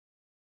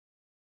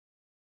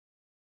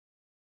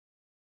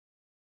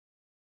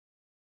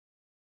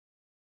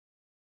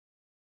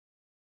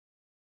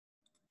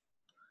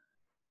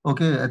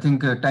Okay, I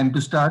think time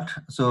to start.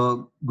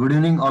 So, good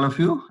evening, all of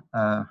you.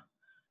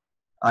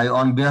 I,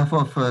 on behalf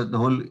of the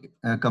whole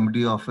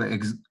committee of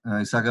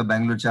ISACA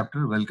Bangalore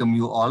chapter, welcome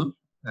you all.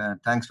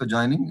 Thanks for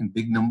joining in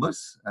big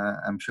numbers.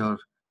 I'm sure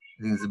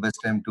I think it's the best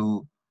time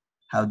to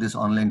have this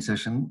online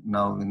session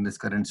now in this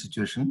current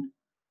situation.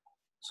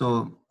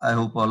 So, I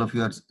hope all of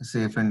you are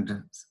safe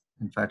and,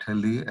 in fact,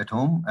 healthy at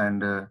home.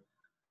 And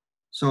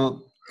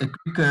so, a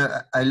quick,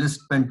 I'll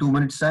just spend 2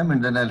 minutes time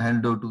and then I'll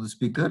hand over to the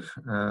speaker.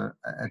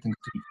 I think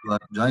still you are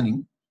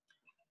joining.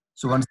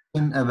 So once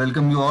again,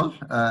 welcome you all.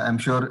 I'm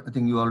sure, I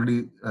think you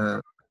already,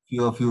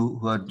 few of you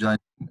who are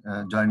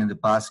joined in the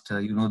past,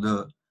 you know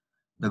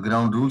the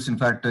ground rules. In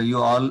fact, you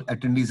all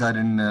attendees are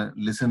in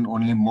listen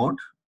only mode.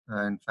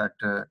 In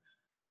fact,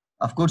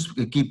 of course,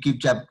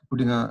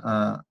 putting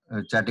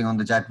chatting on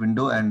the chat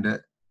window, and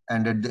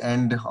at the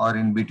end or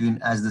in between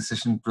as the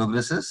session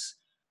progresses,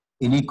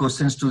 any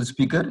questions to the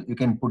speaker, you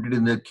can put it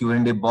in the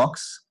Q&A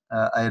box.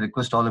 I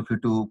request all of you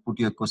to put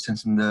your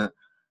questions in the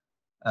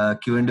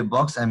Q&A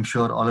box. I'm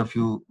sure all of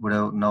you would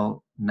have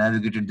now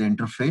navigated the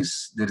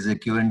interface. There is a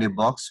Q&A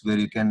box where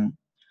you can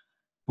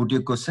put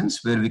your questions,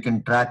 where we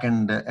can track,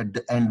 and at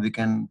the end we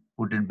can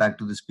put it back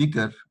to the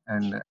speaker,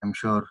 and I'm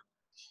sure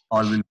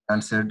all will be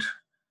answered.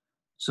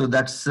 So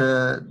that's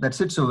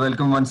it. So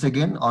welcome once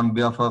again on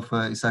behalf of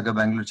ISACA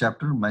Bangalore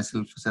chapter.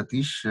 Myself,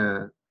 Satish,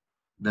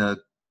 the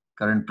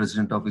current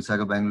president of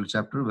ISACA Bangalore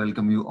chapter.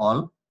 Welcome you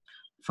all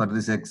for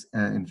this,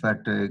 in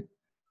fact, a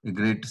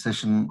great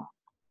session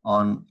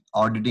on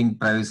auditing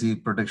privacy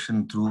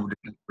protection through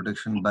data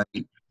protection by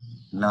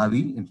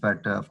Navi. In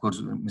fact, of course,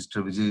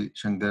 Mr. Vijay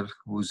Shankar,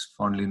 who is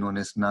fondly known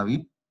as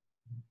Navi.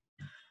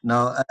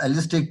 Now, I'll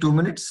just take 2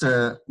 minutes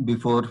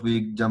before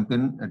we jump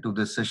in to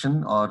the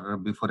session, or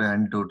before I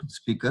hand it over to the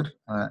speaker.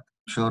 I'm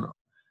sure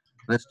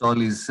rest all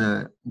is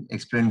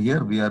explained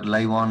here. We are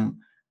live on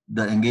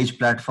the Engage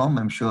platform.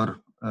 I'm sure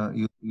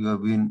you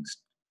have been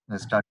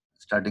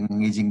starting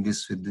engaging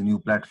this with the new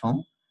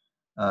platform.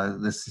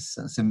 This is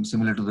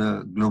similar to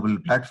the global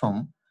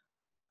platform.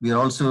 We are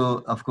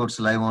also, of course,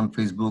 live on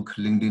Facebook,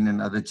 LinkedIn,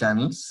 and other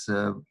channels.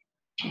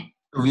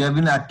 We have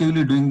been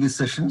actively doing these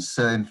sessions.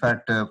 In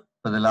fact,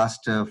 for the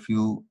last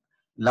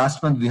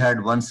month we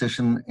had one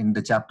session in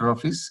the chapter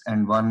office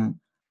and one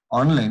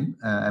online.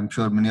 I'm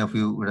sure many of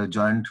you would have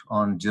joined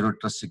on Zero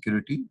Trust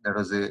Security. That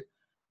was a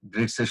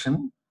great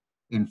session.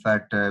 In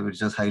fact,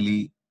 which was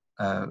highly,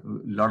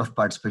 lot of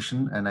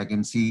participation, and I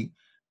can see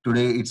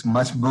today it's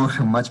much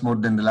more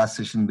than the last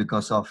session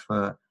because of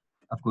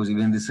course,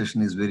 even this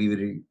session is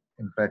very,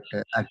 in fact,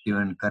 active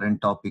and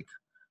current topic.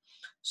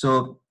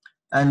 So,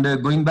 and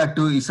going back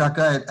to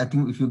ISACA, I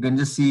think if you can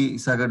just see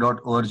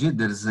isaca.org,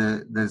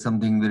 there's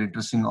something very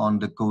interesting on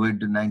the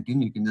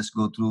COVID-19. You can just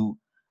go through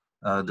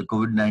the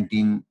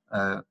COVID-19.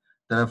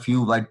 There are a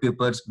few white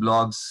papers,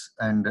 blogs,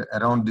 and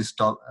around this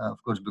topic,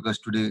 of course, because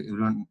today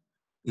everyone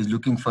is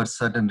looking for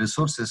certain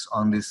resources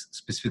on this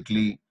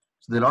specifically.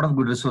 So there are a lot of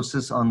good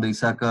resources on the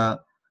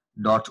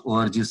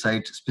isaca.org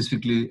site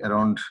specifically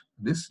around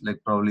this. Like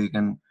probably you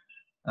can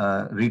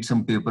read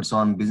some papers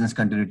on business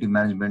continuity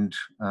management,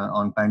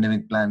 on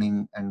pandemic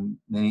planning, and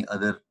many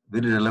other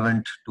very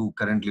relevant to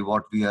currently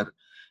what we are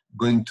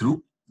going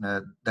through.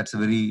 That's a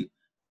very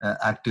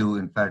active,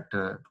 in fact,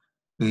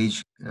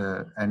 page,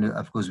 and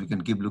of course we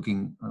can keep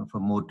looking for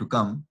more to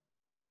come.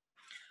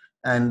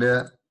 And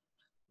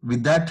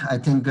with that, I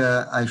think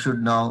I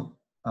should now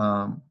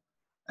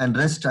and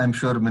rest. I'm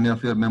sure many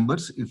of your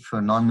members, if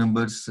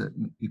non-members,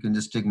 you can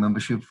just take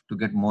membership to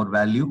get more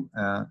value.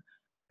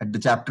 At the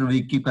chapter,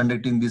 we keep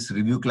conducting these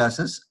review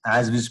classes.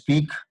 As we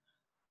speak,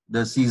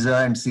 the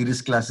CISA and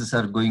series classes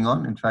are going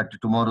on. In fact,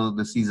 tomorrow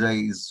the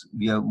CISA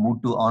we have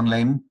moved to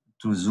online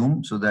through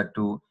Zoom, so that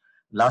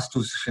last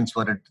two sessions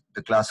were at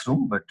the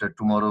classroom, but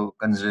tomorrow,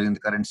 considering the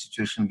current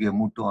situation, we have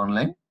moved to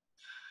online.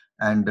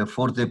 And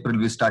 4th April,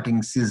 we're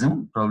starting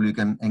CISM. Probably you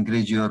can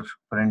encourage your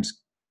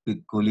friends,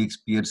 colleagues,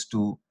 peers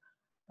to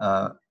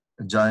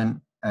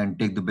join and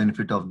take the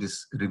benefit of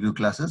these review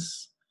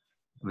classes,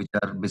 which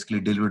are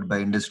basically delivered by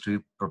industry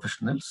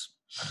professionals.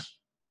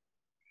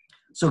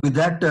 So with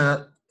that,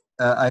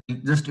 I'll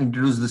just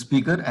introduce the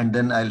speaker and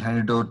then I'll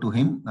hand it over to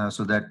him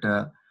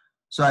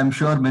so I'm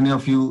sure many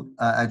of you,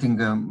 I think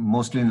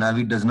mostly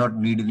Navi does not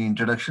need any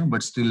introduction,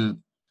 but still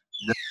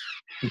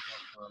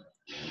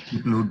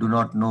people who do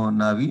not know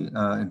Navi,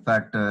 in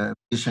fact,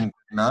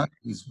 Shankar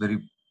is very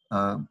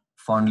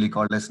fondly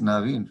called as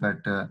Navi. In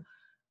fact,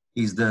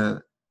 he's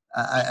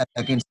I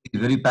can say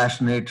very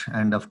passionate,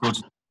 and of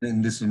course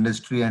in this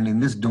industry and in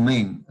this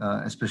domain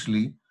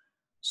especially.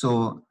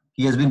 So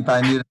he has been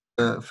pioneer in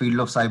the field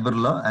of cyber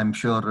law. I'm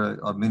sure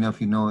many of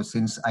you know,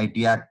 since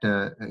IT Act,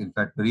 in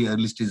fact very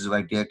early stages of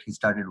IT Act, he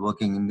started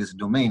working in this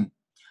domain,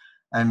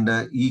 and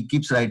he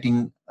keeps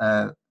writing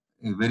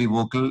very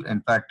vocal. In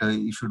fact,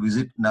 you should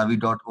visit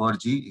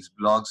navi.org, his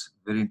blogs,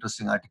 very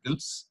interesting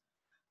articles.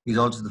 He's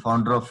also the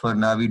founder of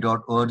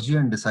navi.org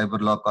and the Cyber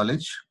Law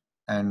College,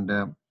 and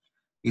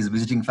he's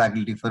visiting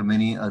faculty for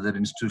many other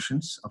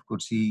institutions. Of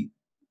course, he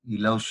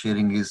loves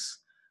sharing his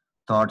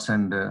thoughts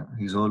and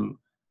his whole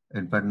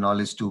in fact,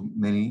 knowledge to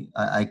many.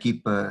 I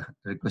keep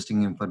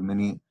requesting him for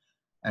many,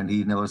 and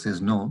he never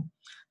says no.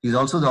 He's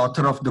also the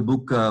author of the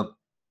book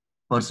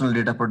Personal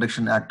Data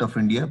Protection Act of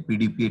India,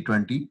 PDPA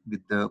 20,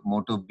 with the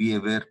motto "Be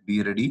aware,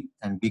 be ready,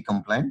 and be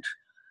compliant."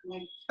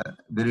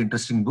 Very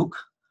interesting book.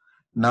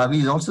 Navi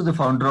is also the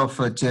founder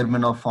of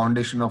chairman of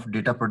Foundation of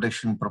Data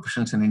Protection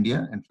Professionals in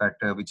India, in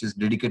fact, which is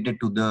dedicated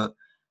to the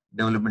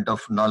development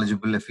of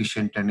knowledgeable,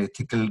 efficient, and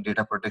ethical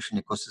data protection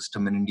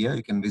ecosystem in India.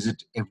 You can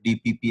visit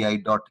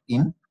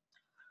fdppi.in.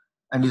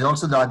 And he's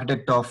also the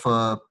architect of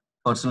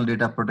Personal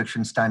Data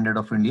Protection Standard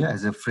of India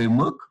as a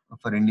framework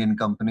for Indian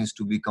companies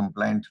to be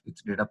compliant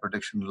with data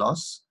protection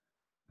laws,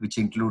 which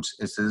includes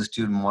a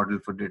suggestive model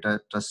for data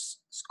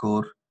trust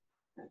score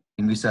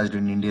envisaged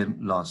in Indian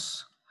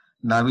laws.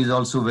 Navi is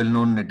also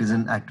well-known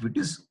netizen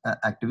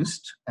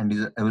activist and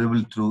is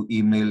available through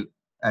email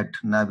at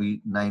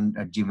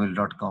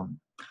navi9@gmail.com.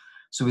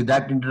 So with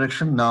that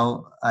introduction,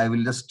 now I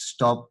will just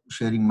stop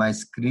sharing my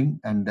screen,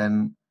 and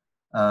then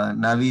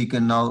Navi, you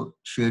can now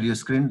share your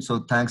screen. So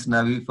thanks,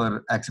 Navi,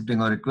 for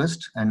accepting our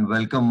request, and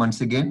welcome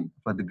once again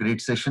for the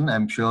great session.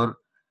 I'm sure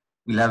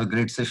we'll have a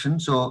great session.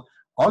 So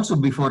also,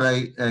 before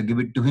I give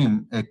it to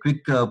him, a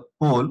quick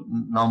poll.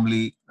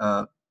 Normally,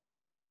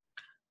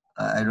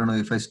 I don't know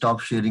if I stop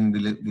sharing,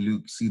 will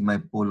you see my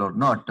poll or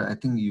not? I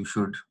think you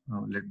should.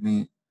 Let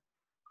me.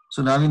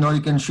 So now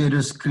you can share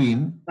your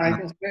screen. I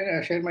can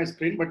share my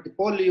screen, but the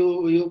poll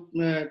you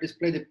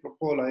display the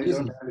poll. I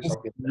don't have it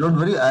up yet. Don't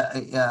worry.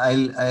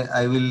 I'll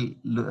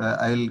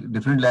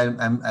definitely.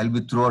 I'll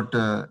be throughout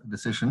the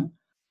session.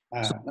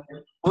 So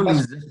poll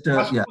is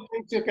just yeah.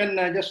 You can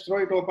just throw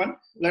it open.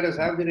 Let us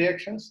have the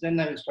reactions. Then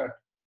I will start.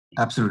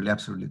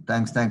 Absolutely.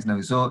 Thanks,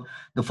 Navi. So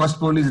the first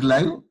poll is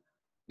live.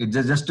 It's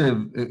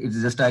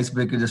just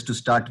icebreaker just to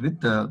start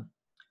with.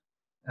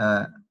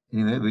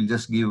 Anyway, we'll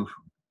just give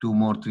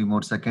 3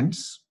 more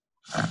seconds.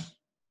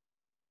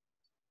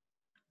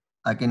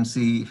 I can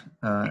see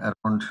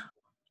around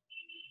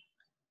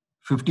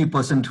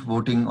 50%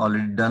 voting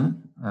already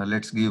done.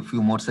 Let's give a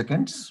few more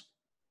seconds.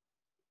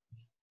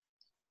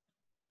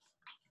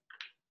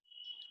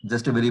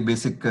 Just a very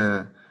basic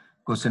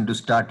question to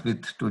start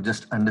with, to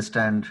just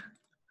understand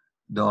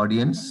the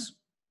audience.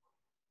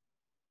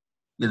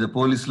 Yeah, the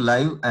poll is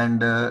live,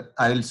 and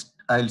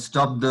I'll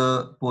stop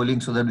the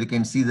polling so that we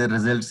can see the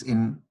results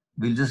in.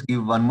 We'll just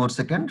give 2 more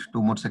seconds.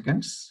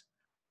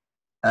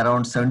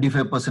 Around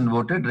 75%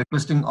 voted,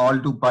 requesting all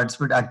to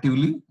participate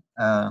actively.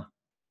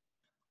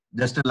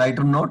 Just a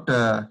lighter note,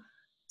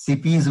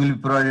 CPEs will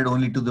be provided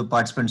only to the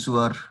participants who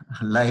are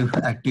live,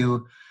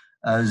 active.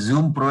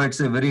 Zoom provides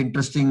a very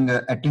interesting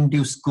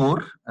attentive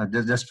score,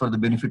 just for the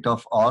benefit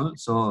of all.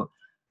 So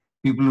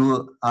people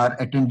who are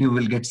attentive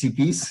will get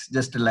CPs,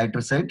 just a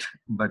lighter side.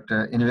 But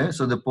anyway,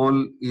 so the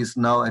poll is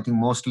now, I think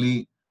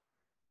mostly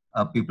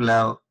people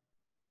have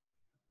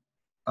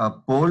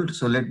polled.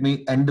 So let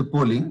me end the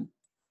polling.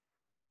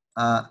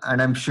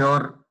 And I'm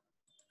sure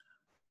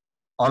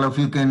all of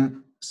you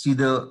can see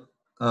the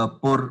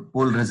poll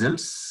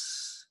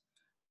results.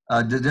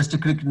 Just a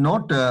quick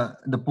note,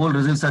 the poll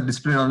results are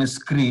displayed on a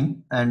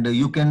screen, and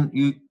you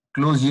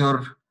close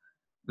your,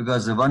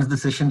 because once the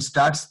session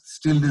starts,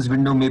 still this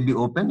window may be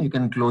open. You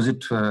can close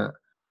it. So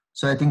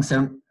I think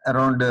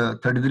around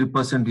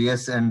 33%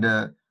 yes, and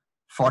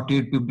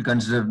 48 people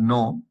consider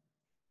no,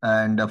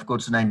 and of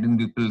course 19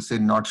 people say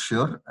not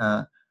sure.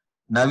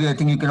 Navi, I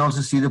think you can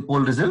also see the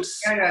poll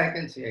results. Yeah, I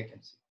can see.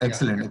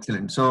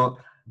 Excellent. So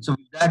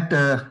with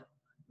that,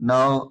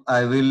 now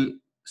I will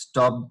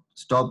stop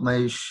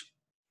my.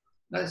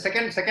 The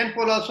second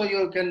poll also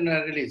you can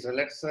release. So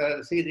let's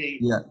see the.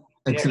 Yeah,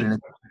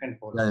 excellent. Second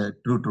poll. Yeah,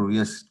 true.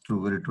 Yes,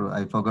 true, very true.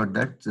 I forgot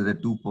that. So there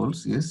are 2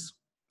 polls. Yes.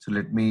 So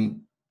let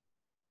me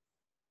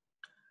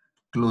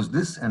close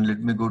this and let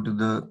me go to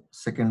the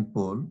second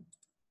poll.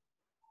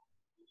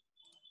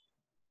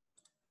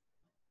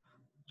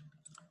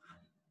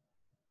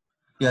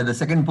 Yeah, the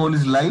second poll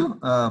is live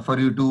for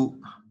you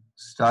to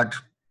start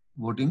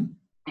voting.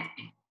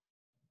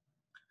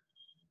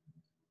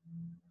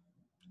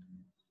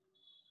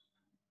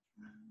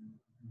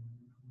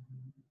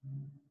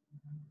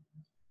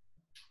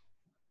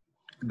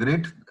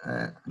 Great,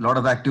 lot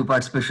of active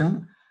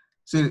participation.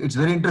 See, it's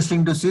very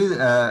interesting to see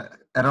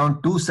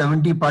around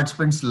 270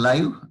 participants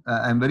live.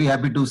 I'm very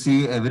happy to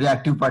see a very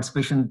active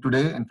participation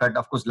today. In fact,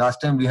 of course,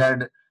 last time we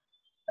had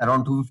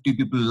around 250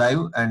 people live,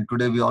 and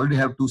today we already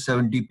have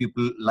 270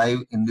 people live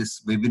in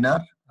this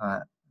webinar.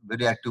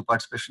 Very active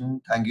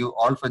participation. Thank you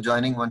all for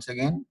joining once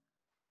again.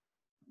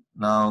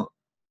 Now,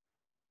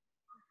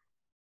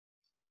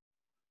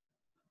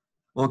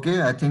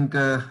 okay, I think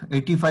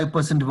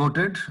 85%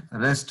 voted.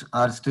 Rest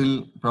are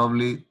still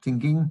probably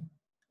thinking.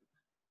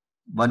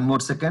 1 more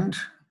second,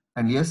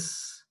 and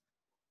yes,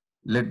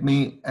 let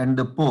me end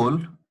the poll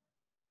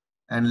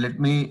and let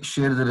me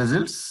share the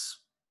results.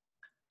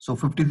 So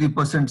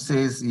 53%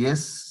 says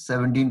yes,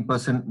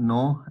 17%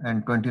 no,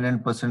 and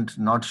 29%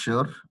 not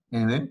sure.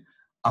 Anyway,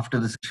 after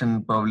the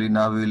session, probably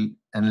now will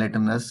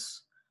enlighten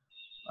us.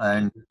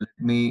 And let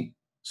me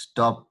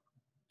stop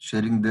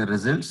sharing the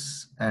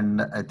results.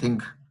 And I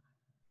think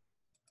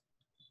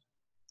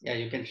Yeah,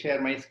 you can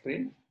share my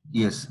screen.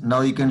 Yes,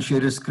 now you can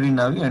share your screen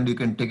now and you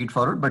can take it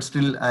forward, but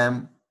still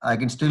I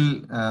can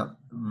still,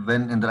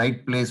 when in the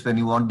right place, when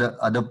you want the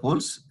other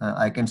polls,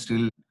 I can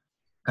still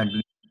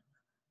continue.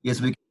 Yes,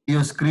 we can see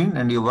your screen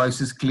and your voice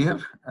is clear.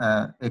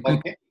 A quick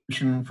Okay.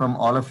 question from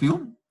all of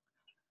you.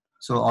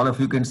 So all of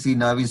you can see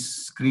Navi's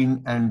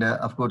screen and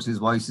of course his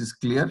voice is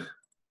clear.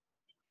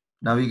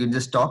 Now you can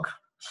just talk.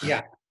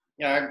 Yeah.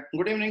 Yeah.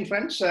 Good evening,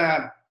 friends.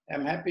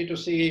 I'm happy to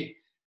see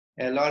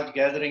a large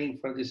gathering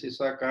for this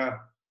ISACA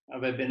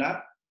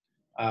webinar.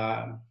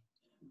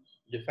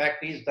 The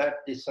fact is that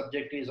this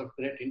subject is of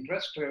great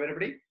interest to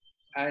everybody,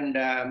 and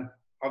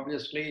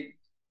obviously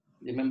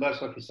the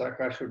members of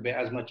ISACA should be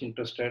as much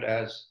interested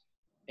as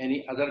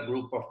any other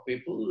group of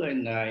people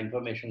in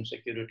information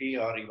security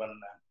or even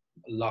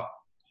law.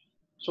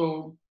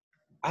 So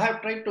I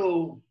have tried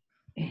to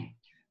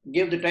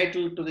give the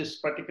title to this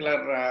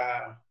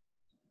particular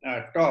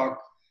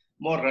talk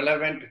more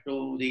relevant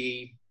to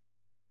the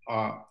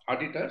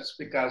auditors,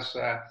 because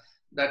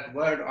that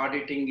word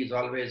auditing is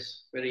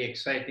always very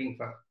exciting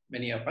for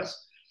many of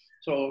us.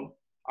 So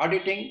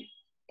auditing,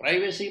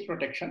 privacy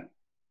protection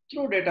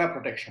through data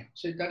protection.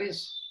 So that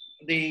is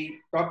the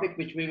topic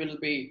which we will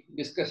be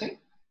discussing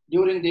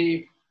during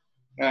the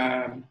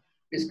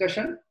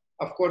discussion.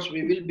 Of course,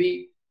 we will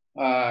be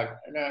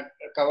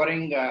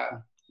covering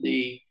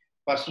the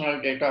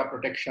Personal Data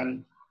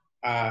Protection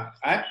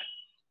Act,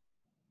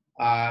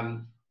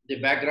 the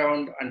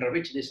background under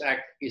which this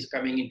act is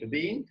coming into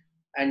being,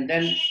 and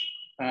then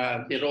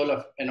the role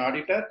of an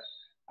auditor,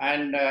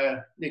 and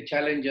the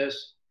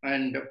challenges,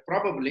 and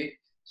probably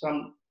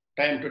some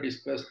time to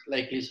discuss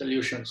likely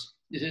solutions.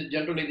 This is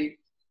generally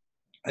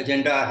the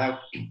agenda I have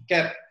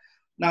kept.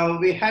 Now,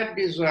 we had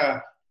these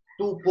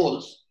two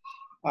polls.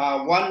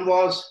 One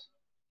was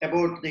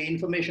about the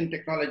Information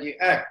Technology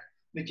Act,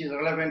 which is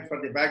relevant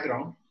for the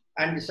background,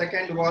 and the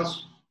second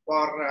was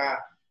for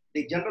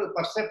the general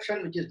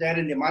perception which is there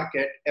in the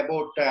market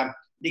about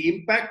the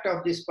impact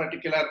of this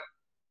particular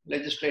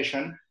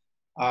legislation,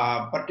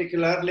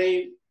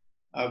 particularly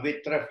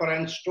with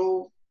reference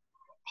to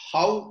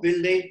how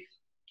will the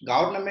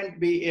government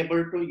be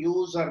able to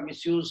use or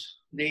misuse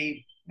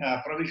the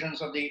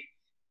provisions of the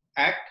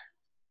act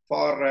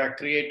for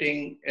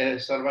creating a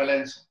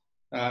surveillance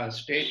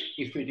state,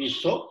 if it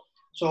is so.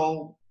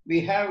 So we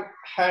have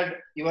had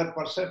your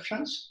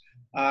perceptions,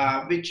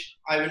 which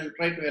I will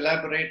try to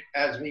elaborate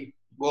as we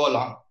go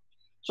along.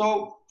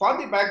 So for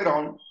the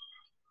background,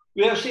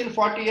 we have seen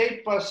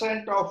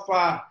 48%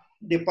 of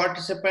the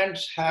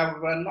participants have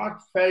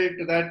not felt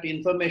that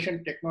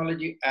Information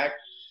Technology Act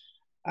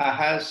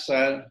has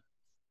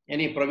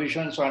any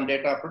provisions on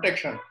data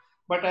protection.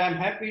 But I am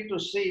happy to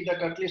see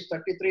that at least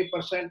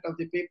 33% of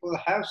the people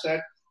have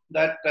said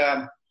that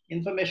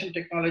Information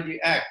Technology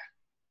Act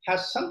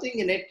has something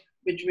in it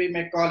which we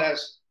may call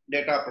as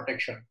data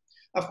protection.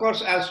 Of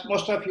course, as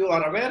most of you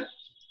are aware,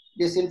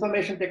 this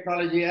Information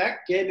Technology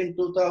Act came in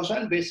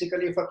 2000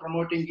 basically for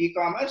promoting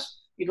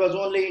e-commerce. It was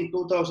only in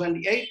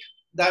 2008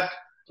 that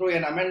through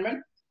an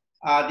amendment,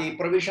 the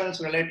provisions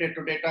related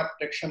to data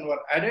protection were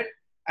added,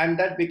 and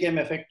that became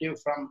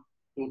effective from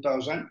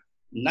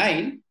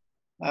 2009.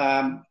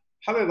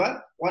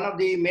 However, one of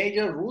the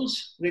major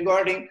rules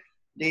regarding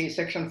the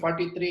section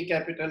 43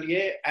 capital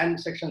A and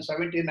section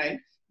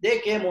 79, they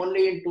came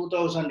only in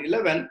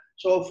 2011.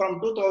 So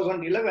from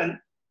 2011,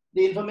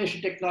 the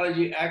Information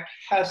Technology Act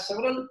has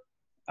several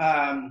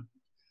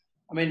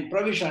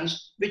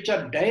provisions which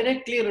are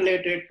directly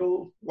related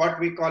to what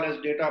we call as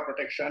data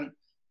protection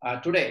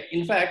today.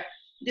 In fact,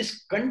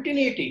 this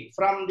continuity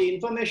from the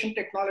Information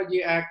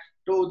Technology Act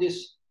to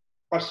this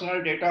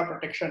Personal Data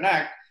Protection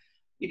Act,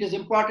 it is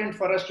important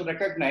for us to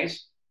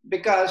recognize,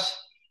 because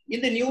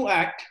in the new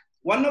act,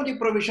 one of the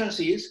provisions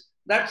is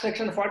that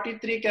section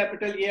 43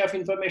 capital A of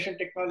Information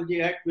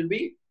Technology Act will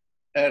be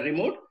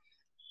removed,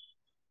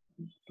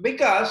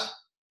 because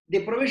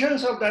the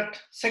provisions of that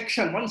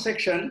section, one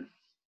section,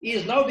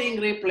 is now being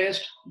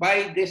replaced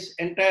by this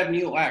entire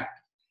new act.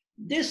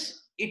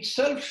 This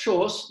itself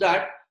shows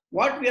that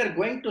what we are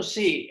going to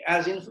see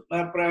as in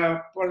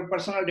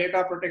Personal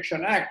Data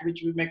Protection Act,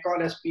 which we may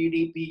call as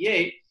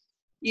PDPA,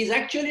 is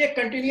actually a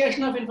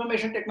continuation of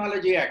Information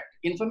Technology Act.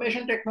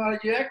 Information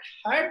Technology Act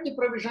had the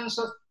provisions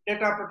of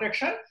data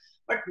protection,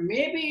 but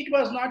maybe it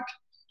was not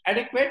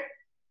adequate.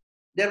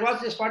 There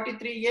was this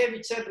 43A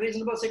which said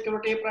reasonable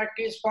security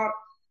practice for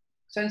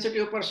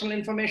sensitive personal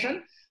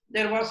information.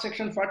 There was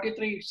section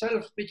 43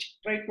 itself which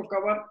tried to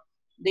cover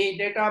the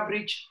data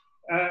breach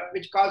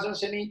which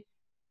causes any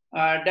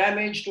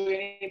damage to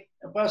any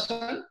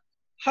person.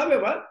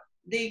 However,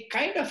 the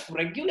kind of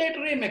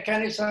regulatory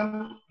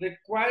mechanism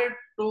required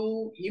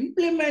to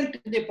implement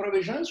the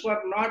provisions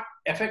were not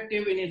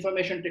effective in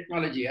Information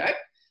Technology Act,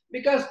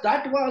 because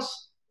that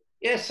was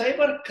a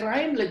cyber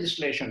crime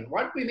legislation.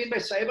 What we mean by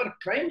cyber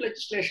crime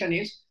legislation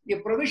is the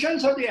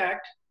provisions of the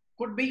act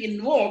could be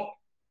invoked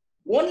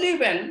only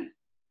when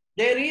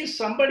there is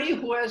somebody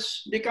who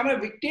has become a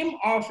victim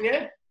of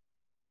a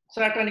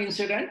certain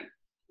incident,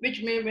 which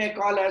we may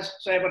call as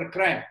cyber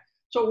crime.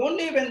 So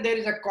only when there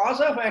is a cause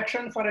of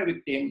action for a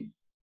victim,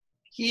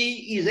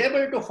 he is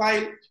able to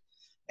file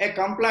a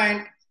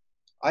complaint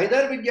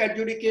either with the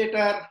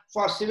adjudicator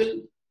for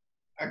civil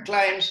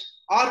claims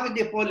or with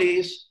the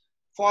police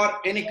for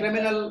any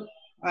criminal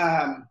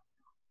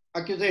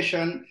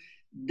accusation.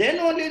 Then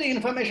only the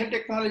Information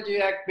Technology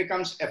Act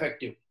becomes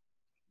effective.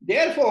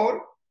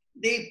 Therefore,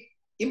 the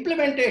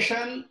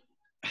implementation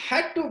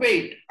had to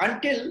wait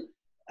until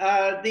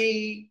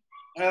the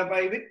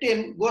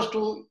victim goes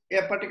to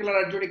a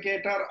particular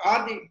adjudicator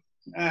or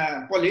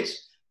the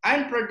police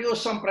and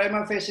produce some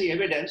prima facie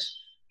evidence.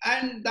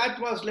 And that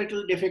was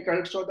little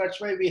difficult. So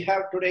that's why we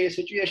have today a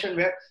situation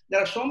where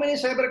there are so many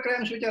cyber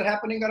crimes which are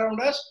happening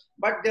around us,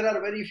 but there are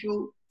very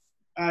few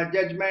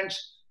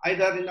judgments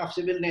either in of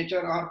civil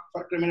nature or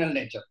for criminal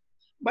nature.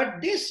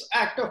 But this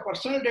Act of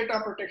Personal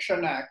Data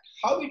Protection Act,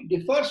 how it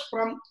differs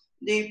from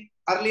the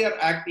earlier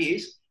act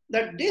is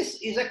that this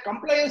is a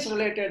compliance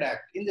related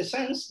act in the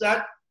sense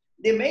that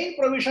the main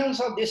provisions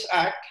of this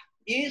act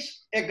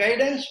is a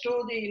guidance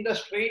to the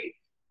industry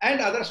and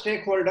other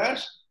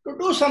stakeholders to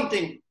do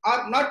something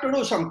or not to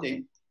do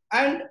something.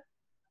 And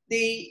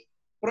the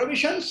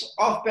provisions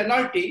of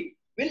penalty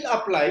will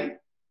apply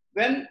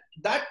when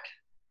that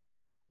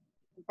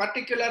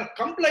particular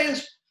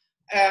compliance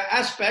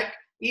aspect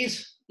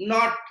is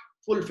not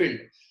fulfilled.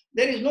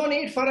 There is no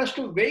need for us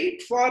to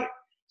wait for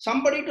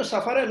somebody to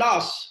suffer a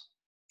loss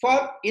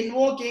for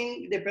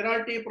invoking the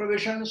penalty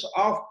provisions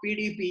of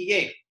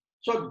PDPA.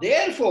 So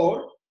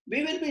therefore,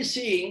 we will be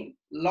seeing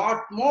a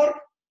lot more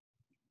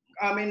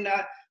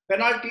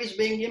penalties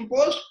being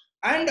imposed.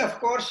 And of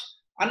course,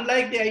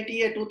 unlike the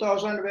ITA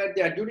 2000 where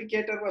the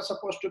adjudicator was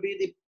supposed to be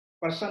the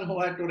person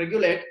who had to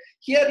regulate,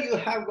 here you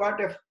have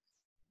got a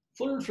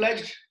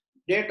full-fledged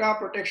data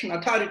protection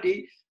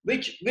authority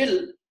which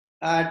will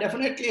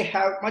definitely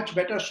have much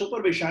better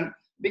supervision.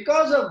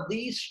 Because of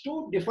these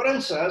two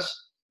differences,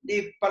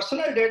 the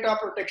Personal Data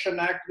Protection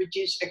Act, which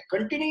is a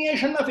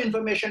continuation of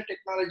Information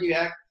Technology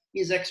Act,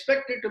 is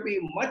expected to be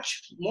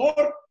much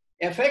more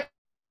effective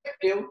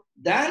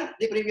than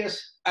the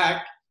previous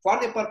act for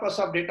the purpose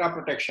of data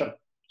protection.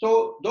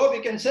 So though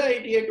we can say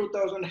ITA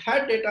 2000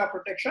 had data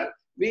protection,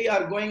 we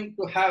are going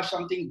to have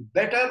something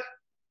better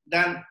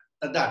than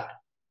that.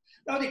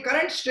 Now the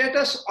current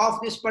status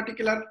of this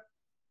particular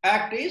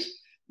act is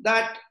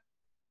that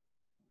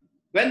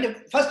when the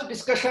first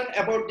discussion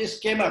about this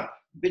came up,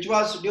 which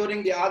was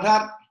during the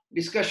Aadhaar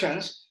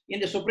discussions in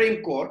the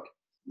Supreme Court,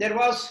 there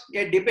was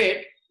a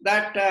debate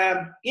that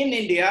in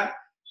India,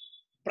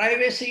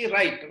 privacy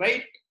right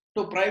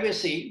to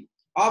privacy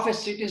of a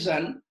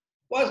citizen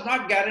was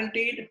not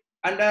guaranteed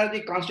under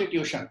the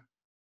Constitution.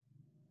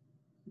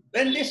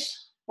 When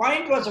this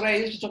point was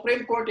raised, the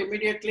Supreme Court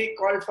immediately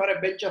called for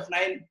a bench of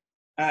 9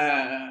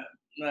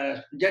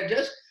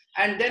 judges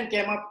and then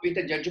came up with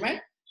a judgment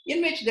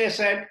in which they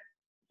said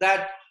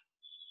that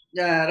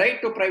the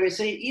right to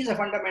privacy is a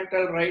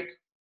fundamental right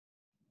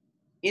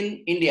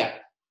in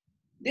India.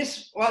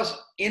 This was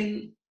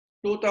in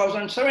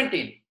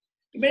 2017.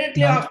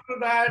 Immediately after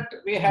that,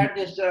 we had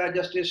this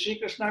Justice Sri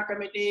Krishna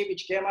committee,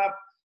 which came up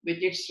with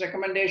its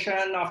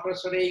recommendation after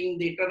studying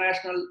the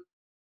international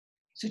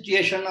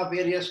situation of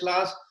various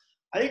laws.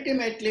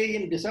 Ultimately,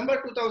 in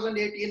December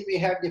 2018, we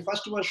had the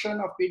first version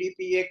of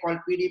PDPA called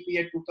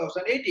PDPA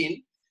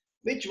 2018,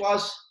 which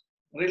was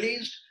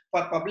released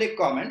for public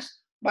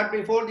comments. But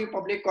before the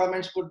public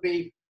comments could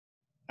be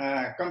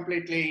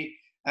completely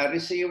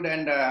received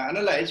and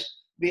analyzed,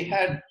 we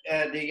had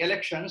the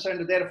elections,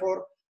 and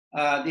therefore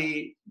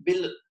the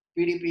bill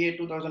PDPA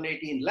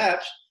 2018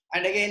 lapsed.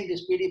 And again,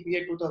 this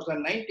PDPA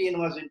 2019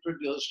 was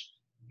introduced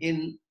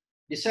in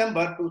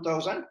December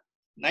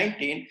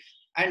 2019.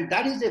 And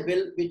that is the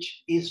bill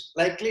which is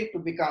likely to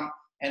become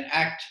an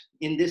act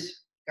in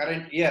this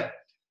current year.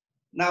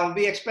 Now,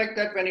 we expect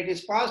that when it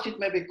is passed, it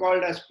may be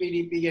called as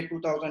PDPA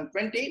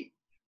 2020.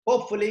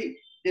 Hopefully,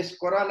 this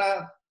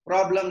corona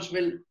problems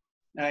will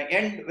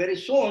end very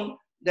soon.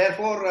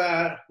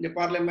 Therefore, the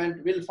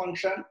parliament will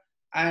function.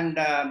 And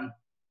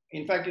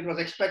in fact, it was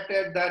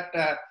expected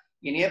that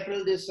in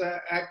April, this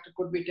act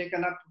could be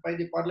taken up by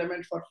the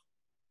parliament for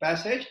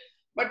passage.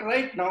 But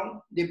right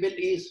now, the bill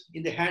is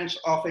in the hands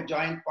of a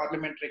joint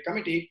parliamentary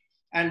committee.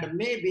 And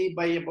maybe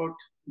by about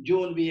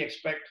June, we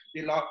expect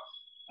the law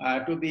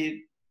to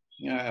be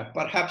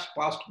perhaps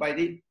passed by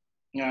the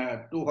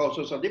two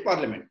houses of the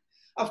parliament.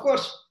 Of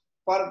course,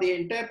 for the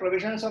entire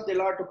provisions of the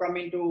law to come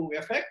into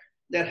effect,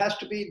 there has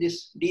to be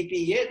this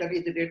DPA, that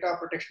is the Data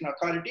Protection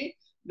Authority,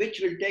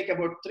 which will take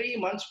about 3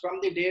 months from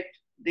the date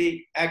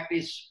the act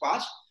is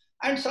passed.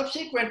 And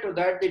subsequent to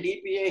that, the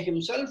DPA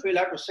himself will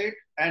have to sit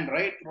and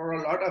write for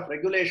a lot of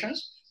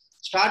regulations,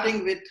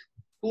 starting with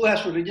who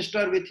has to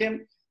register with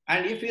him,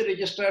 and if he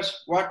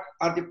registers, what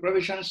are the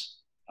provisions,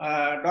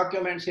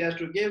 documents he has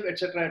to give,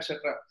 etc., etc.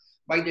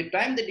 By the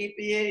time the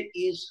DPA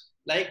is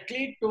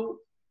likely to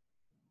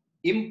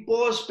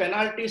impose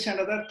penalties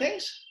and other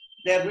things,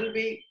 there will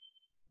be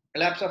a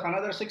lapse of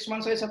another 6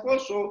 months, I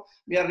suppose. So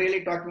we are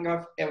really talking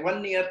of a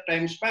 1 year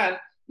time span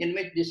in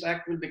which this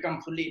act will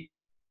become fully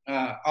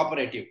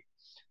operative.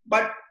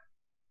 But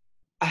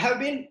I have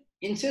been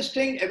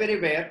insisting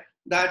everywhere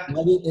that.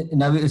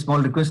 Navi, a small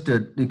request.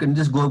 You can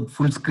just go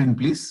full screen,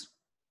 please.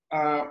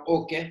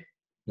 Okay.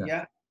 Yeah.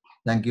 Yeah.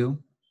 Thank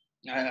you.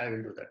 I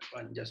will do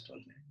that. Just 1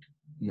 minute.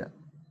 Yeah.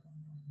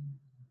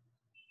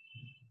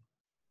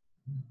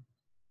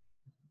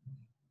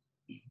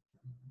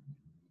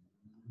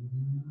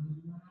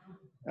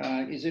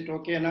 Is it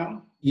okay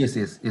now? Yes,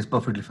 yes, yes,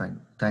 perfectly fine.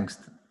 Thanks.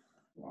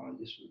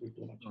 This will be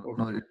too much.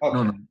 No, Okay.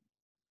 no, no.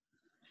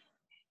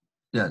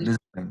 Yeah, this is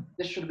fine.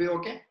 This should be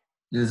okay?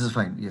 This is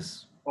fine,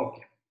 yes.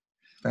 Okay.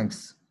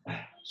 Thanks.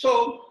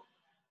 So,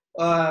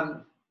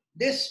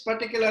 this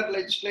particular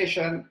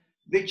legislation,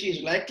 which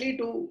is likely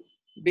to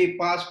be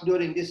passed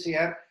during this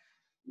year,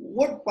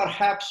 would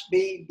perhaps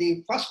be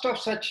the first of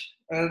such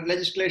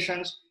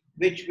legislations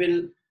which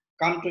will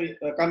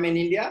come in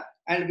India.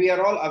 And we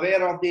are all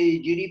aware of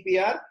the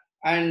GDPR,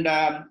 and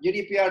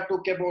GDPR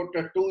took about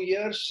 2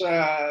 years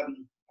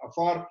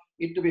for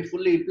it to be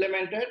fully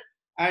implemented,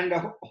 and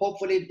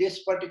hopefully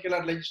this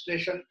particular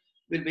legislation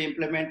will be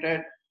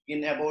implemented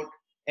in about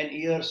a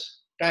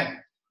year's time.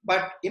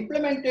 But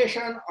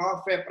implementation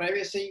of a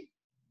privacy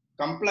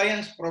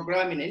compliance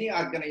program in any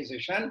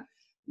organization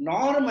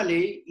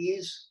normally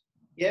is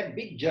a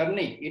big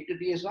journey.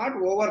 It is not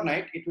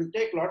overnight. It will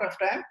take a lot of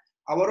time.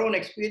 Our own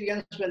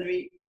experience when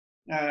we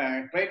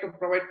try to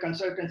provide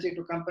consultancy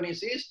to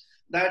companies is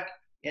that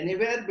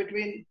anywhere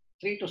between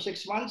 3 to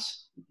 6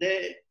 months,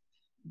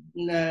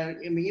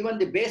 even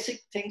the basic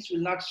things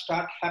will not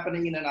start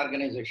happening in an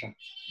organization.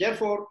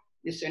 Therefore,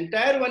 this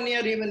entire 1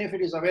 year, even if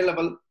it is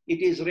available,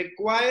 it is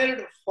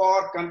required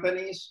for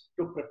companies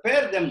to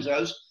prepare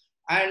themselves.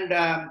 And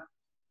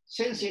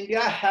since India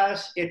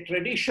has a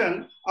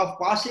tradition of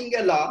passing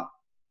a law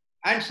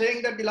and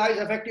saying that the law is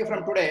effective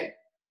from today,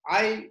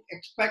 I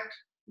expect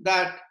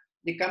that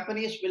the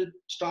companies will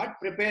start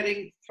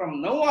preparing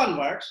from now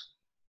onwards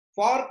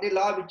for the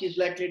law which is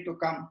likely to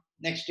come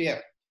next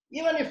year.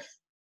 Even if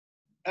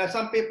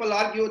some people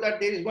argue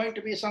that there is going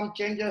to be some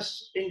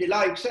changes in the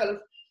law itself,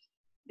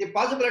 the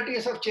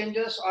possibilities of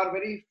changes are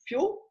very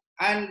few,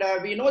 and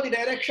we know the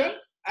direction,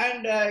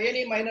 and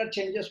any minor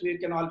changes we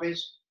can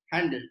always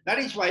handle. That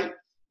is why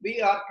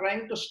we are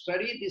trying to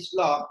study this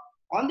law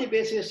on the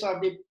basis of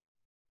the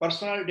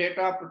Personal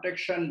Data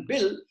Protection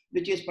Bill,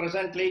 which is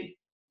presently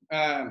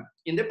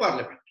in the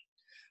Parliament.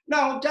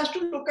 Now, just to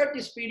look at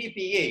this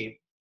PDPA,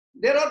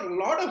 there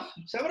are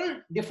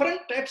several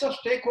different types of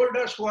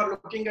stakeholders who are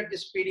looking at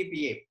this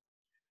PDPA.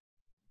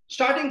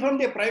 Starting from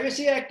the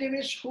privacy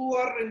activists who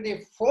are in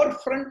the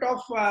forefront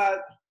of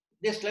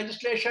this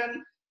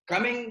legislation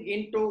coming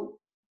into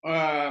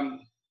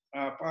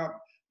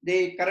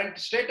the current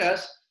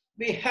status,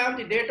 we have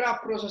the data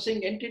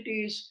processing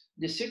entities,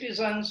 the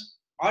citizens,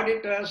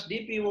 auditors,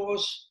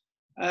 DPOs,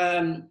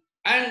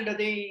 and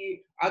the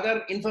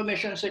other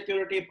information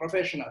security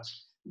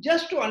professionals.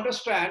 Just to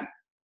understand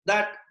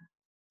that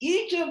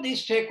each of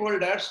these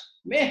stakeholders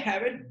may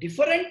have a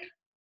different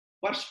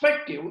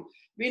perspective,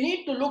 we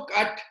need to look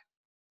at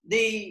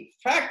the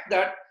fact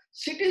that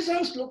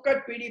citizens look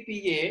at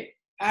PDPA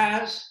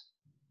as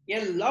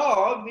a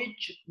law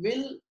which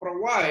will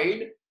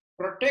provide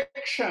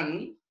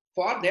protection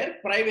for their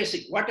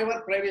privacy,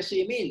 whatever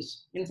privacy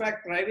means. In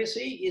fact,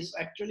 privacy is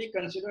actually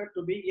considered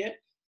to be a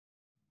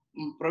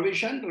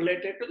provision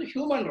related to the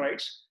human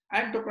rights,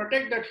 and to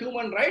protect that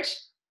human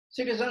rights,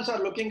 citizens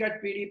are looking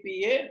at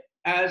PDPA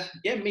as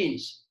a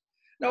means.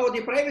 Now,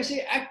 the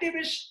privacy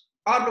activists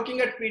are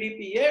looking at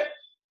PDPA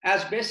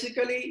as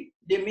basically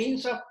the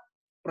means of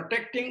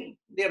protecting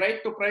the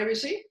right to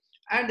privacy,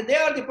 and they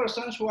are the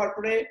persons who are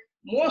today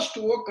most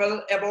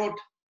vocal about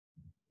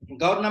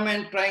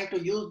government trying to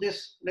use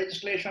this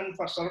legislation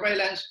for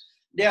surveillance.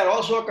 They are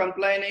also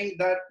complaining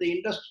that the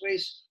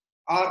industries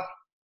are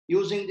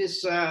using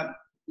this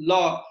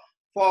law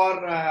for,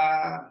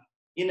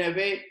 in a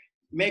way,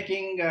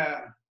 making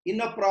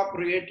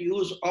inappropriate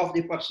use of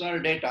the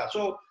personal data.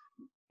 So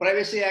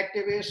privacy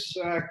activists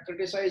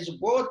criticize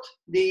both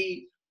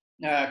the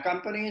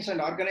companies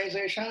and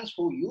organizations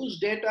who use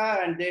data,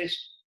 and they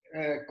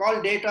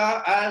call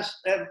data as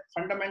a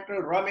fundamental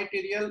raw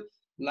material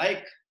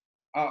like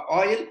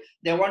oil.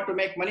 They want to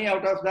make money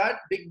out of that.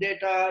 Big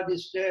data,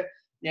 the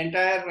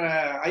entire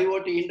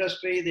IoT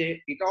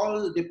industry, it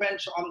all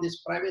depends on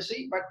this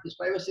privacy, but these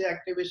privacy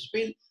activists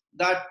feel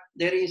that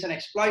there is an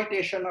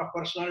exploitation of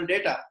personal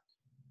data.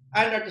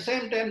 And at the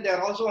same time, they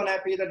are also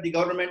unhappy that the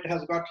government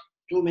has got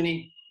too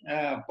many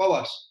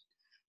powers.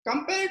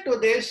 Compared to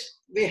this,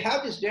 we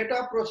have these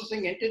data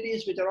processing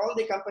entities, which are all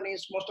the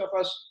companies. Most of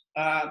us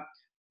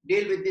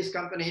deal with these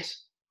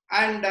companies,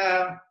 and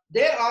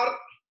they are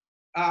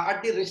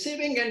at the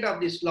receiving end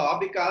of this law,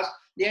 because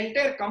the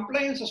entire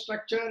compliance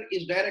structure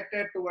is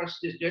directed towards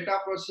these data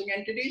processing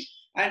entities,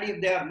 and if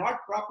they are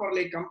not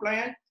properly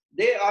compliant,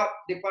 they are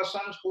the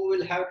persons who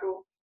will have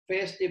to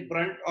face the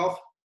brunt of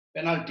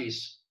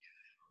penalties.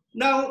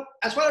 Now,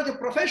 as far as the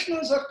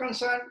professionals are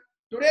concerned,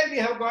 today we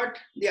have got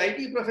the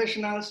IT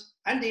professionals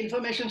and the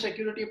information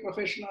security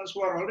professionals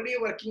who are already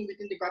working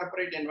within the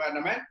corporate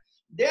environment.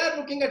 They are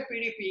looking at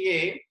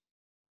PDPA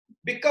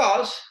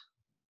because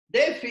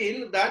they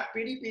feel that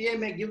PDPA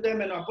may give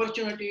them an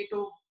opportunity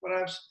to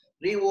perhaps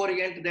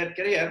reorient their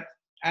career,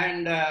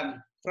 and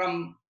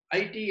from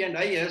IT and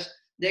IS,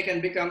 they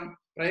can become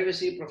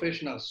privacy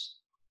professionals.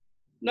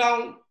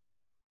 Now,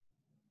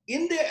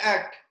 in the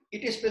Act,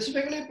 it is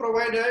specifically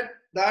provided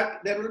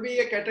that there will be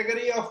a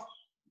category of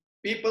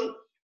people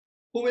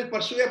who will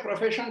pursue a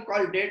profession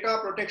called data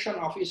protection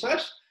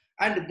officers,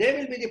 and they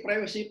will be the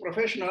privacy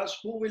professionals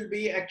who will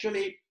be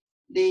actually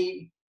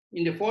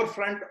in the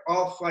forefront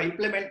of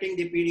implementing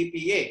the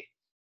PDPA.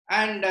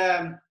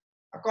 And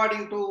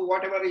according to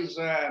whatever is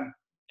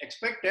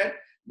expected,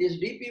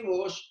 these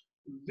DPOs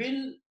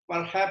will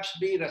perhaps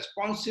be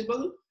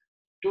responsible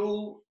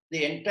to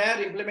the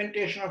entire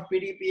implementation of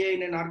PDPA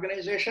in an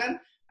organization,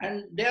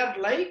 and they are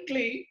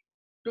likely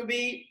to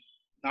be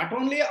not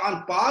only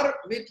on par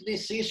with the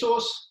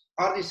CISOs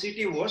or the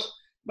CTOs,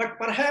 but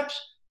perhaps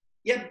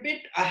a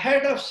bit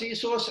ahead of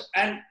CISOs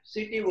and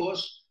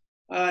CTOs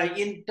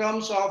in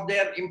terms of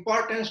their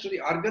importance to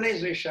the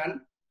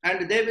organization,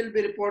 and they will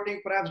be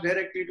reporting perhaps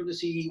directly to the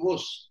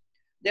CEOs.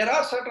 There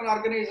are certain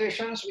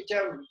organizations which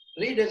have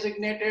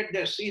redesignated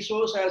their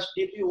CISOs as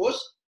DPOs,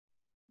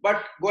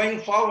 but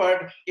going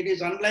forward, it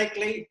is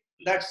unlikely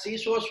that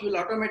CISOs will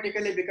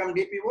automatically become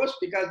DPOs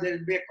because there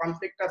will be a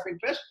conflict of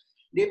interest.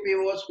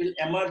 DPOs will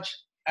emerge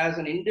as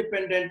an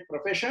independent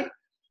profession,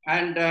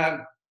 and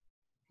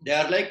they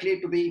are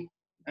likely to be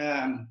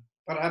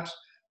perhaps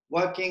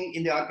working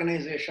in the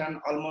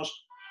organization almost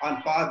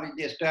on par with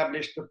the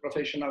established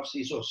profession of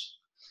CISOs.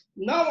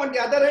 Now, on the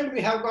other end,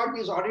 we have got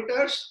these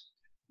auditors.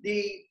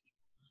 The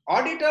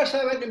auditors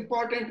have an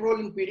important role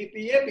in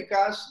PDPA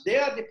because they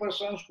are the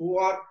persons who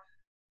are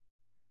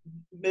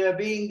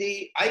being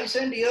the eyes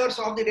and ears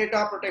of the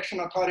Data Protection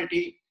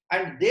Authority,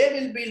 and they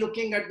will be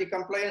looking at the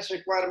compliance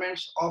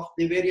requirements of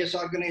the various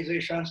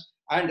organizations,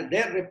 and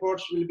their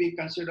reports will be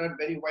considered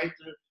very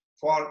vital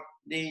for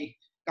the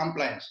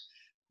compliance.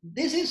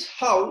 This is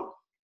how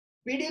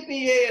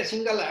PDPA, a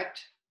single act,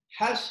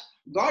 has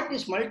got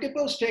these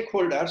multiple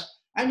stakeholders,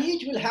 and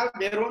each will have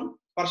their own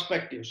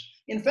perspectives.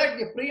 In fact,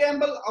 the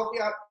preamble of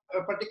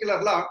the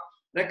particular law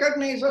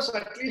recognizes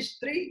at least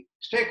 3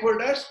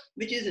 stakeholders,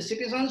 which is the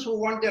citizens who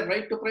want their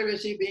right to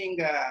privacy being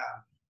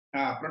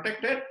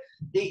protected,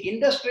 the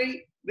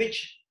industry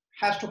which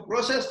has to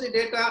process the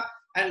data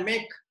and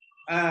make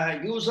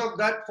use of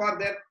that for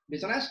their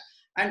business,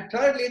 and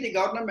thirdly, the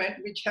government,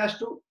 which has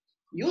to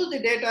use the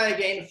data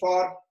again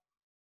for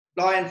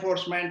law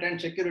enforcement and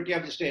security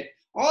of the state.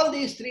 All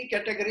these 3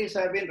 categories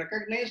have been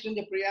recognized in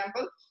the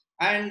preamble,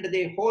 and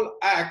the whole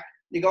act,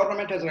 the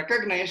government has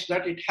recognized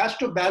that it has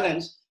to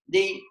balance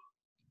the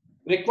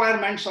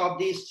requirements of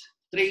these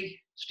 3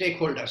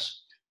 stakeholders.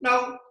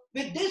 Now,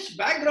 with this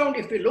background,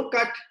 if we look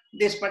at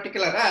this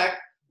particular act,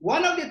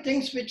 one of the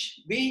things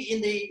which we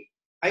in the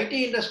IT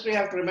industry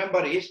have to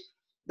remember is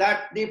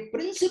that the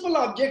principal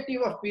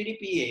objective of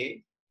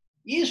PDPA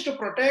is to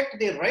protect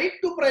the right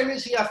to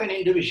privacy of an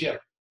individual.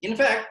 In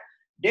fact,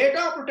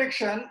 data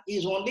protection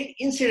is only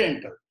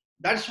incidental.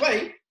 That's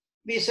why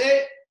we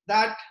say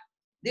that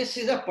this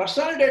is a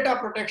personal data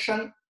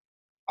protection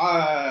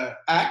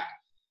act.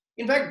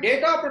 In fact,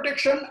 Data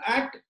Protection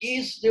Act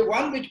is the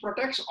one which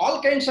protects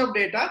all kinds of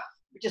data,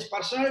 which is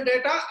personal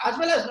data as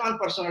well as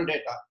non-personal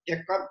data. A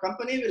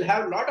company will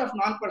have a lot of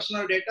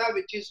non-personal data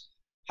which is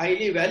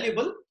highly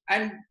valuable,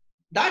 and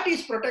that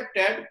is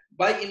protected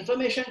by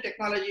Information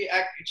Technology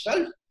Act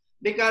itself,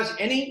 because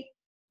any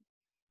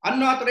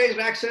unauthorized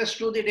access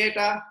to the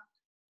data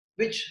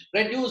which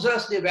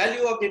reduces the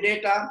value of the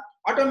data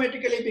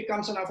automatically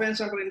becomes an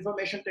offense under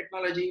Information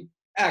Technology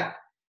Act.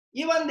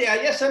 Even the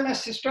ISMS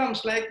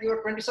systems like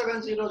your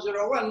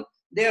 27001,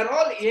 they are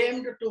all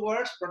aimed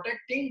towards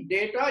protecting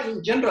data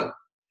in general.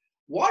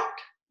 What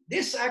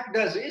this act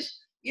does is,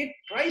 it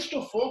tries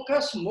to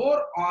focus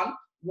more on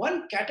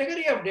one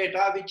category of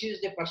data, which is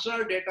the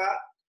personal data,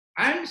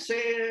 and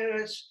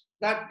says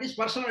that this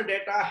personal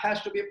data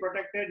has to be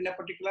protected in a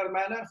particular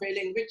manner,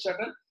 failing which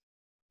certain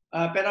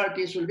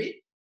penalties will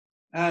be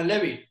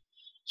levied.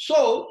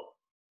 So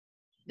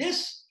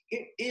this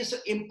is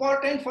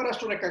important for us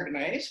to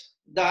recognize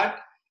that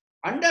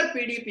under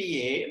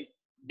PDPA,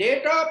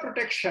 data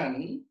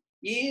protection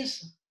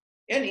is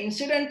an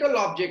incidental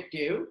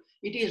objective.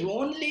 It is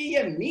only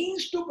a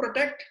means to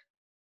protect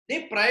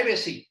the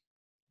privacy.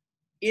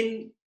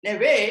 In a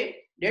way,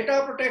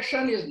 data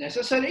protection is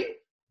necessary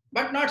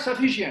but not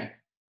sufficient.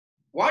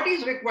 What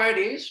is required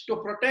is to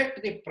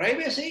protect the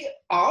privacy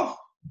of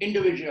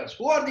individuals.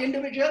 Who are the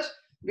individuals?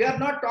 We are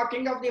not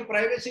talking of the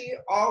privacy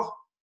of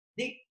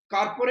the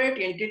corporate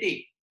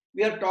entity.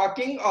 We are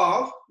talking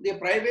of the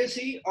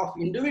privacy of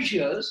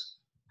individuals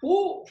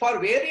who, for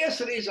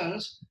various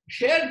reasons,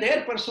 share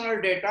their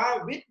personal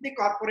data with the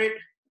corporate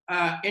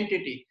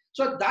entity.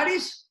 So that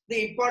is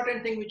the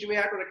important thing which we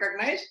have to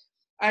recognize,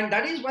 and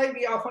that is why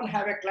we often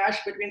have a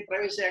clash between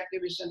privacy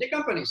activists and the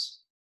companies.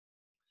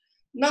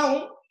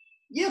 Now,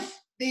 if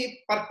the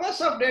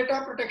purpose of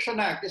Data Protection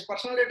Act, this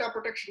Personal Data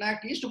Protection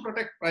Act, is to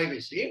protect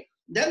privacy,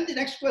 then the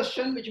next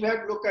question which we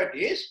have to look at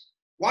is,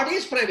 what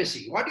is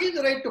privacy? What is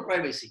the right to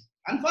privacy?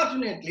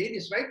 unfortunately,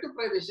 this right to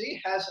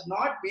privacy has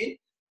not been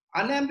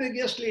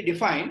unambiguously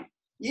defined,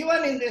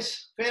 even in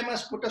this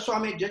famous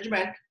Puttaswamy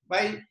judgment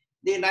by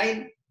the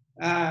 9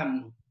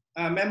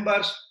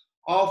 members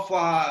of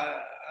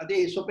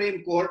the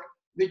Supreme Court,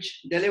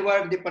 which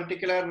delivered the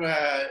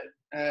particular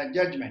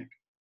judgment,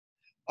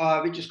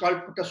 which is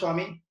called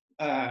Puttaswamy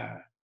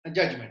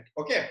judgment.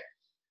 Okay.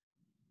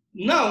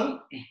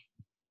 Now,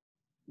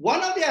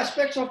 one of the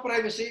aspects of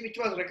privacy which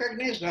was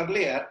recognized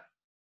earlier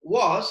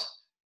was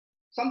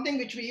something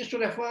which we used to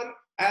refer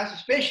as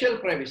spatial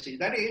privacy.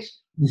 That is,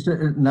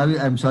 Mr. Navi,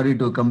 I'm sorry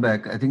to come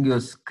back. I think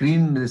your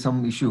screen, there is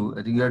some issue.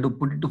 I think you have to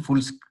put it to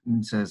full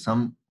screen.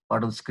 Some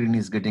part of the screen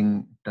is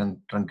getting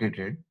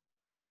truncated.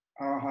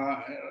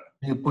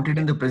 You put it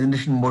in the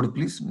presentation mode,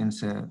 please.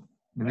 Means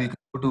maybe you can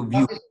go to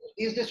view.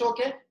 Is this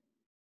okay?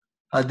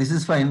 This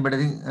is fine, but I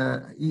think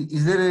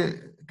is there a?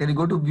 Can you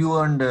go to view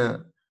and?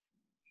 No.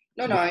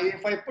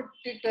 If I put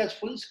it as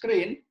full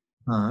screen,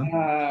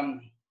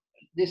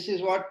 this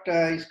is what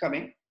is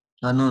coming.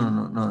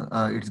 No.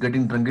 It's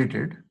getting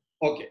truncated.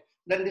 Okay,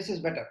 then this is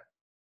better.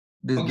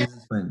 This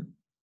is fine.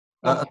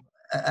 Okay.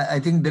 I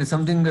think there is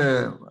something.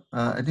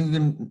 I think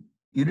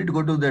you need to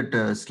go to that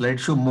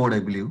slideshow mode, I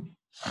believe.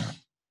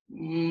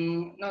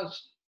 No.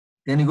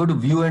 Can you go to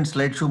view and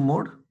slideshow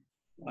mode?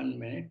 1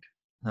 minute.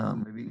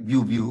 Maybe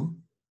view.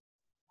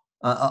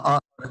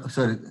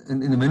 Sorry,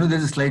 in the menu there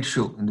is a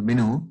slideshow in the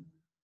menu.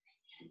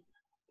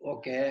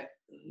 Okay.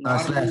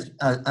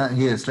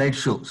 Here,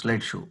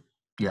 slideshow.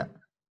 Yeah.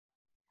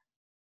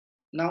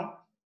 Now?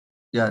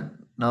 Yeah,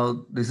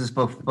 now this is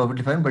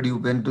perfectly fine, but you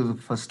went to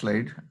the first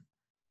slide.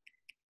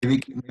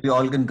 Maybe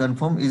all can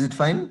confirm. Is it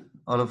fine,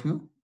 all of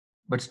you?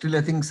 But still,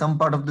 I think some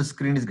part of the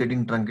screen is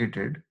getting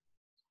truncated.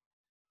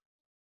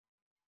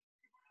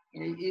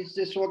 Is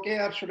this okay,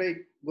 or should I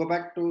go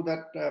back to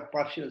that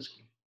partial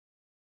screen?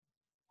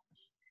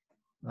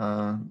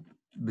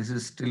 This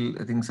is still,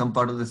 I think some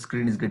part of the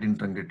screen is getting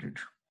truncated.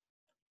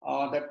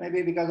 That may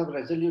be because of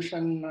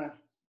resolution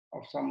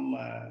of some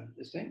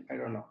this thing. I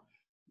don't know.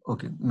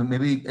 Okay,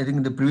 maybe I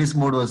think the previous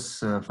mode was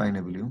fine,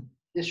 I believe.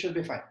 This should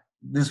be fine.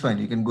 This is fine.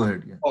 You can go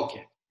ahead. Yeah.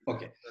 Okay.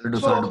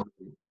 So,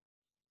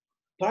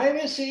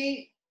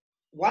 privacy,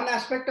 one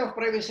aspect of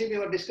privacy we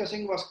were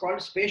discussing was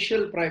called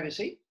spatial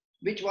privacy,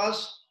 which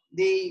was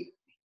the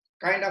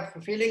kind of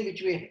feeling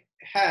which we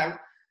have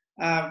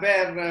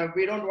where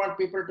we don't want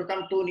people to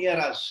come too near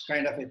us,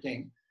 kind of a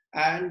thing.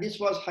 And this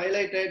was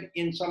highlighted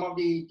in some of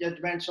the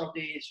judgments of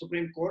the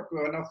Supreme Court,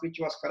 one of which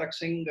was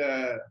correcting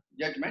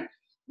judgment,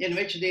 in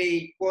which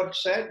the court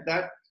said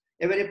that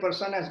every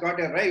person has got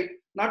a right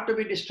not to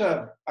be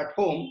disturbed at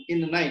home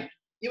in the night,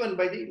 even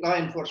by the law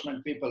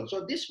enforcement people.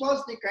 So this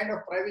was the kind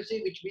of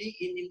privacy which we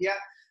in India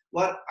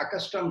were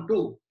accustomed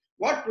to.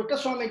 What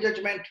Puttaswamy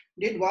judgment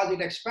did was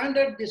it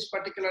expanded this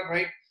particular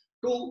right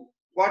to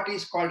what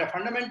is called a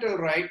fundamental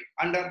right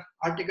under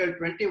Article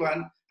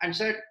 21 and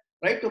said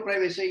right to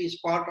privacy is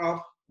part of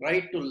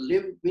right to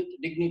live with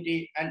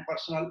dignity and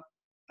personal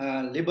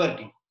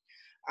liberty.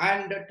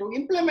 And to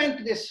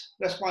implement this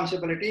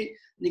responsibility,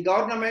 the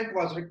government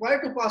was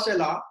required to pass a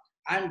law,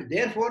 and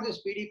therefore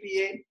this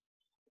PDPA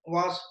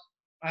was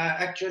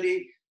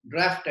actually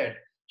drafted.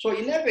 So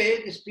in a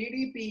way, this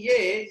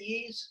PDPA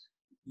is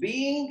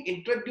being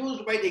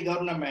introduced by the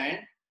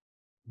government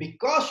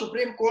because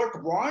Supreme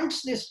Court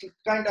wants this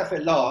kind of a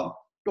law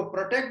to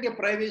protect the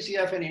privacy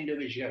of an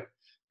individual.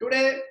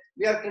 Today,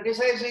 we are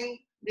criticizing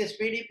these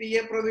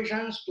PDPA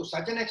provisions to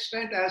such an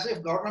extent as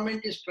if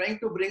government is trying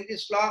to bring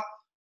this law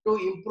to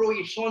improve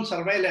its own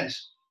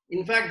surveillance.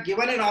 In fact,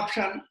 given an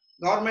option,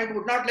 government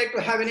would not like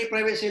to have any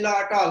privacy law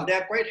at all. They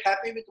are quite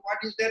happy with what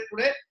is there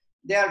today.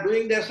 They are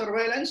doing their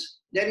surveillance.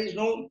 There is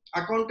no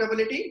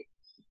accountability,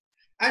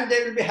 and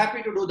they will be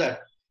happy to do that.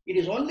 It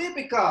is only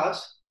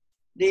because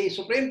the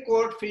Supreme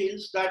Court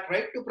feels that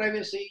right to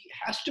privacy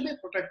has to be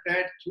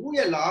protected through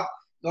a law.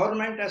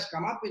 Government has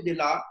come up with the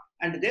law,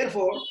 and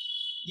therefore,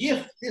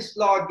 if this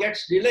law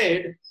gets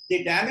delayed,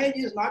 the damage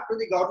is not to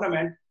the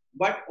government,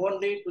 but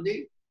only to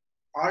the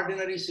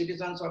ordinary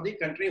citizens of the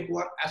country who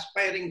are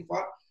aspiring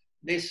for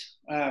this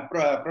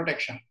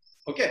protection.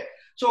 Okay,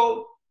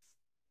 so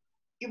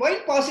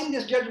while passing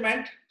this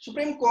judgment,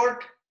 Supreme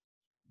Court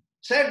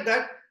said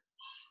that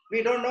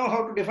we don't know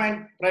how to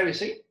define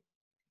privacy,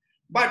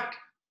 but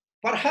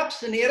perhaps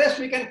the nearest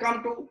we can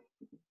come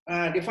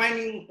to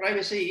defining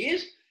privacy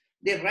is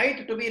the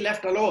right to be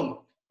left alone.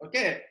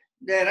 Okay,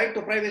 the right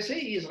to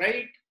privacy is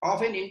right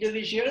of an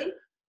individual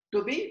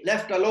to be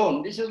left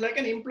alone. This is like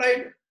an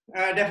implied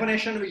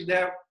definition which they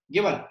have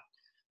given.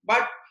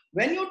 But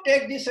when you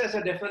take this as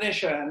a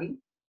definition,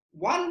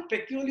 one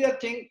peculiar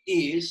thing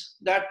is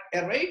that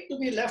a right to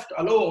be left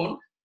alone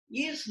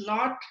is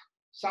not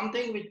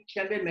something which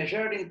can be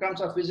measured in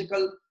terms of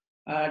physical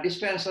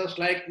distances,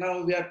 like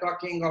now we are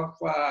talking of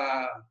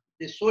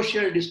the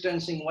social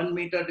distancing, 1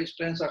 meter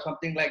distance or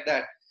something like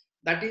that.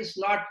 That is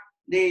not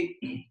the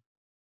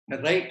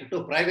right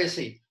to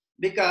privacy,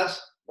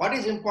 because what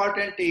is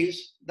important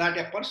is that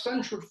a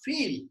person should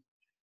feel,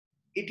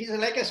 it is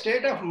like a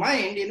state of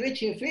mind in which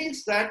he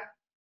feels that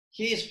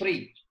he is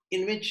free,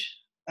 in which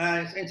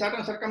in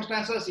certain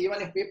circumstances,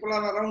 even if people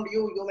are around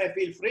you, you may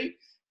feel free.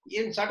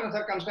 In certain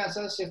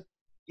circumstances,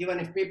 even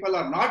if people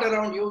are not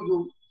around you,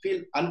 you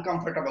feel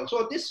uncomfortable.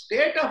 So this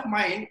state of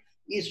mind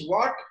is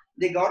what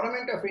the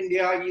government of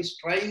India is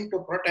trying to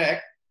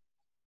protect.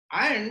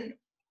 And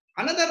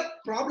another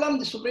problem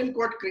the Supreme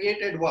Court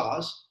created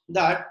was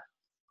that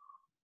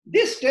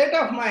this state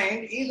of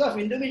mind is of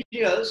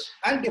individuals,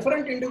 and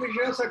different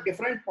individuals at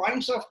different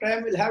points of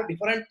time will have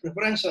different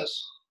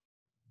preferences.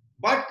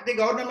 But the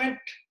government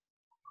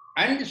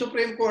and the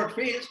Supreme Court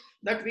feels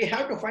that we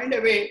have to find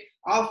a way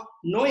of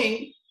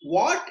knowing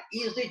what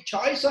is the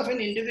choice of an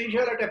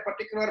individual at a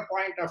particular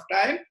point of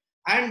time,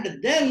 and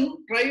then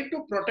try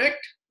to protect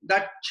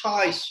that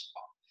choice.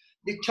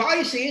 The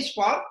choice is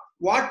for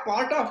what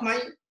part of my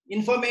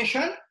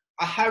information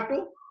I have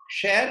to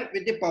share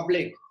with the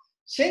public.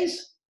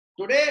 Since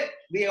today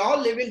we all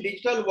live in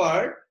digital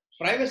world,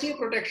 privacy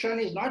protection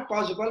is not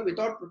possible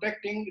without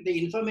protecting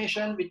the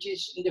information which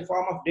is in the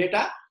form of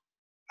data.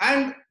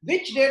 And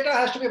which data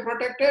has to be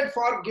protected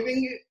for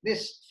giving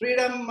this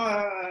freedom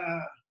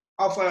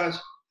of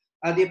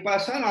the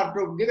person, or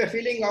to give a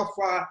feeling of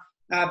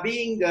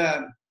being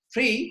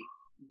free,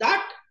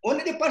 that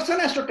only the person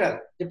has to tell.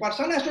 The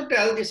person has to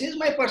tell, this is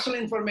my personal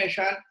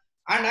information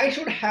and I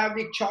should have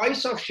the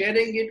choice of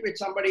sharing it with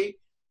somebody.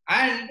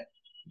 And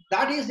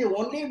that is the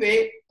only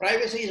way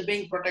privacy is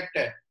being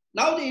protected.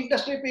 Now the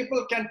industry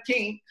people can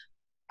think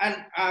and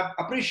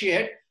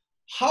appreciate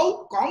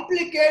how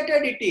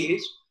complicated it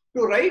is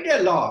to write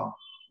a law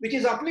which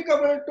is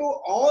applicable to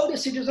all the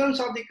citizens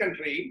of the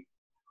country,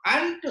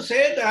 and to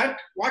say that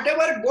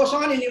whatever goes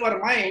on in your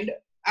mind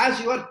as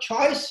your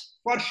choice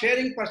for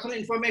sharing personal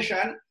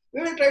information,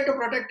 we will try to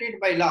protect it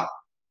by law.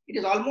 It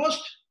is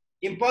almost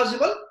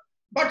impossible,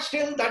 but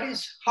still that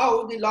is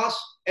how the laws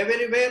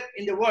everywhere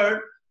in the world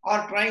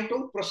are trying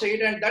to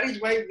proceed, and that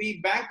is why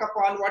we bank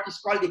upon what is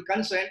called the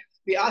consent.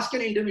 We ask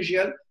an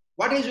individual,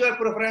 what is your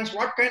preference,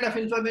 what kind of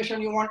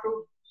information you want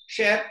to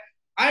share,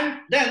 and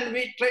then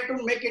we try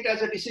to make it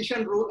as a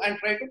decision rule and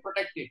try to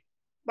protect it.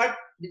 But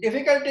the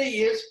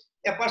difficulty is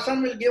a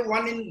person will give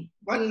one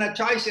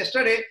choice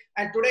yesterday,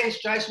 and today his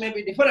choice may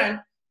be different,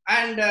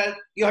 and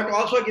you have to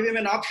also give him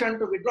an option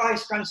to withdraw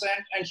his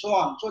consent and so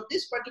on. So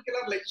this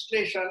particular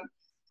legislation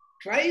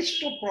tries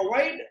to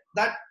provide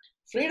that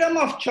freedom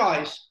of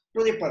choice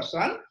to the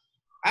person,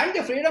 and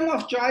the freedom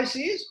of choice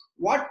is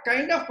what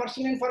kind of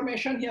personal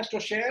information he has to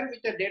share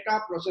with the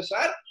data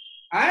processor,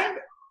 and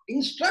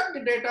instruct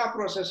the data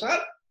processor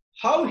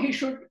how he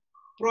should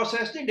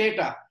process the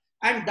data.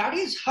 And that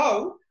is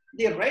how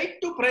the right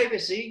to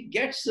privacy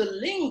gets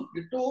linked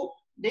to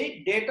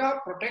the data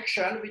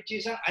protection, which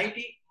is an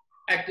IT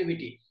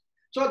activity.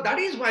 So that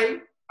is why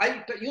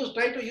I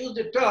try to use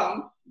the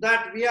term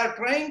that we are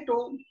trying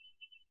to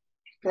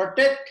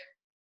protect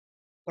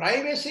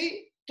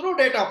privacy through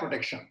data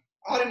protection.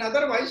 Or in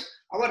other words,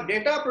 our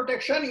data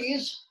protection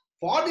is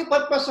for the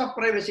purpose of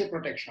privacy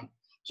protection.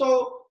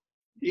 So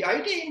the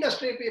IT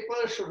industry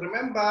people should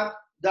remember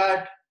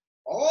that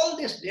all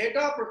this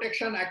data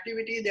protection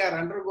activity they are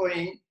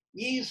undergoing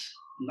is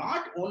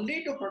not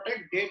only to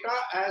protect data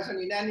as an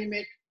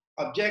inanimate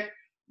object,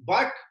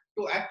 but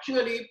to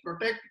actually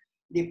protect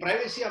the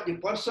privacy of the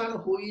person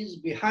who is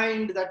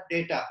behind that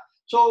data.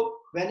 So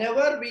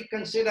whenever we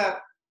consider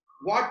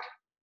what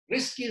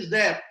risk is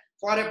there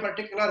for a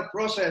particular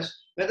process,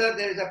 whether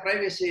there is a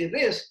privacy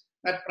risk,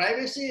 that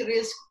privacy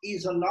risk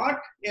is not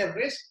a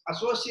risk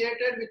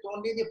associated with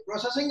only the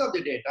processing of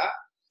the data.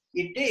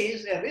 It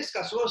is a risk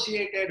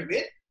associated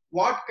with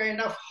what kind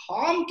of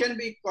harm can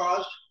be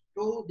caused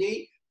to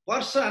the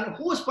person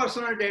whose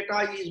personal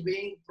data is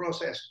being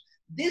processed.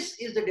 This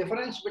is the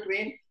difference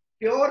between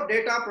pure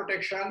data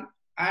protection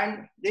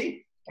and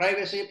the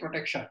privacy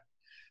protection.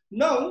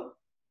 Now,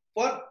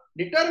 for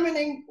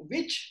determining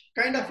which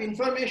kind of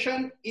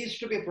information is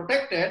to be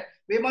protected,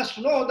 we must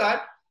know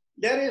that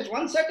there is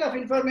one set of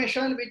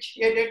information which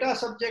a data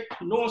subject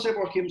knows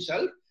about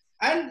himself,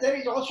 and there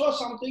is also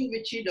something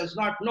which he does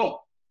not know.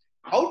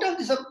 Out of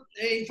this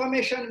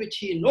information which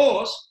he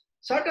knows,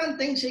 certain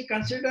things he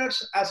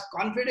considers as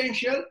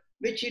confidential,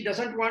 which he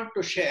doesn't want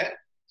to share.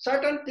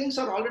 Certain things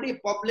are already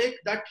public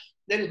that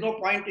there is no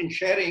point in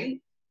sharing.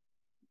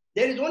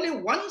 There is only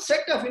one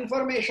set of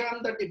information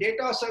that the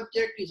data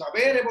subject is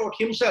aware about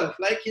himself,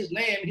 like his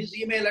name, his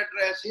email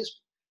address, his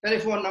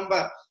telephone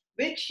number,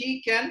 which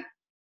he can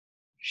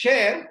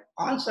share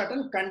on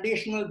certain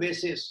conditional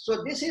basis.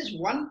 So this is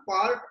one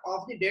part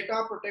of the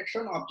data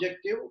protection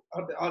objective,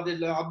 or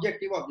the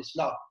objective of this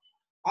law.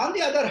 On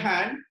the other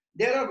hand,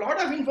 there are a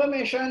lot of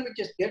information which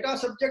is data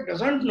subject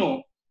doesn't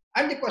know,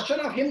 and the question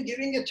of him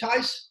giving a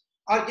choice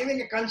or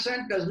giving a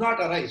consent does not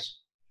arise.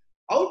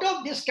 Out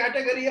of this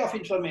category of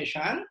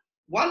information,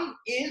 one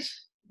is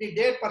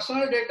the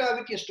personal data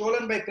which is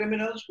stolen by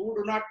criminals who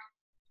do not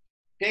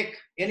take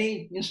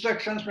any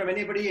instructions from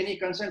anybody, any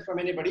consent from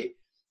anybody.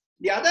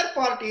 The other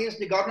part is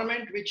the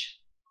government which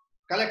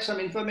collects some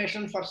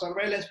information for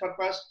surveillance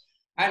purpose.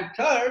 And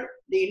third,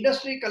 the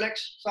industry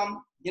collects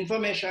some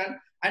information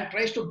and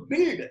tries to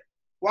build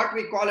what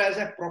we call as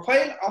a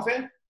profile of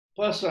a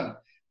person.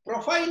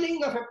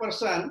 profiling of a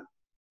person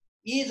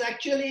is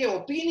actually an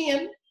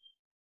opinion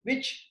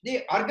which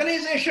the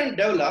organization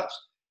develops,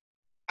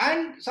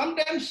 and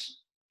sometimes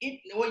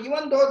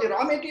even though the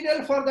raw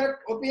material for that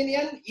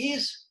opinion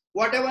is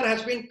whatever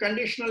has been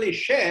conditionally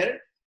shared,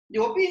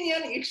 the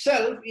opinion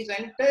itself is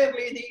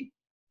entirely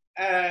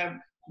the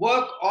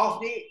work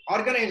of the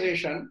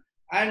organization,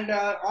 and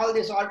all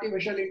this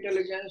artificial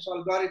intelligence,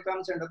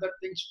 algorithms and other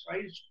things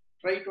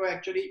try to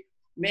actually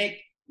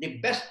make the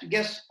best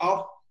guess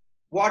of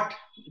what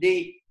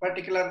the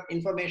particular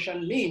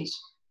information means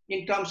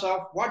in terms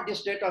of what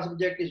this data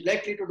subject is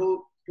likely to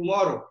do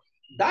tomorrow.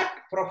 That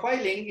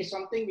profiling is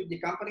something which the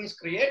companies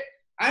create,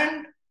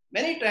 and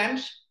many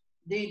times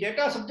the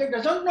data subject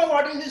doesn't know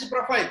what is his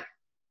profile.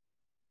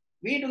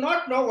 We do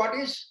not know what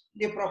is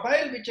the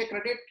profile which a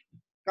credit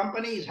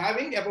company is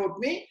having about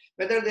me,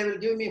 whether they will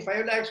give me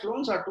 5 lakhs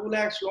loans or 2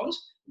 lakhs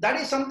loans. That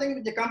is something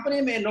which the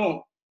company may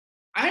know.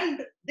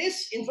 And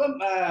this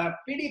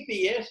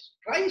PDPA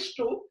tries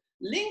to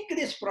link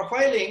this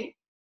profiling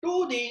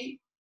to the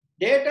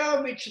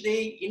data which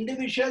the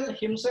individual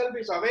himself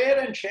is aware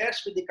and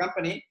shares with the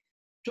company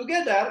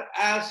together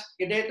as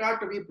a data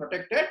to be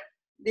protected.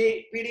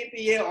 The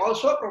PDPA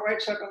also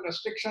provides certain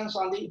restrictions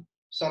on the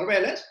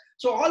surveillance.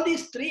 So all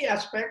these three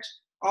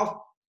aspects of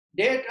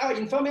data,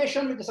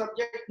 information which the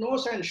subject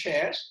knows and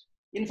shares,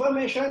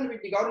 information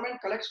which the government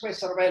collects by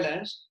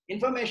surveillance,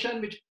 information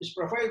which is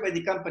profiled by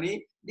the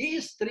company,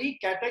 these three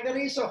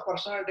categories of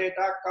personal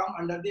data come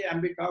under the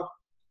ambit of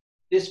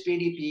this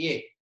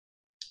PDPA.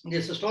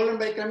 This is stolen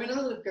by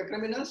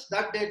criminals,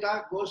 that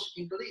data goes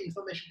into the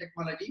Information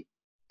Technology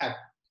Act.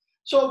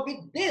 So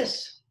with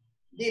this,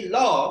 the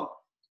law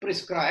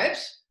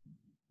prescribes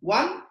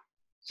one,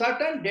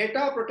 certain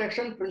data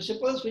protection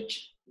principles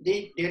which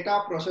the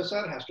data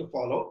processor has to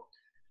follow.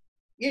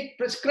 It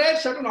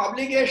prescribes certain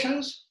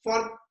obligations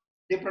for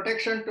the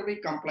protection to be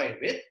complied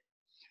with.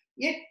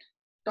 It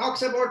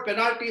talks about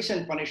penalties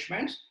and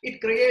punishments.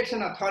 It creates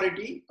an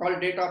authority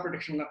called Data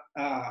Protection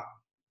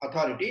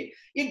Authority.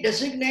 It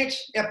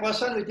designates a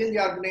person within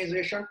the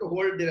organization to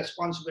hold the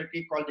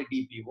responsibility called the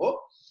DPO.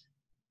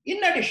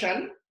 In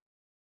addition,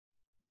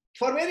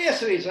 for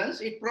various reasons,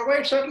 it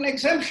provides certain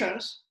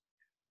exemptions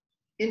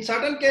in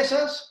certain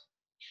cases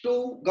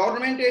to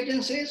government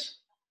agencies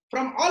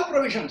from all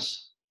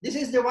provisions. This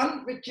is the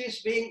one which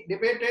is being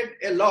debated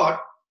a lot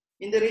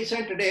in the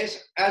recent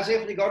days, as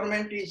if the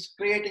government is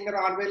creating an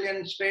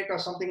Orwellian state or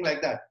something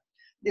like that.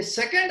 The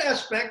second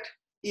aspect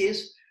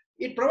is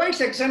it provides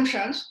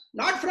exemptions,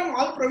 not from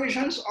all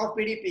provisions of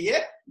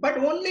PDPA, but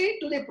only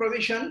to the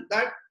provision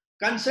that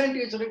consent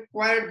is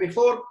required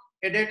before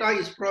a data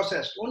is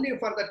processed. Only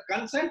for that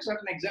consent,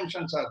 certain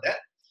exemptions are there.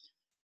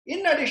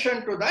 In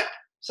addition to that,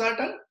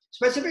 certain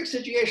specific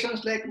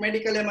situations like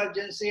medical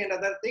emergency and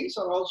other things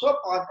are also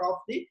part of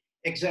the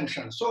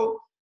exemption. So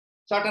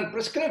certain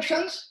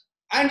prescriptions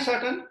and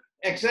certain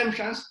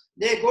exemptions,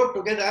 they go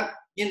together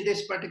in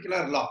this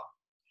particular law.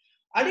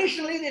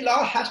 Additionally, the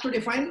law has to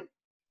define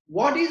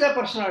what is a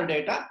personal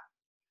data,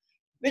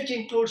 which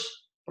includes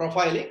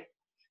profiling.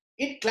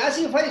 It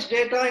classifies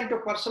data into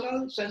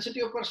personal,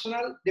 sensitive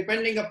personal,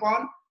 depending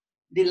upon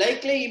the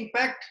likely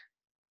impact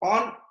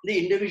on the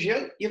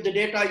individual if the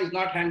data is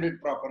not handled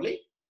properly.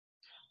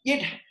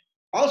 It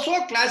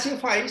also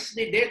classifies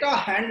the data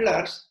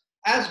handlers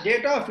as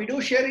data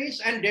fiduciaries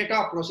and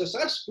data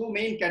processors, two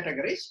main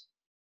categories.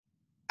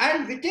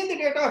 And within the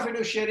data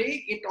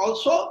fiduciary, it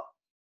also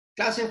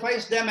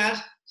classifies them as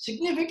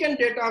significant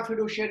data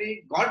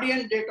fiduciary,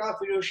 guardian data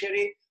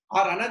fiduciary,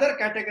 or another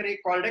category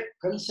called a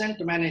consent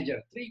manager.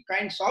 Three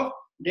kinds of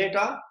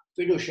data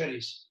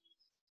fiduciaries.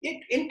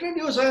 It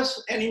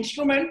introduces an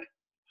instrument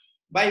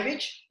by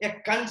which a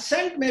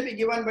consent may be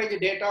given by the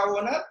data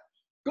owner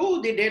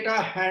to the data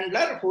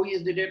handler, who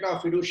is the data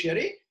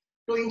fiduciary,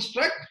 to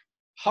instruct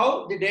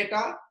how the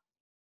data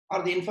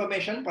or the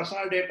information,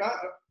 personal data,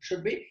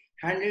 should be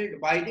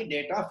handled by the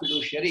data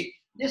fiduciary.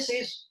 This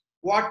is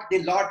what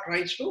the law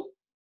tries to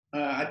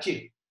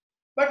achieve.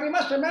 But we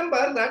must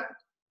remember that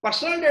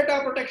Personal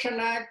Data Protection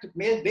Act,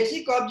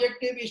 basic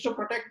objective is to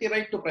protect the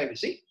right to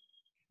privacy.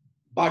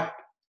 But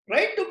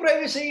right to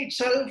privacy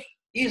itself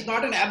is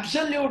not an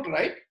absolute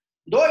right,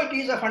 though it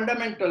is a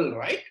fundamental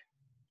right.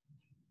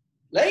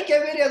 Like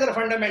every other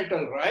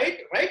fundamental right,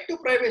 right to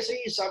privacy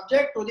is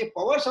subject to the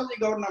powers of the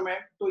government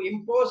to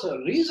impose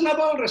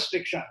reasonable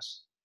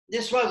restrictions.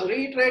 This was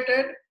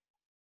reiterated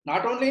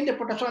not only in the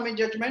Puttaswamy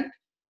judgment,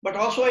 but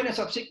also in a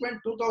subsequent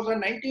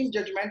 2019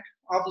 judgment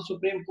of the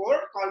Supreme Court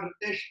called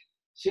Ritesh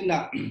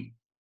Sinha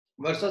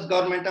versus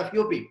Government of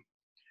UP.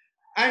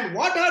 And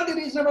what are the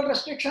reasonable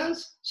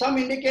restrictions? Some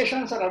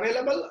indications are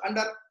available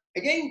under,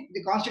 again,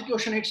 the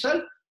Constitution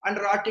itself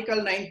under Article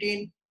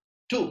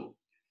 19(2).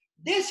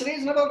 These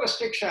reasonable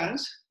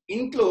restrictions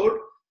include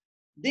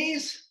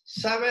these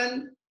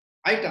 7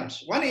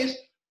 items. One is,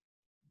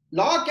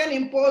 law can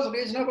impose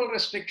reasonable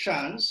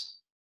restrictions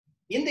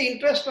in the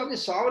interest of the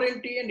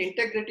sovereignty and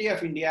integrity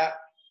of India,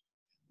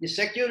 the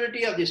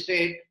security of the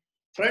state,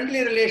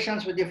 friendly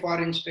relations with the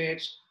foreign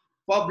states,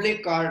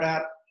 public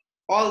order,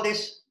 all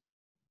this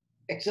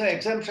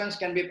exemptions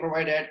can be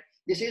provided.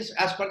 This is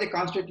as per the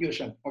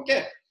Constitution.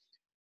 Okay.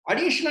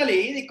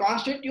 Additionally, the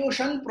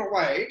Constitution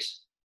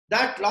provides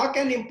that law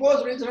can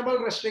impose reasonable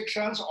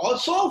restrictions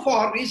also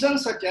for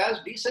reasons such as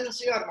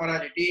decency or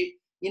morality,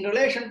 in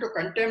relation to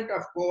contempt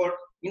of court,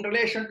 in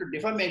relation to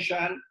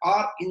defamation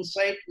or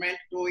incitement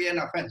to an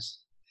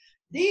offense.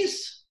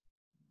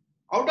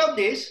 Out of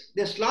this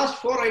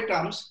last 4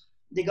 items,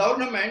 the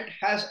government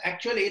has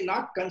actually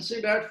not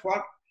considered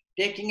for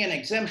taking an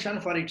exemption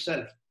for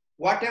itself.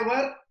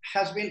 Whatever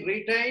has been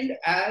retained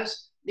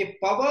as the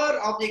power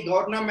of the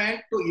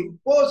government to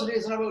impose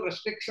reasonable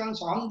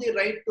restrictions on the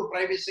right to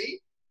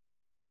privacy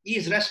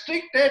is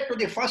restricted to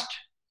the first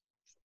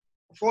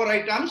 4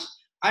 items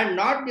and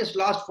not these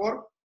last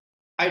 4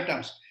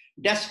 items.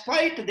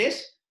 Despite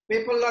this,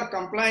 people are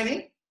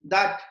complaining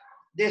that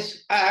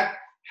this act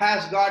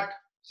has got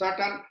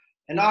certain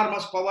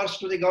enormous powers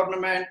to the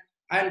government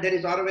and there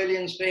is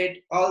Orwellian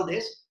state, all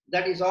this,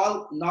 that is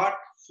all not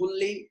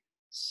fully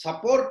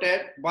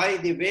supported by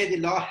the way the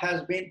law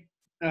has been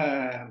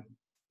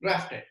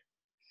drafted.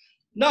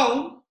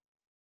 Now,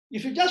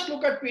 if you just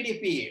look at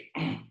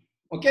PDPA,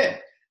 okay,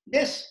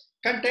 this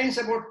contains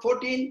about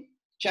 14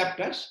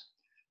 chapters,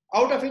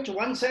 out of which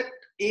one set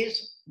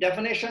is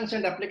definitions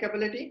and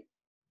applicability.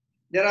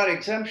 There are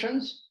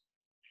exemptions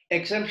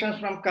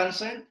from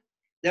consent.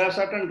 There are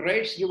certain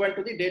rights given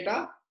to the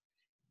data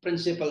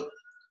principle.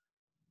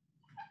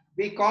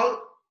 We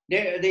call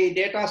the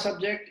data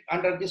subject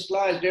under this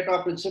law as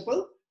data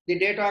principle. The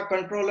data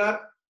controller,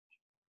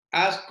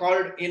 as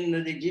called in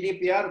the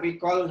GDPR, we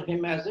call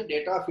him as the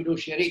data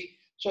fiduciary.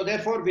 So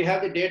therefore, we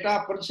have the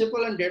data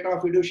principle and data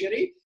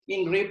fiduciary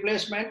in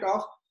replacement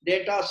of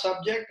data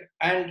subject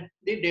and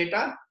the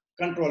data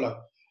controller.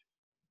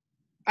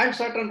 And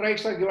certain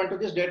rights are given to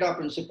this data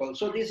principle.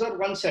 So these are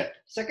one set.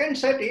 Second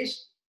set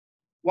is,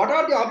 what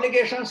are the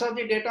obligations of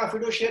the data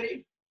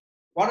fiduciary?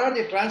 What are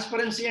the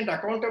transparency and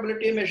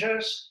accountability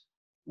measures?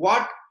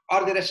 What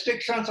are the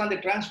restrictions on the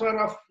transfer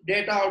of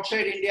data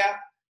outside India?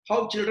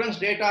 How children's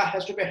data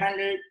has to be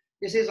handled?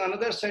 This is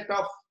another set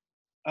of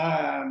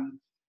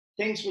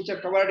things which are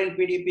covered in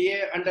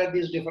PDPA under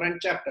these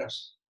different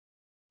chapters.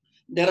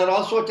 There are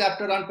also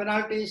chapters on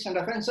penalties and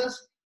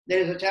offenses. There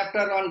is a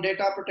chapter on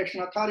Data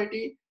Protection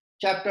Authority,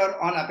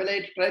 chapter on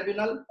Appellate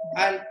Tribunal,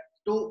 and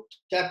 2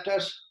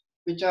 chapters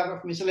which are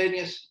of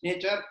miscellaneous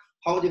nature,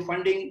 how the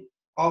funding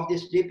of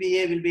this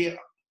DPA will be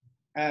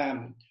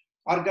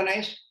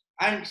organized,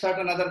 and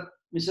certain other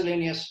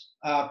miscellaneous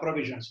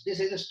provisions. This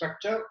is the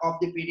structure of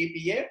the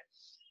PDPA.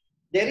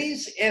 There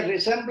is a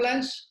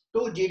resemblance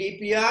to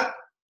GDPR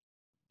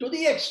to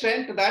the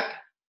extent that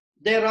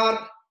there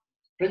are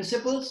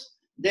principles,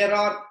 there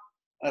are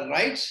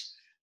rights,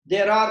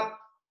 there are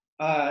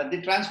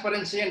the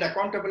transparency and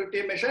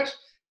accountability measures,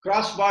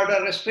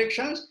 cross-border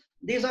restrictions.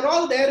 These are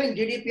all there in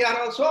GDPR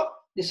also.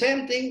 The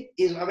same thing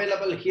is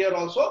available here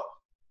also,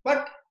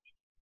 but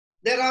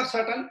there are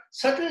certain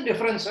subtle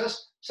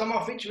differences, some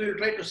of which we will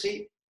try to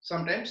see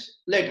sometimes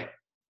later.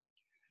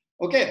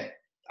 Okay,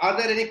 are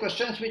there any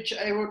questions which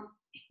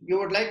you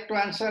would like to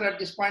answer at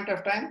this point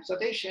of time?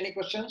 Satish, any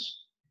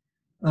questions?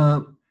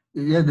 Yeah,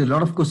 there are a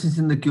lot of questions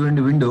in the Q&A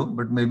window,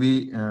 but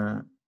maybe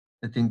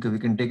I think we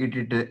can take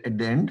it at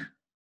the end.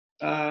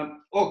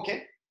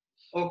 Okay,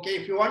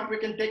 if you want, we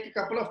can take a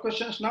couple of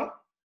questions now.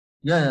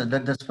 Yeah,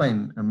 that's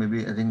fine.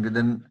 Maybe I think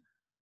then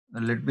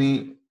let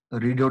me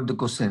read out the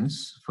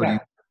questions for you.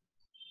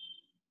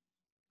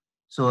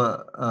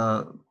 So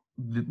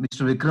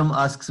Mr. Vikram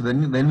asks,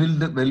 when will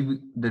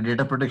the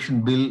data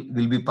protection bill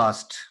will be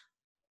passed?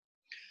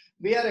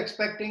 We are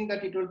expecting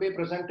that it will be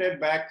presented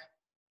back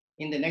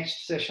in the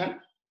next session,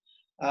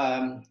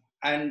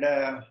 and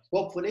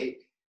hopefully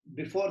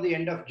before the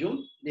end of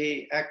June,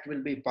 the act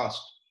will be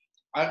passed.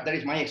 That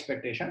is my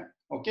expectation.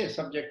 Okay,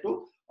 subject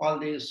to all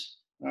these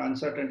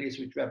uncertainties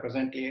which we are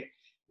presently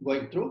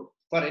going through.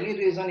 For any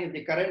reason, if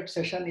the current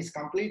session is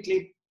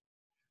completely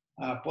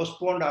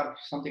postponed or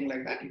something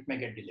like that, it may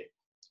get delayed.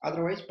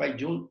 Otherwise, by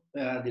June,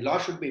 the law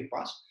should be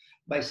passed.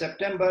 By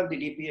September, the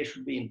DPA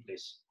should be in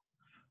place.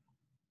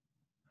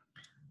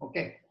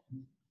 Okay.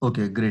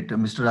 Okay, great.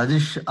 Mr.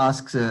 Rajesh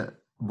asks,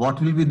 what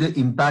will be the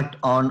impact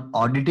on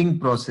auditing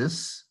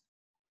process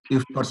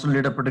if personal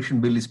data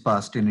protection bill is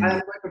passed in India? I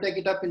am going to take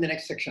it up in the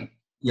next section.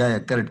 Yeah,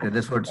 correct.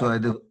 That's what. So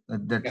that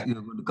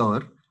you're going to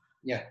cover.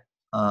 Yeah.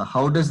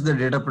 How does the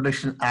Data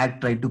Protection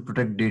Act try to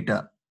protect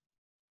data?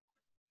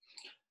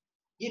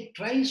 It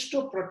tries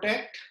to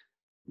protect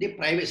the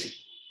privacy.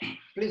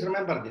 Please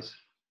remember this.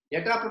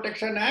 Data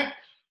Protection Act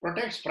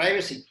protects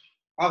privacy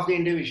of the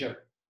individual.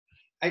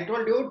 I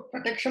told you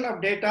protection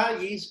of data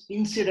is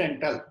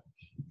incidental.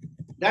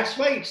 That's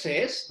why it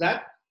says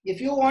that if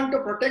you want to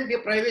protect the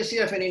privacy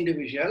of an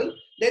individual,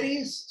 there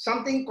is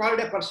something called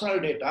a personal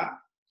data,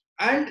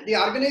 and the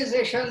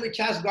organization which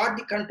has got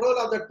the control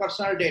of that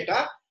personal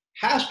data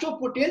has to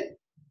put in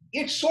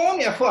its own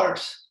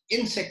efforts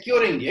in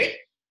securing it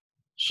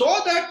so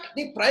that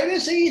the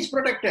privacy is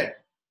protected.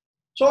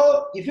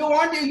 So if you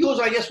want, you use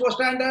ISO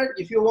standard.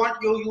 If you want,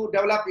 you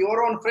develop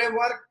your own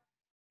framework.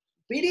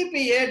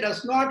 PDPA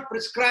does not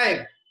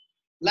prescribe,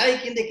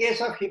 like in the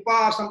case of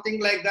HIPAA or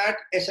something like that,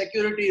 a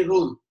security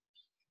rule.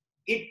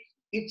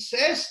 It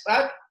says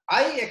that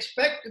I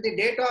expect the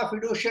data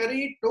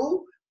fiduciary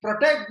to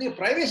protect the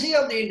privacy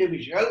of the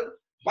individual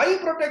by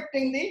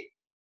protecting the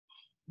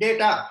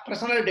data,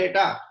 personal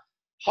data.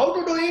 How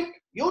to do it?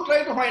 You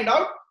try to find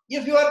out.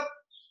 If your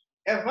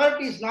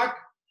effort is not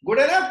good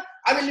enough,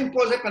 I will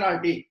impose a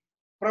penalty,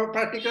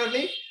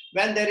 particularly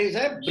when there is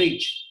a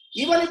breach.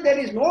 Even if there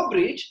is no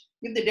breach,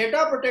 if the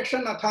Data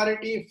Protection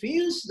Authority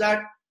feels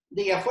that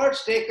the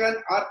efforts taken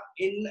are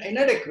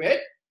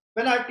inadequate,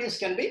 penalties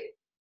can be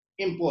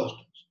imposed.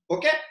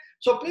 Okay?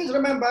 So please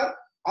remember,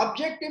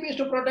 objective is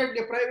to protect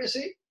the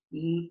privacy,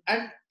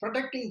 and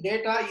protecting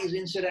data is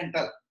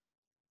incidental.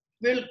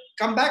 We'll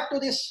come back to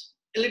this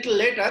a little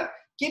later.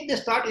 Keep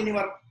this thought in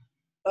your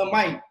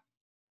mind.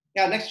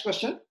 Yeah, next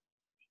question.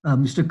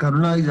 Mr.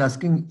 Karuna is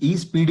asking,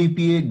 is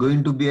PDPA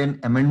going to be an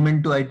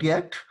amendment to IT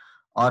Act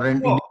or an...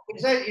 No,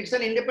 it's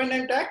an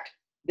independent act.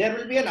 There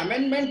will be an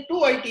amendment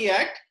to IT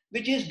Act,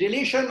 which is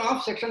deletion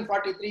of section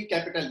 43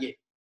 capital A.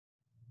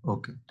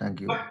 Okay, thank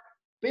you. But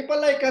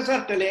people like us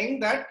are telling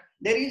that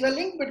there is a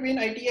link between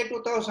ITA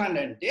 2000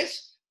 and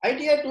this.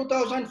 ITA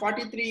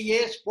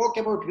 2043A spoke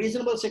about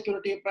reasonable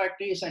security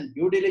practice and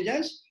due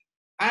diligence,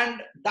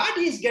 and that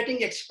is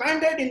getting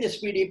expanded in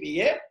this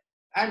PDPA,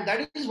 and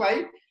that is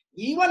why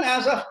even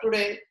as of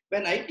today,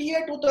 when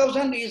ITA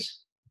 2000 is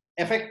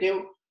effective,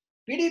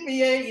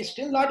 PDPA is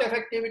still not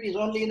effective. It is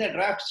only in a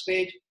draft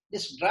stage.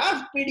 This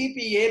draft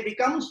PDPA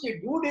becomes the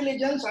due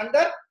diligence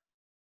under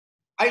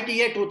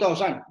ITA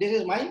 2000. This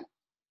is my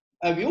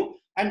view,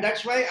 and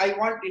that's why I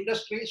want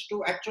industries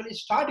to actually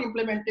start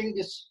implementing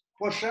this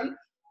portion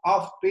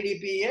of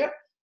PDPA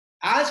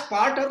as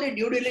part of the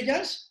due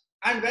diligence,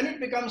 and when it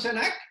becomes an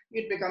act,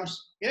 it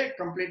becomes a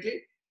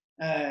completely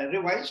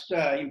revised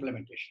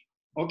implementation.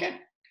 Okay.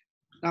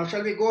 Now,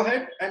 shall we go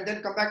ahead and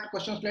then come back to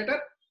questions later?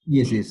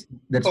 Yes,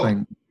 that's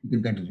fine.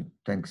 You can continue.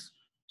 Thanks.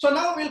 So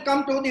now we'll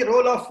come to the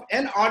role of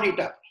an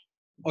auditor.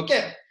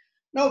 Okay.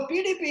 Now,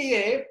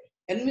 PDPA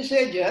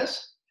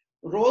envisages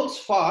roles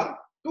for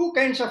two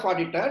kinds of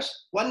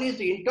auditors. One is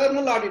the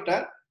internal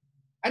auditor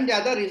and the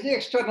other is the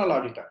external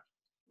auditor.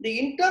 The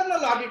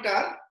internal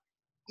auditor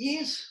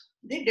is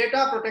the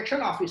data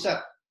protection officer.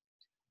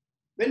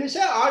 When we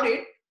say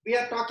audit, we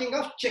are talking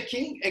of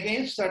checking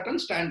against certain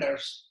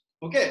standards.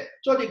 Okay,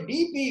 so the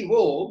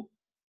DPO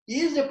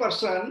is the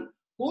person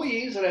who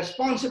is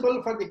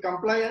responsible for the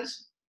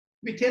compliance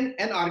within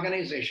an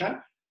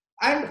organization,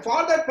 and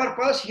for that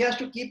purpose he has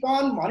to keep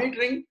on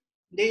monitoring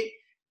the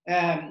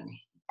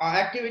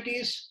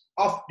activities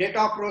of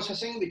data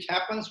processing which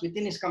happens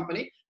within his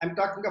company. I'm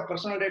talking of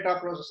personal data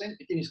processing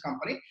within his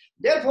company.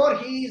 Therefore,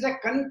 he is a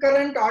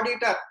concurrent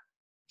auditor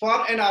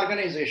for an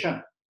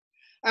organization,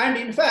 and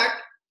in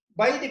fact,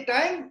 by the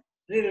time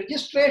the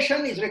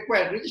registration is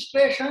required,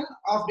 registration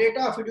of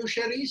data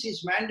fiduciaries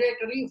is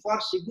mandatory for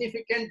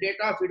significant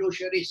data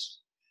fiduciaries.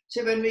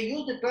 See, when we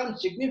use the term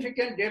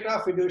significant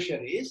data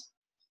fiduciaries,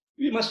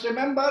 we must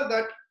remember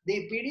that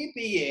the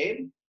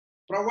PDPA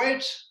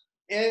provides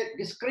a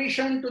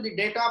discretion to the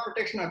Data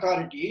Protection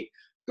Authority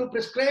to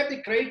prescribe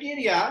the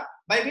criteria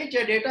by which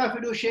a data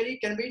fiduciary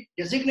can be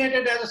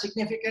designated as a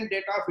significant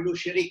data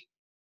fiduciary.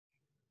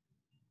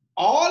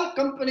 All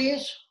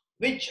companies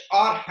which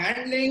are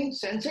handling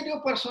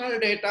sensitive personal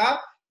data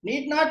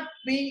need not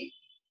be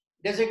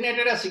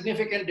designated as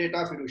significant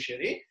data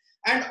fiduciary,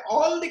 and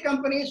all the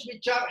companies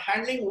which are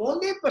handling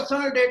only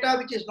personal data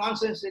which is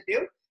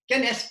non-sensitive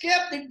can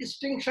escape the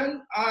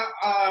distinction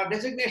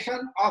designation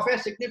of a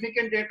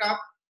significant data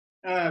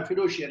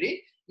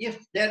fiduciary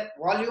if their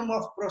volume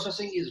of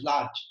processing is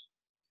large.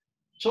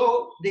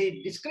 So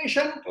the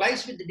discretion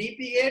lies with the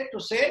DPA to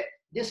say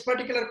this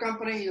particular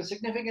company is a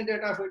significant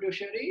data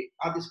fiduciary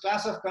or this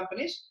class of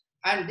companies,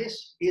 and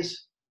this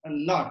is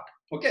not.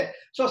 Okay,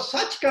 so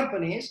such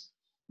companies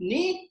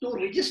need to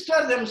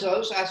register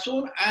themselves as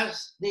soon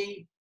as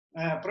the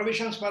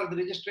provisions for the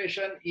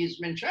registration is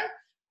mentioned.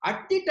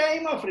 At the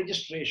time of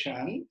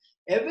registration,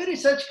 every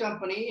such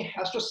company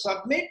has to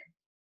submit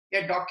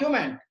a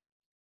document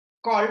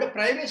called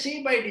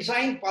Privacy by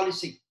Design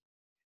Policy.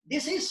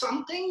 This is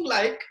something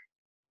like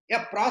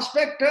a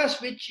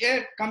prospectus which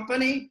a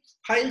company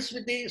files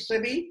with the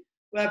SEBI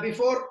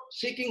before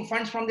seeking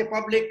funds from the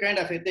public, kind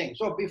of a thing.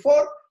 So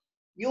before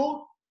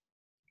you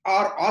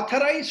are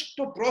authorized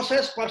to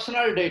process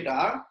personal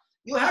data,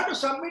 you have to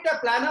submit a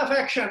plan of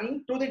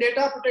action to the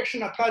Data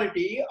Protection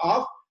Authority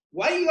of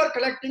why you are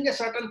collecting a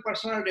certain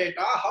personal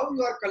data, how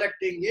you are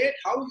collecting it,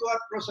 how you are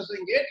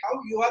processing it, how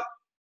you are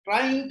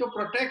trying to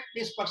protect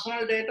this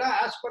personal data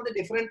as per the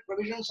different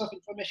provisions of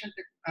information,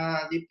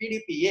 the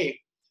PDPA.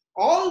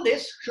 All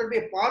this should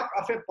be part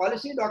of a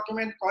policy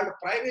document called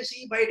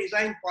Privacy by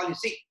Design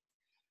Policy.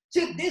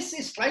 See, this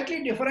is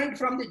slightly different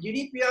from the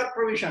GDPR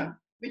provision,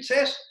 which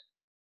says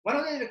one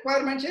of the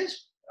requirements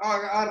is,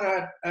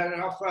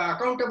 of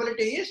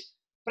accountability is,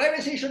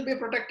 privacy should be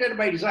protected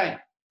by design.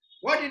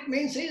 What it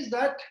means is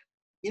that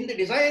in the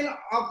design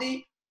of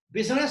the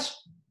business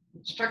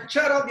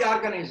structure of the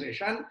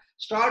organization,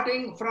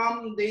 starting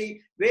from the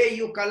way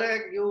you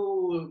collect,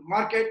 you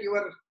market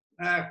your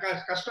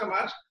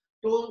customers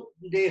to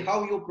the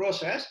how you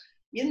process.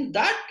 In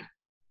that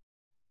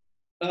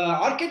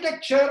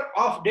architecture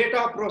of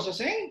data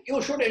processing,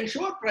 you should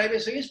ensure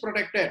privacy is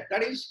protected.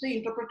 That is the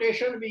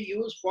interpretation we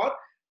use for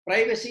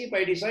privacy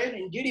by design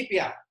in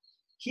GDPR.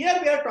 Here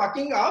we are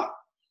talking of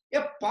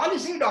a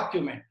policy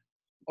document.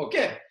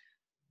 Okay.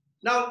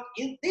 Now,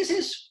 this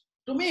is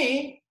to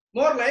me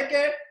more like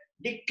a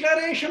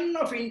declaration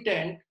of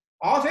intent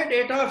of a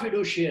data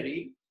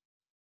fiduciary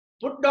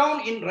put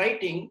down in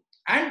writing,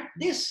 and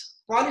this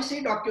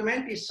policy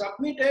document is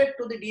submitted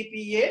to the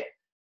DPA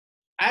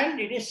and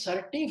it is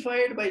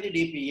certified by the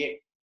DPA.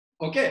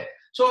 Okay,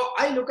 so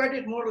I look at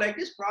it more like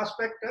this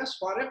prospectus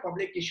for a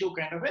public issue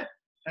kind of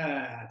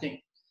a thing.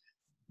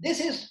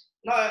 This is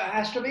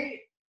has to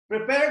be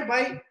prepared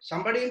by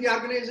somebody in the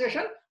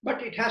organization,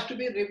 but it has to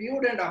be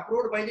reviewed and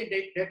approved by the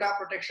data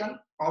protection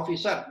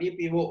officer,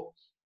 DPO.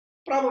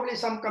 Probably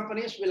some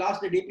companies will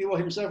ask the DPO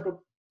himself to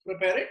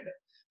prepare it,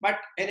 but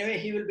anyway,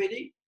 he will be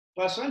the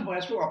person who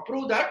has to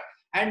approve that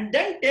and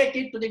then take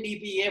it to the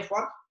DPA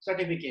for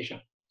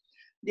certification.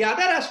 The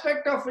other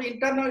aspect of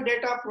internal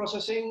data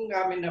processing,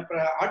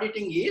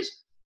 auditing is,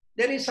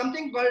 there is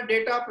something called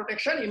Data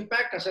Protection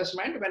Impact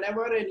Assessment.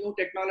 Whenever a new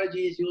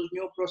technology is used,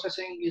 new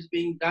processing is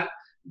being done,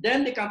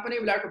 then the company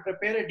will have to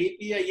prepare a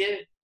DPA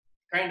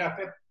kind of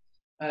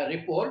a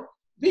report,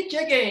 which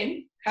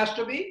again has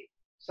to be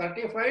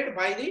certified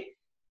by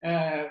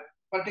the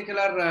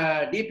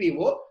particular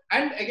DPO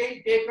and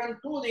again taken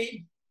to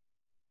the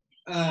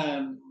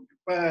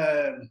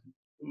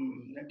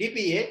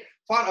DPA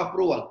for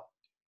approval.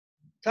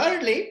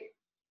 Thirdly,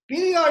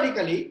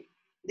 periodically,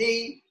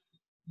 the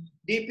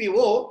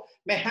DPO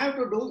may have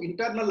to do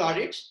internal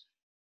audits,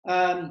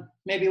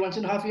 maybe once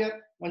in a half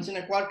year, once in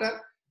a quarter,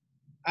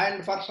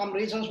 and for some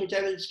reasons which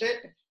I will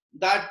state,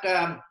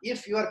 that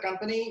if your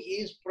company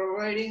is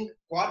providing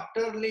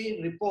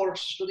quarterly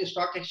reports to the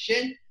stock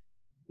exchange,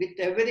 with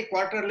every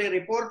quarterly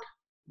report,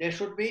 there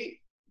should be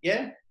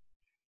a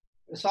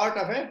sort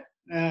of a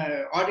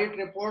audit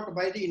report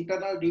by the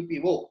internal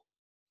DPO.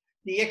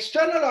 The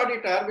external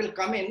auditor will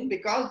come in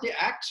because the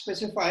Act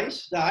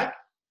specifies that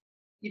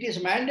it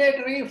is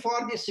mandatory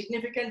for the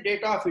significant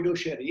data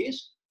fiduciaries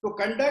to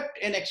conduct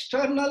an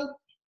external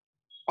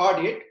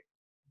audit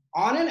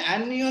on an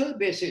annual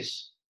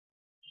basis,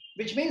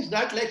 which means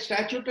that like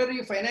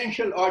statutory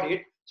financial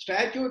audit,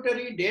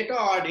 statutory data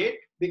audit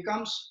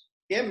becomes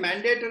a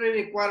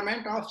mandatory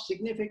requirement of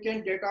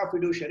significant data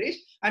fiduciaries,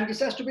 and this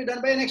has to be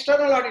done by an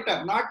external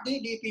auditor, not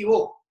the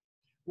DPO.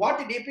 What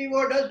the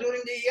DPO does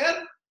during the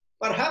year,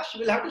 perhaps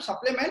we'll have to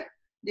supplement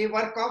the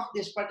work of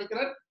this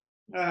particular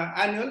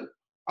annual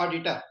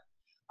auditor.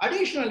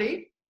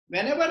 Additionally,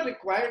 whenever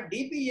required,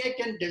 DPA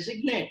can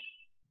designate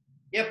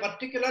a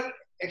particular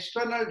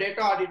external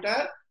data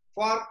auditor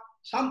for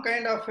some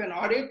kind of an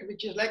audit,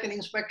 which is like an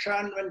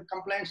inspection when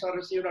complaints are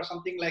received or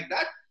something like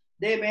that.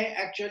 They may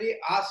actually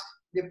ask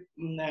the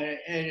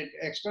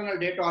external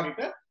data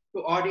auditor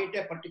to audit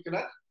a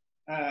particular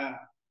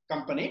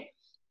company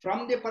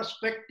from the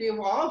perspective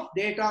of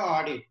data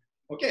audit.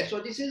 Okay, so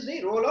this is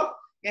the role of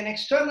an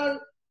external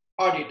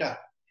auditor.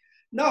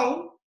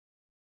 Now,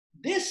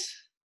 this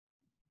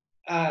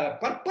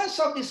purpose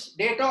of this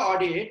data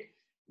audit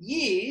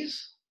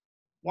is,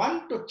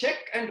 one, to check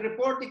and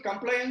report the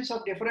compliance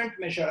of different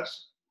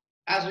measures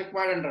as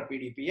required under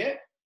PDPA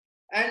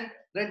and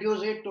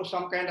reduce it to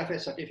some kind of a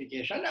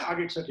certification,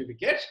 audit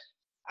certificates.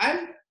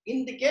 And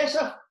in the case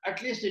of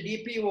at least the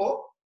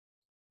DPO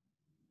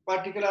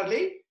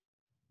particularly,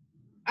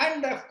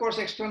 and of course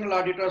external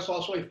auditors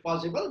also if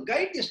possible,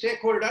 guide the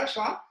stakeholders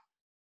on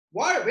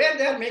where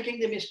they are making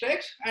the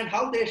mistakes and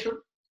how they should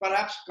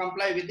perhaps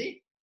comply with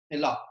the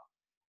law.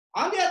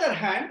 On the other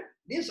hand,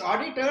 these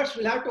auditors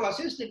will have to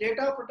assist the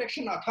Data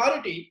Protection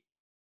Authority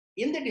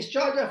in the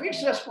discharge of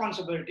its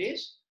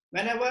responsibilities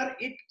whenever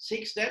it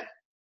seeks their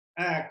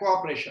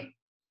cooperation.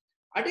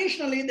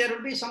 Additionally, there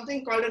will be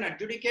something called an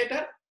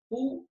adjudicator,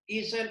 who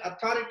is an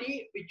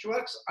authority which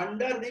works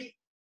under the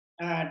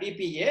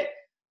DPA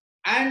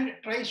and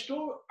tries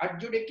to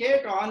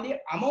adjudicate on the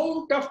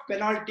amount of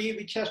penalty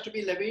which has to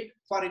be levied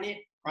for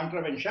any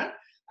contravention,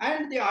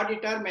 and the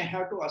auditor may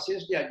have to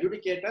assist the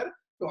adjudicator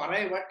to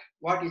arrive at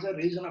what is a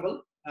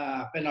reasonable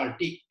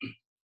penalty.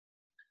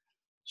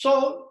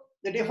 So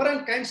the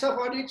different kinds of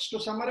audits, to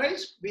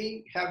summarize,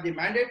 we have the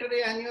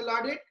mandatory annual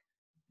audit,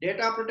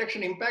 Data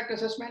Protection Impact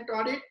Assessment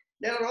Audit.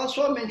 There are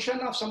also mention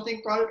of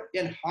something called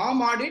an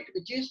harm audit,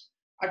 which is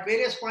at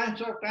various points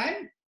of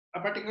time,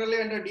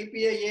 particularly under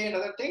DPA and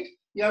other things,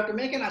 you have to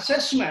make an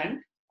assessment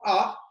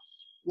of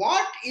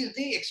what is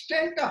the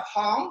extent of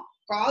harm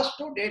caused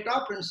to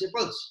data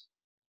principals.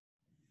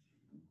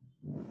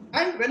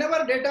 And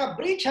whenever data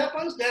breach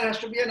happens, there has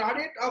to be an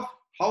audit of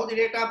how the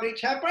data breach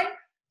happened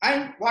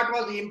and what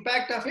was the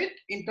impact of it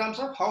in terms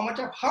of how much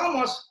of harm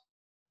was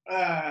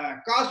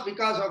caused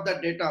because of the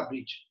data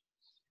breach.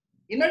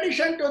 In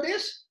addition to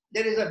this,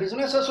 there is a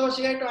business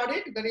associate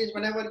audit. That is,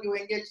 whenever you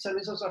engage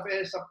services of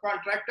a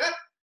subcontractor,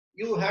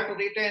 you have to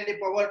retain the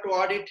power to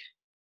audit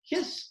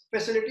his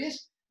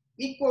facilities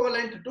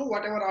equivalent to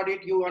whatever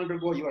audit you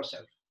undergo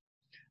yourself.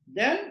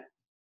 Then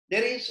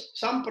there is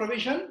some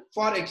provision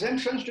for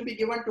exemptions to be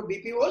given to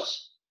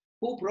BPOs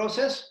who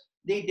process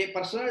the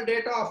personal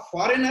data of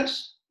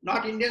foreigners,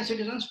 not Indian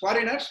citizens,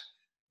 foreigners,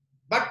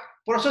 but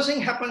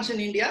processing happens in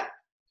India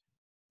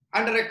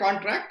under a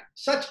contract.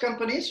 Such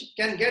companies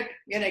can get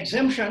an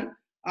exemption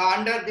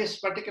under this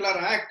particular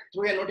act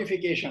through a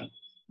notification.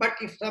 But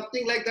if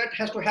something like that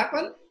has to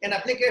happen, an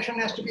application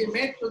has to be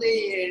made to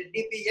the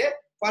DPA,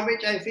 for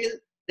which I feel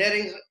there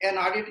is an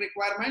audit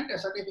requirement, a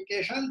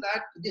certification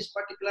that this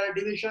particular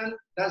division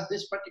does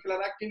this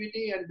particular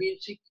activity, and we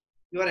seek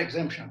your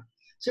exemption.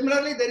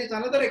 Similarly, there is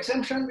another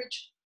exemption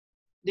which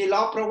the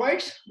law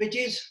provides, which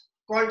is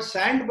called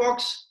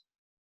sandbox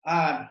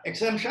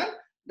exemption,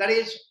 that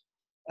is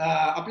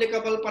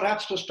applicable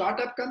perhaps to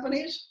startup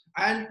companies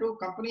and to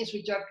companies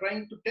which are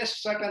trying to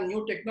test certain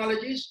new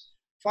technologies,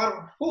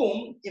 for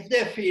whom, if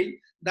they feel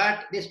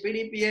that this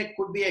PDPA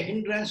could be a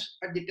hindrance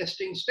at the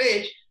testing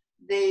stage,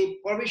 the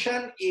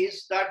provision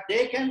is that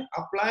they can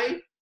apply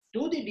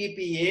to the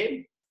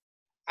DPA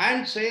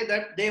and say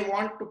that they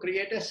want to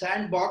create a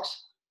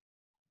sandbox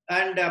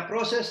and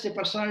process the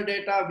personal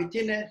data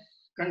within a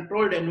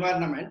controlled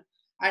environment,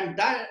 and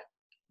that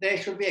they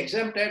should be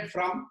exempted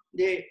from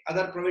the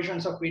other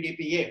provisions of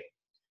PDPA.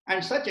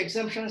 And such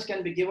exemptions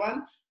can be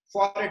given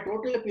for a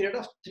total period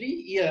of 3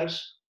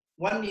 years,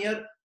 1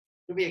 year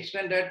to be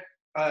extended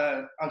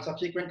on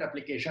subsequent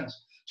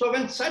applications. So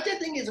when such a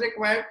thing is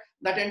required,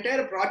 that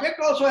entire project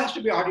also has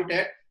to be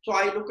audited. So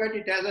I look at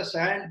it as a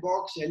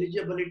sandbox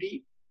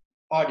eligibility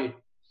audit.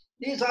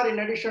 These are in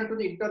addition to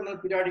the internal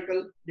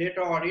periodical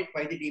data audit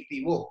by the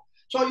DPO.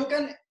 So you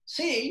can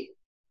see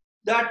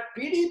that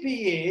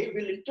PDPA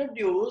will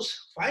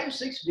introduce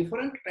 5-6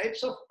 different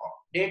types of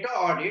data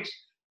audits.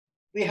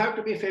 We have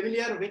to be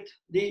familiar with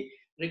the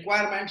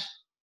requirements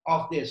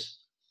of this.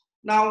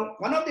 Now,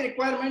 one of the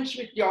requirements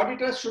which the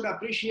auditors should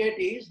appreciate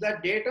is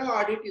that data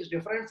audit is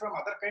different from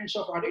other kinds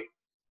of audit.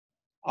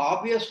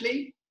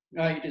 Obviously,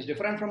 it is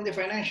different from the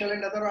financial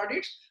and other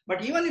audits,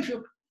 but even if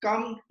you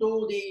come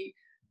to the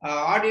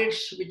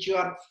audits which you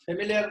are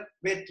familiar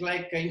with,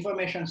 like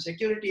information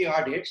security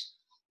audits,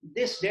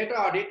 this data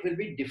audit will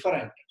be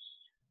different.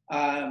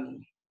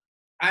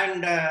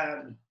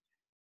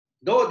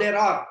 Though there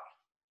are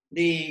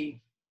the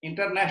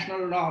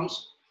international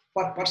norms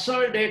for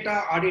personal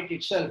data audit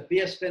itself,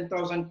 BS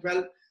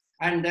 10012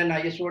 and then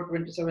ISO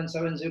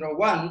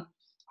 27701,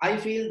 I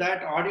feel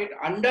that audit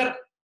under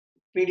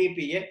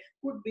PDPA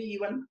could be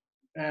even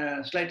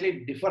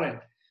slightly different.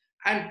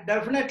 And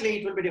definitely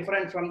it will be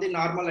different from the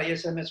normal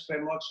ISMS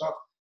frameworks of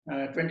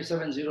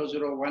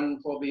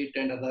 27001, COBIT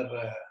and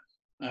other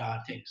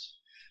things.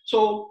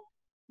 So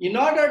in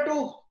order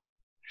to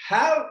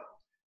have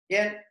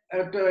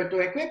to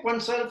equip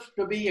oneself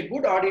to be a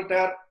good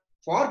auditor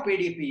for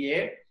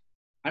PDPA,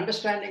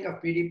 understanding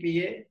of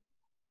PDPA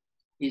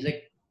is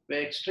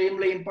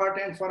extremely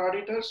important for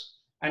auditors,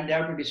 and they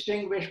have to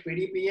distinguish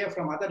PDPA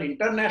from other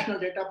international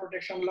data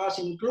protection laws,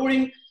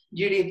 including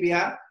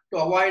GDPR, to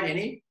avoid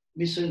any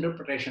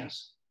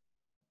misinterpretations.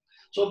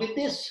 So with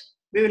this,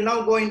 we will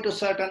now go into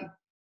certain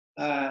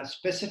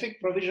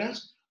specific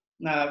provisions,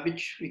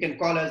 which we can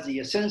call as the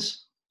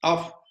essence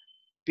of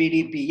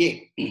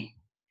PDPA.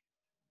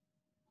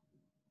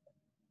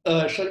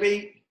 Shall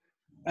we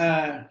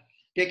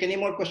take any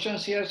more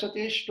questions here,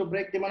 Satish, to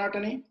break the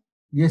monotony?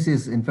 Yes.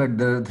 In fact,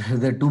 there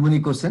are too many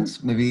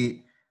questions.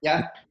 Maybe.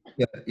 Yeah.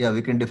 Yeah.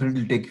 We can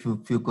definitely take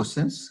few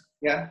questions.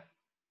 Yeah.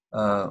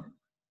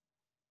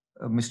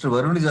 Mr.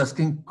 Varun is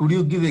asking, could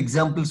you give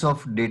examples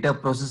of data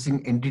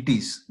processing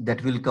entities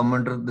that will come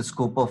under the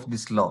scope of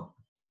this law?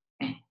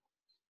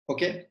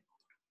 Okay.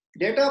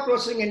 Data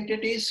processing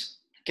entities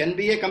can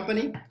be a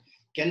company,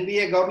 can be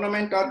a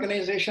government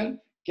organization,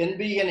 can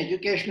be an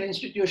educational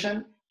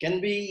institution, can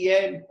be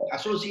an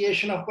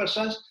association of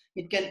persons.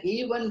 It can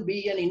even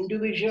be an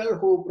individual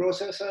who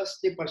processes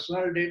the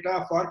personal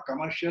data for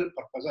commercial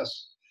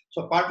purposes.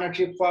 So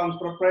partnership firms,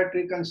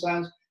 proprietary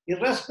concerns,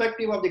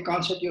 irrespective of the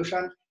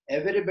constitution,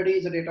 everybody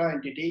is a data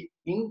entity,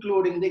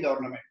 including the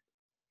government.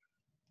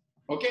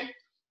 Okay?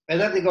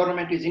 Whether the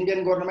government is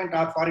Indian government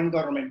or foreign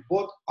government,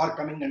 both are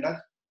coming under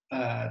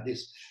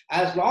this.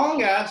 As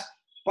long as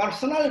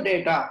personal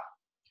data,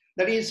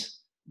 that is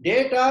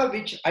data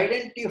which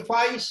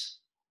identifies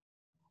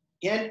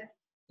a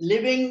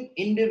living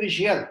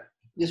individual.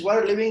 This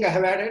word living I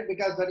have added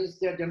because that is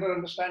their general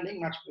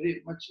understanding, not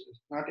very much,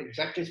 not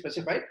exactly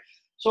specified.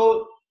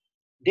 So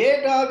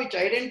data which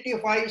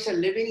identifies a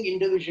living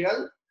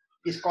individual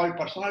is called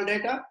personal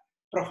data.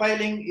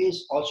 Profiling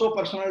is also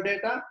personal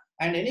data,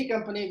 and any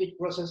company which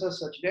processes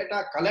such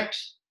data,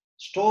 collects,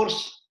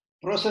 stores,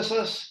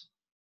 processes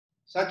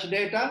such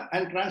data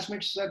and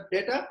transmits such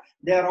data,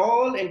 they are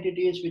all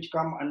entities which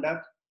come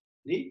under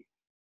the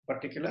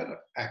particular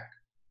act.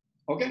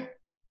 Okay?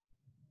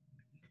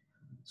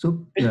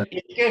 So, yeah.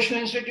 Educational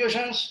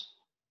institutions,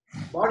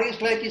 bodies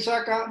like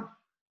ISACA,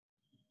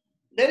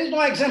 there is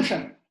no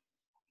exemption.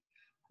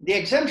 The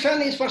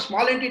exemption is for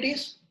small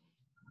entities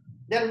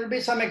there will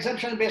be some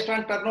exemption based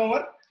on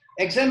turnover.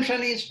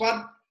 Exemption is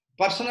for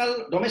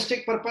personal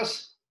domestic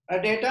purpose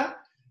data.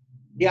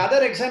 The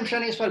other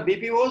exemption is for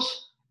BPOs.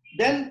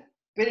 Then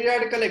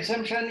periodical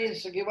exemption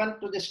is given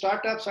to the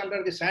startups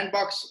under the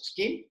sandbox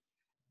scheme.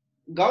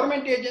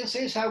 Government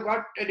agencies have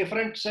got a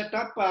different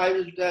setup. I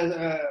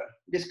will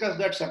discuss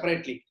that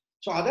separately.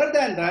 So other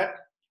than that,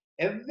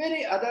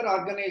 every other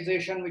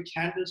organization which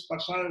handles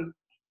personal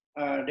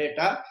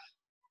data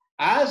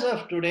as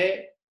of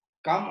today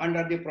come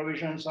under the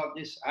provisions of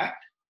this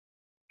act,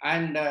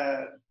 and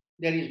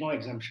there is no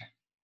exemption.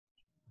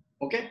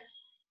 Okay?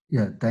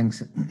 Yeah,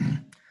 thanks.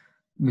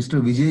 Mr.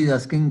 Vijay is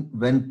asking,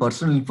 when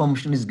personal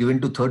information is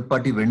given to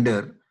third-party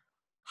vendor,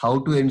 how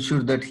to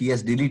ensure that he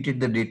has deleted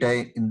the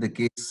data in the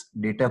case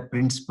data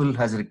principal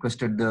has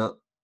requested the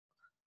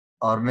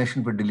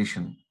organization for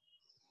deletion?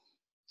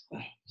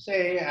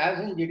 Say, as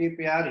in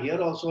GDPR,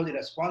 here also the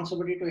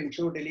responsibility to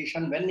ensure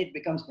deletion when it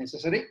becomes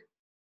necessary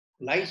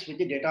lies with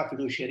the data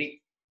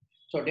fiduciary.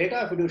 So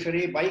data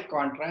fiduciary by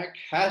contract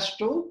has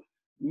to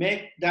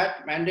make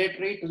that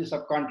mandatory to the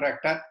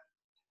subcontractor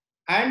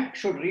and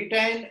should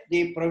retain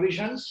the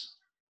provisions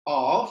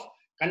of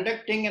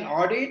conducting an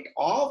audit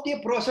of the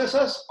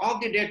processes of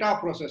the data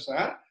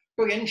processor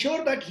to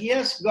ensure that he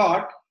has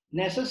got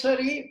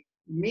necessary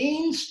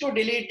means to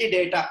delete the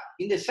data,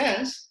 in the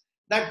sense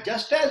that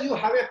just as you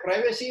have a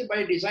privacy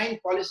by design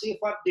policy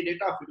for the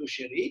data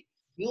fiduciary,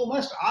 you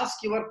must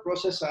ask your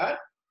processor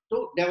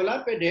to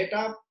develop a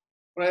data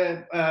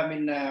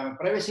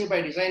privacy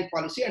by design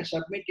policy and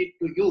submit it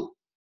to you.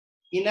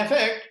 In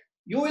effect,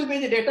 you will be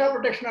the data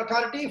protection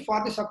authority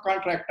for the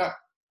subcontractor.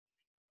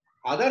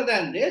 Other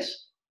than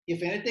this,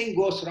 if anything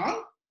goes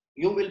wrong,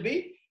 you will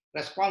be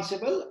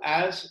responsible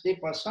as the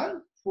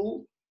person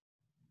who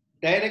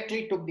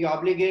directly took the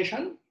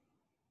obligation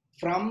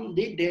from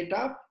the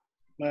data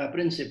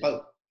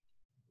principal.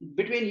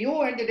 Between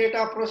you and the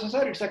data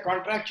processor, it's a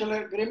contractual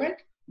agreement.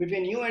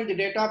 Between you and the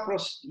data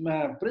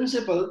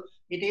principal,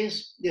 it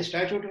is the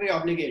statutory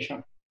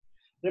obligation.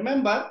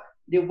 Remember,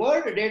 the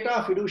word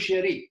data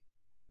fiduciary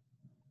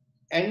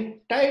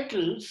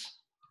entitles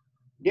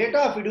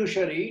data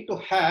fiduciary to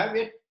have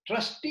a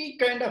trustee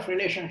kind of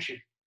relationship.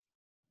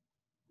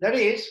 That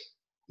is,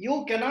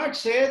 you cannot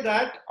say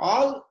that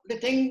all the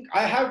thing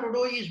I have to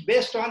do is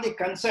based on the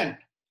consent.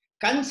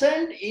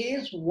 Consent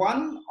is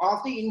one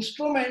of the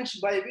instruments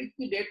by which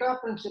the data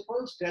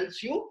principal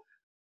tells you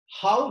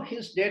how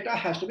his data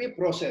has to be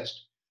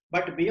processed.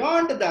 But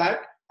beyond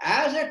that,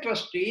 as a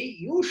trustee,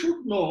 you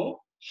should know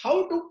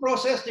how to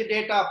process the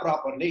data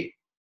properly.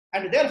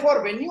 And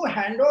therefore, when you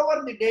hand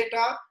over the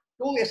data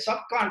to a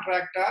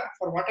subcontractor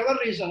for whatever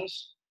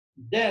reasons,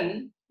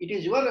 then it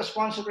is your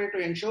responsibility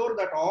to ensure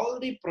that all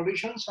the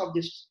provisions of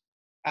this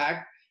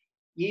act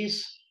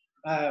is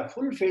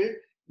fulfilled,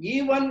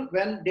 even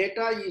when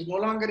data is no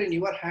longer in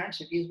your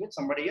hands, it is with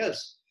somebody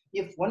else.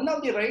 If one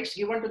of the rights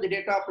given to the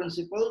data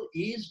principal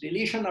is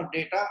deletion of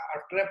data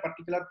after a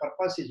particular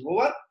purpose is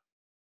over,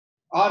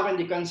 or when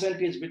the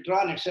consent is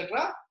withdrawn,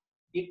 etc.,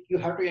 you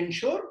have to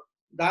ensure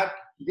that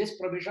this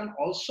provision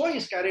also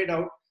is carried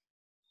out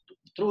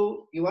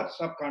through your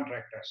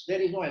subcontractors. There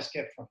is no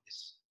escape from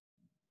this.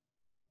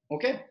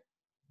 Okay?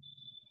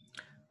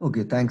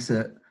 Okay, thanks.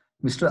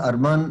 Mr.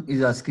 Arman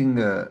is asking,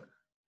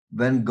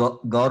 when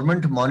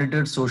government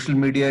monitors social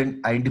media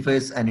and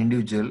identifies an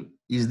individual,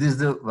 is this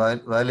the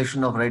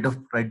violation of right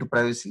to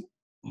privacy?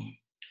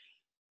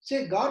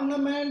 See,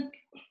 government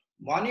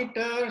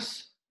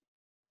monitors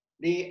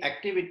the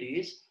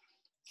activities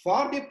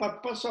for the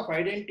purpose of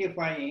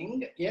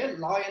identifying a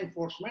law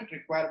enforcement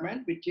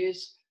requirement, which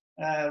is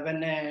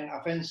when an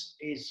offense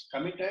is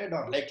committed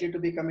or likely to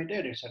be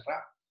committed, etc.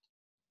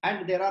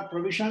 And there are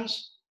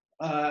provisions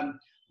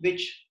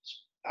which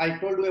I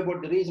told you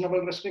about the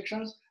reasonable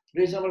restrictions.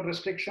 Reasonable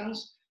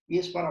restrictions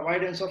is for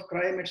avoidance of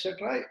crime,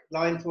 etc.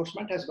 Law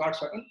enforcement has got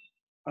certain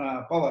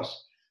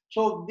powers.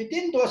 So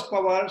within those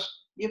powers,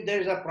 if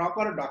there is a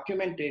proper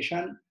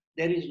documentation,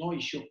 there is no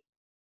issue.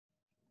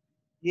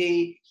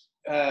 The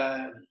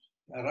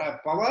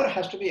power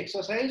has to be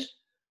exercised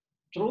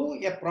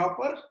through a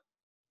proper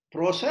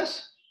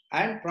process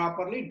and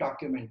properly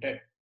documented.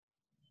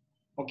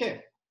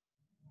 Okay.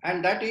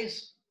 And that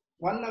is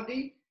one of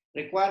the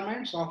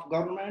requirements of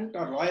government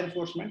or law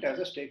enforcement as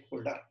a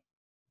stakeholder.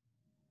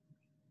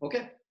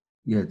 Okay.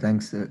 Yeah,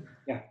 thanks.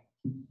 Yeah.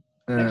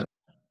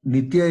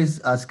 Nitya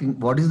is asking,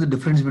 what is the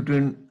difference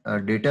between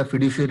data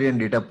fiduciary and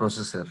data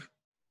processor?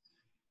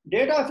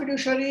 Data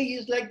fiduciary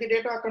is like the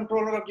data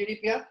controller of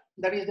GDPR.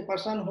 That is the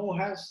person who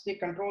has the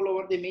control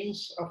over the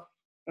means of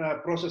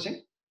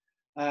processing.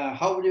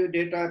 How the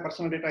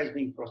personal data is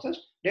being processed.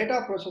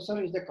 Data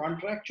processor is the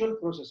contractual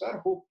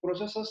processor who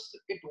processes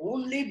it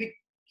only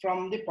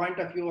from the point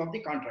of view of the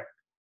contract.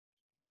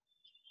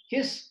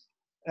 His,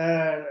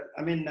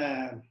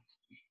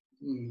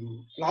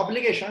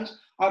 obligations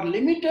are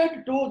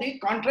limited to the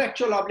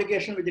contractual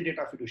obligation with the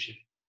data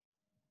fiduciary.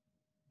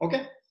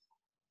 Okay?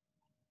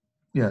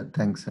 Yeah,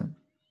 thanks.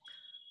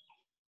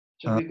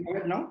 Shall we go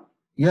ahead now?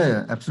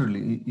 Yeah,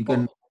 absolutely. You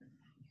can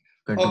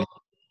continue. Okay.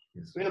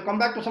 Yes. We'll come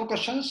back to some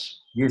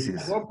questions. Yes. I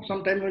Yes. hope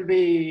some time will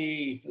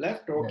be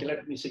left. Okay, Yeah.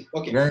 let me see.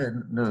 Okay. Yeah.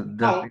 No.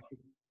 Now,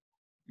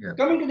 Yeah.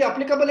 coming to the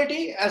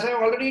applicability, as I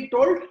already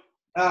told,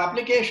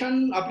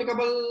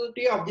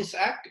 applicability of this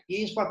act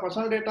is for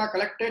personal data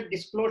collected,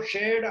 disclosed,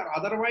 shared, or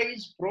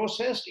otherwise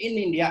processed in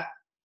India.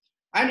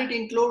 And it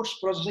includes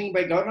processing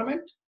by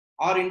government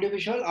or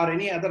individual or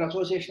any other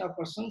association of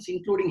persons,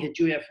 including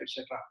HUF,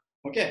 etc.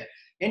 Okay.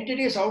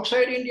 Entities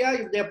outside India,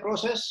 if they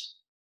process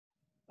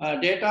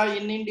data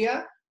in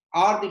India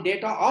or the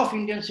data of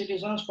Indian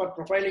citizens for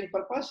profiling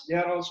purpose, they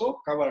are also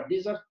covered.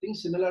 These are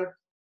things similar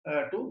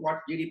to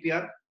what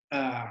GDPR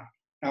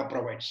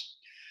provides.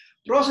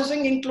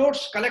 Processing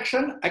includes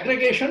collection,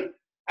 aggregation,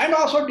 and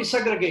also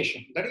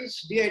disaggregation. That is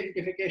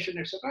de-identification,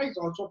 etc. is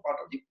also part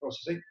of the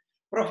processing.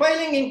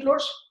 Profiling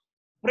includes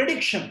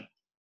prediction,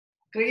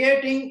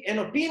 creating an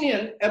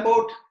opinion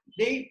about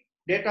the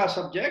data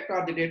subject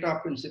or the data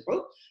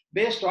principle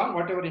based on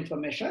whatever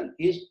information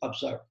is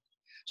observed.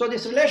 So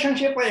this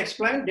relationship I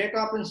explained,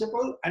 data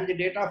principle and the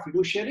data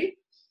fiduciary.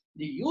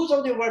 The use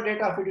of the word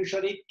data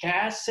fiduciary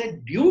casts a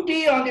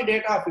duty on the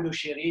data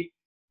fiduciary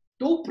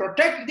to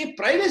protect the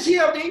privacy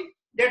of the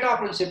data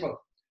principle.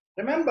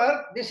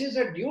 Remember, this is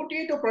a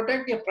duty to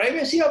protect the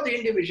privacy of the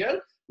individual,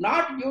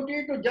 not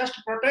duty to just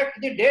protect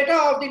the data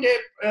of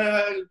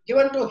the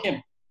given to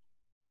him.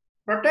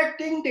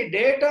 Protecting the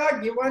data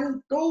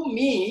given to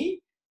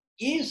me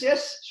is a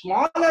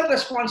smaller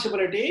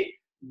responsibility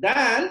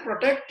than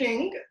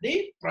protecting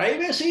the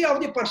privacy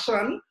of the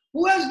person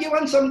who has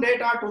given some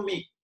data to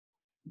me.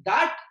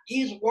 That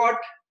is what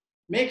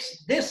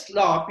makes this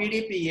law,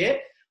 PDPA,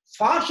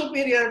 far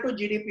superior to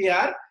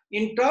GDPR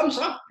in terms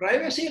of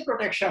privacy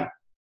protection.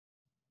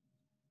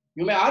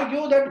 You may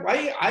argue that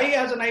why I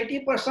as an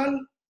IT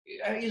person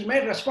is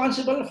made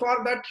responsible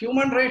for that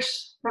human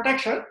rights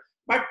protection,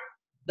 but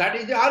that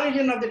is the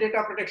origin of the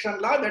data protection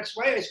law. That's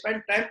why I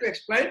spent time to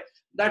explain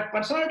that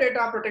Personal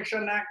Data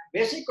Protection Act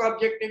basic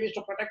objective is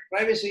to protect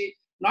privacy,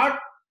 not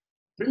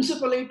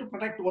principally to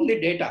protect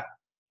only data.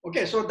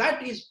 Okay, so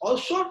that is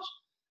also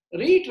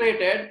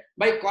reiterated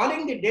by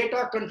calling the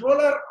data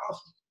controller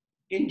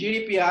in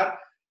GDPR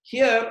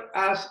here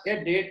as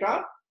a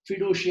data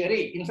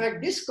fiduciary. In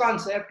fact, this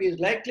concept is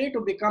likely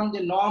to become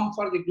the norm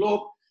for the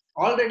globe.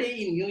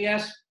 Already in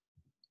US,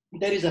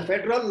 there is a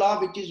federal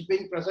law which is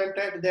being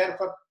presented there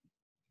for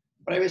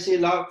privacy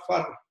law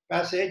for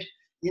passage.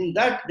 In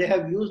that, they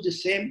have used the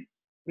same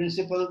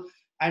principle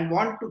and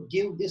want to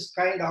give this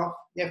kind of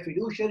a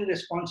fiduciary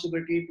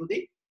responsibility to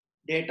the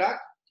data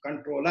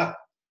controller.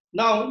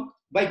 Now,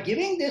 by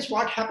giving this,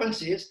 what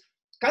happens is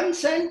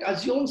consent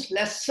assumes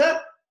lesser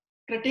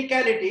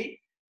criticality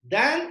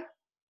than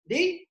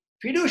the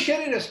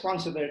fiduciary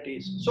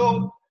responsibilities.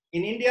 So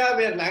in India,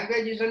 where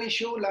language is an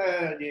issue,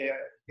 the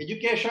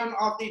education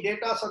of the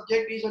data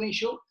subject is an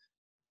issue,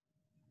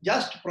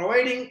 just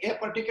providing a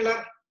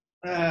particular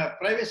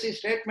privacy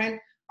statement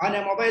on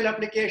a mobile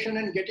application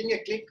and getting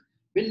a click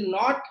will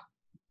not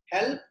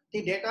help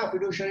the data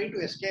fiduciary to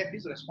escape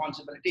his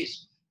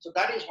responsibilities. So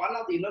that is one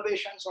of the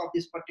innovations of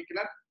this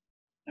particular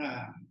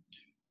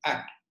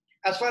act.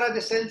 As far as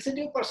the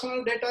sensitive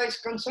personal data is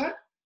concerned,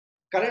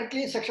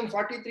 currently Section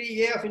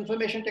 43A of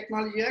Information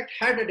Technology Act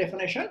had a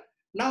definition.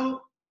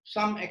 Now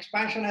some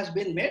expansion has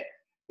been made.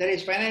 There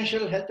is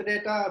financial health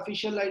data,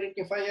 official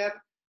identifier,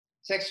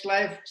 sex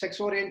life, sex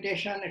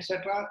orientation,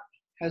 etc.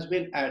 has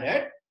been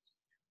added.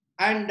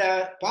 And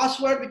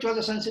password, which was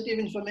a sensitive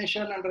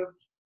information under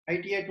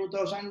ITA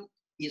 2000,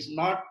 is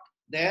not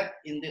there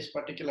in this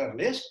particular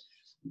list.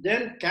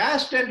 Then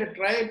caste and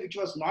tribe, which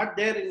was not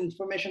there in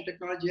Information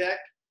Technology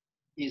Act,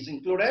 is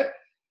included.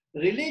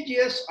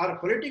 Religious or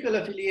political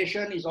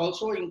affiliation is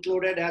also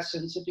included as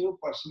sensitive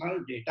personal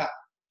data.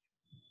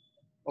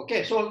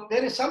 Okay, so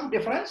there is some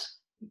difference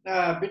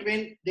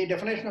between the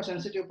definition of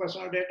sensitive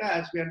personal data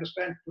as we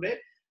understand today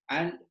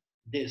and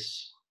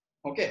this.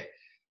 Okay,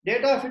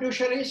 data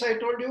fiduciaries, I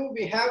told you,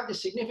 we have the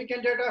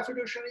significant data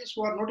fiduciaries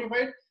who are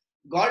notified.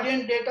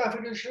 Guardian data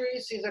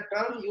fiduciaries is a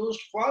term used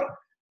for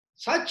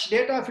such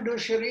data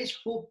fiduciaries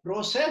who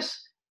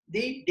process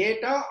the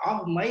data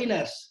of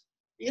minors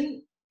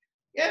in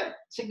a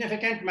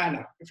significant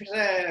manner. If it's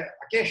a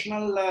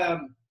occasional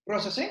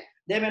processing,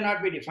 they may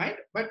not be defined,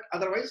 but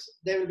otherwise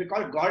they will be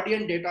called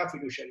guardian data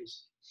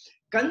fiduciaries.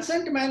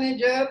 Consent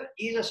manager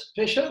is a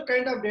special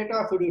kind of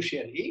data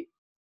fiduciary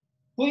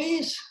who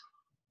is,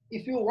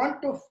 if you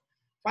want to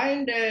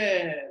find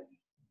a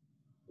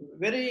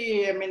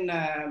very,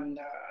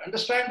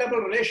 understandable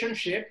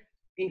relationship,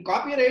 in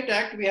Copyright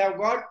Act, we have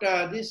got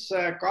this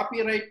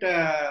copyright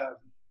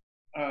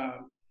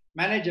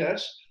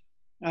managers,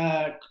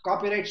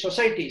 copyright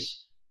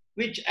societies,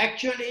 which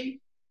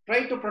actually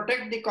try to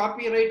protect the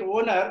copyright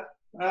owner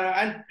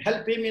and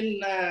help him in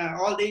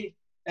all the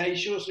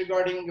issues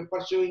regarding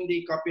pursuing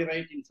the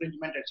copyright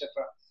infringement, etc.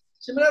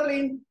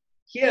 Similarly,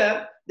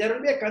 here, there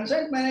will be a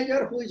consent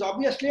manager who is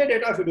obviously a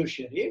data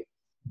fiduciary,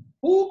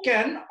 who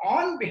can,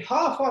 on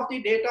behalf of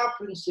the data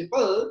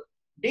principal,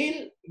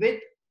 deal with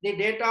the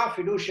data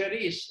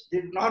fiduciaries,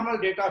 the normal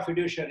data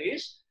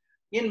fiduciaries,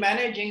 in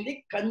managing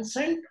the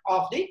consent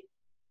of the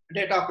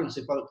data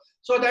principal,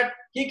 so that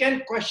he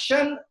can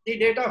question the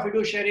data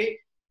fiduciary.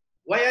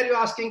 Why are you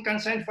asking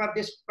consent for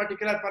this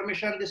particular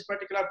permission, this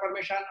particular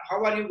permission?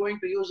 How are you going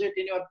to use it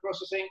in your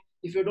processing?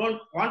 If you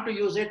don't want to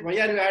use it, why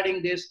are you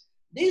adding this?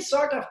 These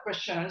sort of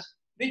questions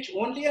which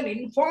only an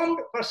informed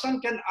person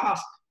can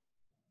ask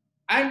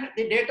and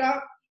the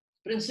data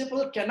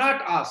principal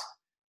cannot ask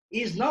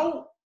is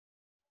now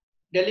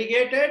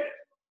delegated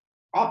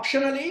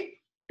optionally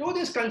to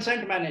this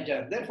consent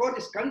manager. Therefore,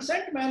 this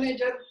consent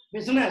manager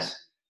business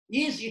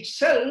is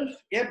itself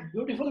a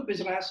beautiful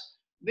business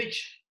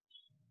which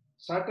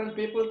certain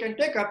people can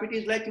take up. It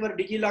is like your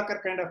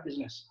DigiLocker kind of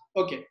business.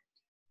 Okay.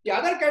 The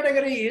other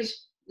category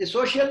is the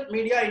social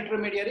media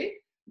intermediary.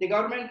 The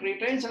government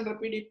retains under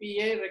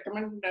PDPA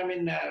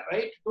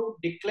right to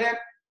declare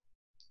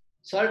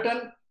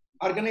certain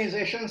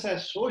organizations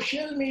as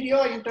social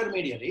media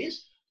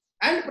intermediaries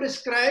and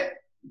prescribe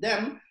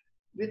them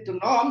with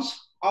norms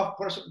of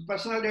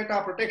personal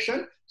data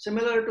protection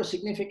similar to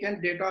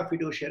significant data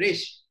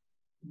fiduciaries.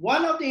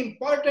 One of the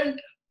important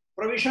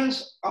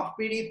provisions of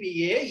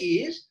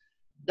PDPA is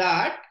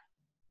that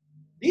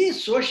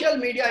these social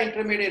media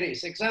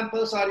intermediaries,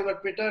 examples are your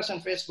Twitters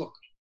and Facebook,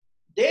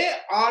 they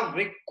are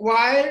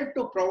required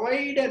to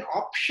provide an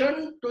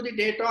option to the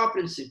data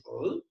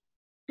principal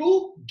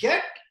to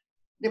get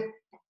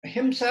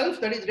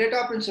himself, that is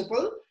data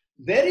principal,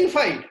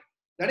 verified.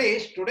 That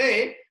is,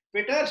 today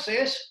Twitter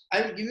says,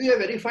 I will give you a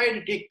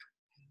verified tick,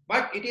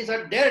 but it is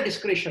at their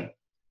discretion.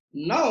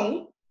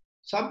 Now,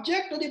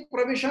 subject to the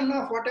provision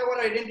of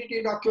whatever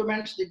identity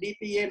documents the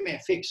DPA may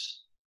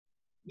fix,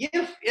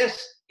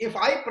 if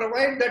I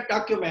provide that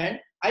document,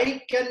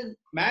 I can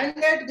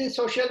mandate the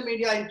social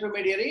media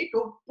intermediary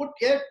to put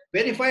a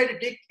verified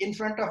tick in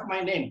front of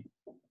my name.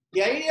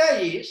 The idea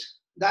is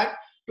that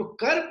to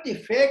curb the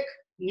fake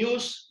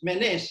news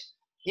menace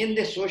in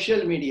the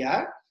social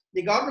media,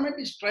 the government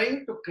is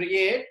trying to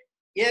create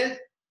a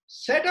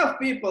set of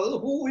people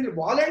who will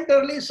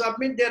voluntarily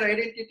submit their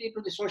identity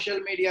to the social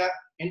media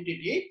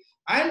entity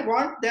and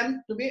want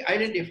them to be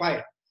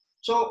identified.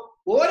 So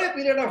over a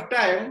period of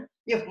time,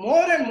 if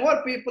more and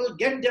more people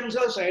get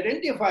themselves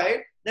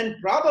identified, then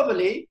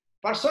probably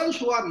persons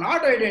who are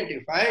not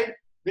identified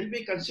will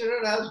be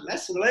considered as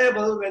less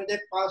reliable when they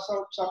pass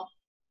out some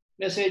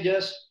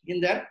messages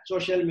in their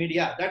social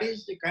media. That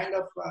is the kind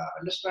of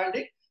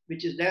understanding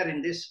which is there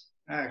in this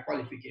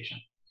qualification.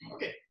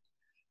 Okay.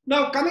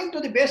 Now coming to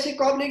the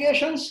basic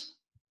obligations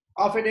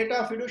of a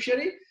data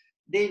fiduciary,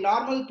 the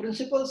normal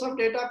principles of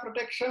data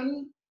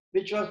protection,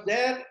 which was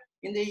there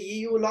in the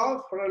EU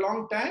law for a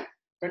long time,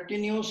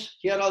 continues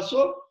here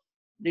also.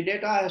 The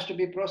data has to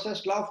be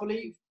processed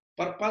lawfully,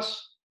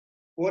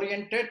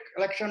 purpose-oriented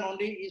collection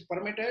only is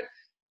permitted.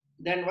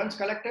 Then once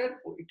collected,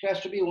 it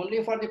has to be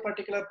only for the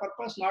particular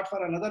purpose, not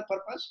for another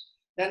purpose.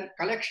 Then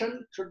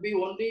collection should be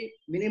only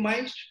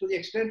minimized to the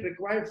extent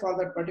required for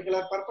that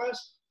particular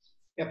purpose.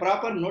 A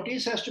proper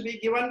notice has to be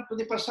given to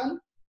the person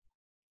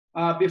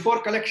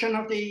before collection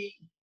of the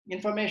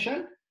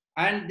information,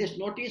 and this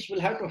notice will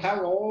have to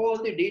have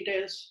all the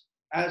details,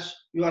 as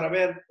you are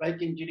aware,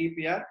 like in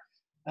GDPR.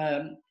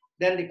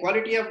 Then the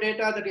quality of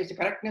data, that is the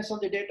correctness of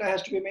the data,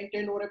 has to be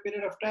maintained over a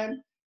period of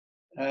time.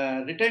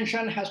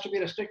 Retention has to be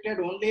restricted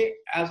only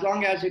as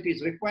long as it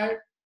is required,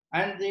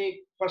 and the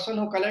person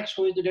who collects,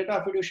 who is the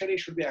data fiduciary,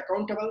 should be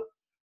accountable.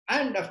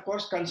 And of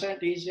course,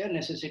 consent is a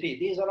necessity.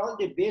 These are all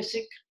the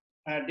basic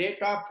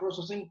data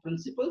processing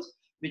principles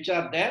which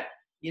are there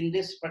in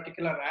this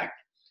particular act.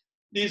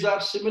 These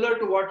are similar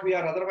to what we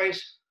are otherwise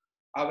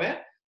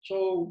aware.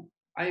 So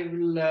I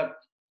will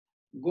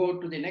go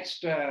to the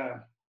next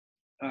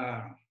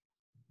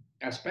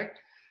aspect,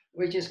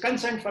 which is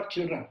consent for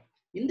children.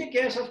 In the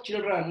case of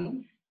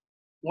children,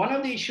 one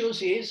of the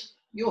issues is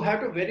you have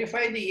to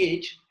verify the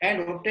age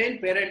and obtain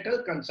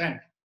parental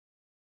consent.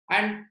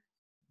 And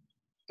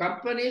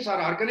companies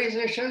or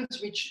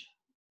organizations which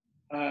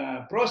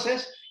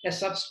process a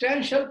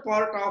substantial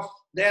part of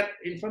their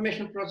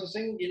information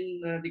processing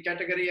in the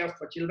category of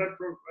children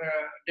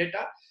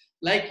data,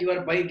 like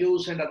your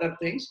Byju's and other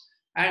things,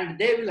 and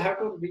they will have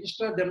to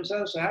register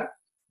themselves as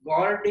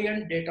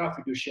guardian data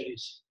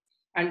fiduciaries.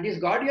 And these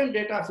guardian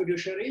data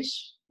fiduciaries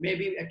may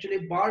be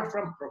actually barred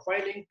from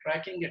profiling,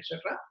 tracking,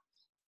 etc.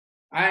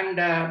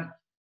 And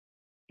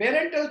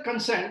parental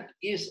consent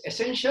is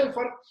essential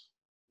for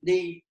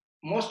the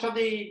most of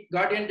the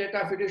guardian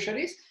data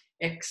fiduciaries,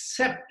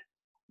 except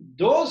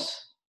those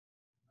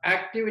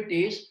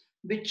activities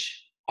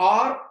which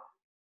are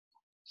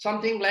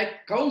something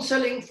like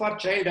counseling for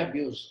child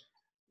abuse.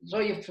 So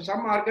if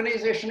some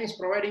organization is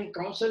providing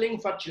counseling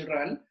for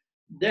children,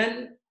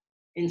 then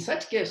in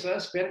such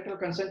cases, parental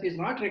consent is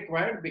not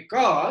required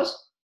because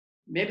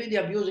maybe the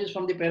abuse is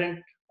from the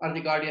parent or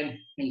the guardian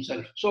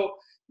himself. So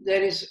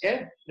there is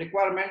a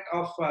requirement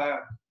of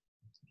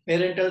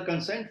parental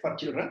consent for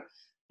children.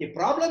 The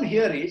problem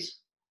here is,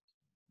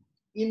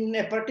 in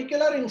a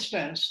particular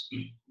instance,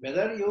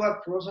 whether you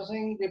are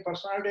processing the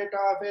personal data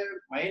of a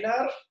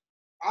minor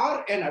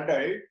or an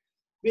adult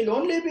will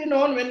only be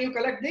known when you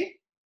collect the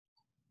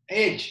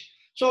age.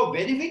 So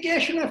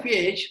verification of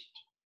age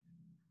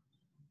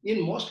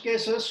in most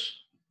cases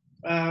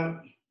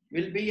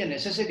will be a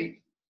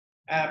necessity,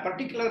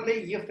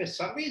 particularly if a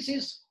service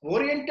is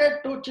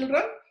oriented to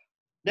children,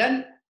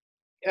 then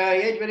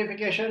age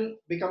verification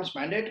becomes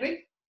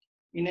mandatory.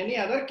 In any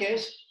other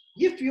case,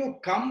 if you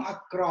come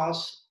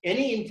across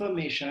any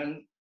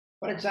information,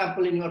 for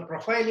example, in your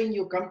profiling,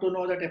 you come to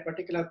know that a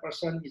particular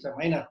person is a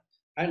minor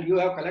and you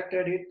have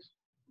collected it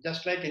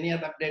just like any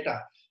other data,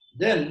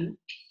 then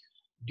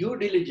due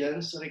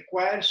diligence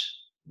requires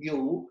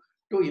you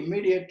to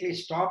immediately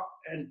stop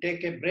and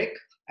take a break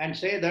and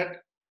say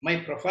that my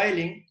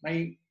profiling,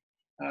 my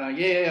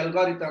AI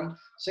algorithm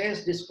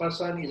says this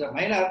person is a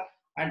minor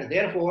and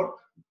therefore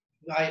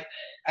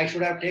I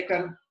should have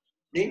taken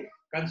the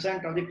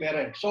consent of the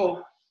parent.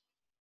 So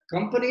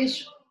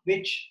companies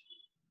which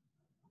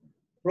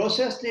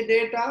process the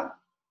data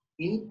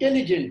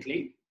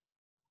intelligently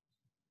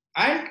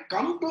and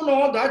come to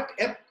know that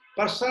a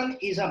person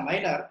is a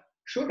minor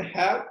should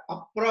have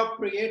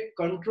appropriate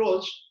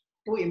controls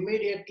to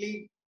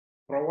immediately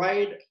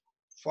provide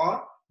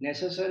for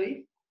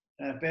necessary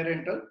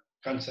parental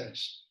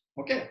consents.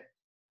 Okay.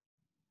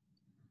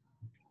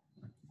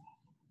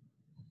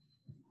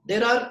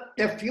 There are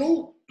a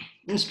few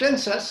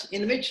instances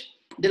in which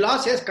the law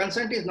says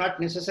consent is not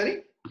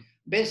necessary.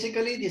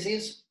 Basically, this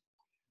is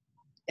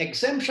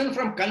exemption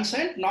from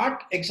consent,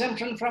 not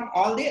exemption from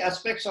all the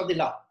aspects of the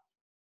law.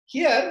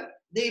 Here,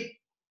 the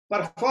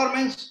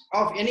performance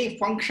of any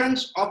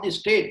functions of the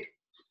state,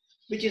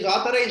 which is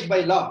authorized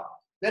by law,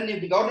 then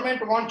if the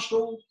government wants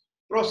to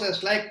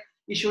process like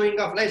issuing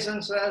of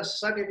licenses,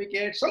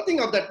 certificates, something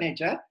of that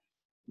nature,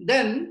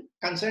 then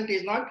consent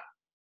is not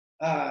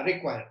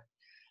required.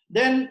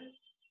 Then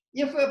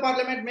if a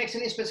parliament makes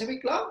any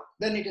specific law,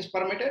 then it is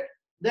permitted.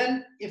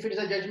 Then if it is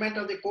a judgment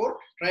of the court,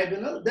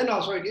 tribunal, then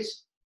also it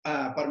is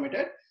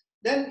permitted.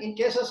 Then in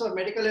cases of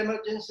medical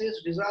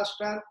emergencies,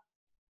 disaster,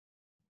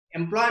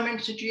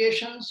 employment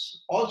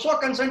situations, also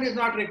consent is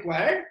not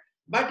required.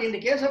 But in the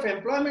case of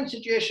employment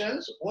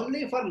situations,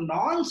 only for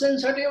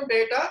non-sensitive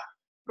data,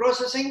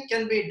 processing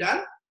can be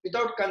done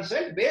without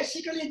consent.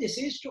 Basically, this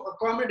is to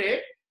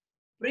accommodate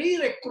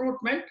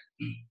pre-recruitment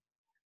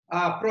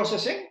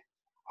processing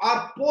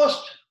or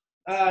post,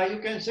 you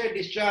can say,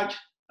 discharge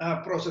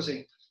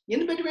processing.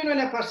 In between, when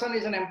a person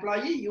is an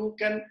employee, you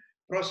can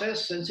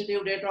process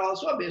sensitive data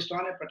also based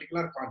on a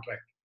particular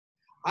contract.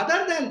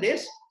 Other than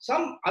this,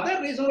 some other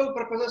reasonable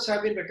purposes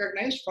have been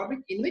recognized for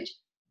in which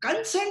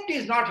consent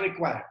is not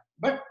required,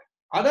 but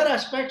other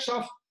aspects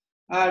of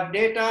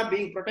data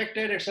being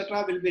protected,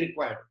 etc., will be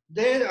required.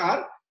 There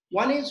are,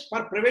 one is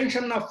for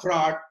prevention of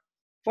fraud,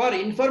 for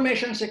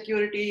information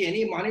security,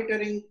 any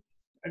monitoring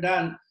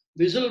done,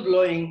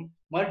 whistleblowing,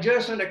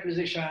 mergers and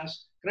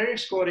acquisitions, credit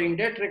scoring,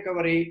 debt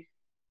recovery.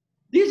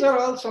 These are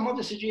all some of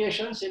the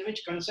situations in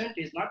which consent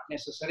is not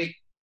necessary.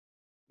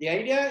 The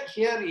idea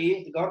here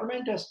is the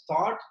government has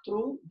thought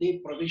through the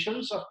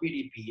provisions of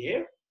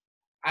PDPA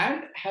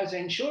and has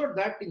ensured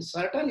that in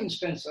certain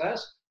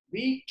instances,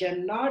 we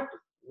cannot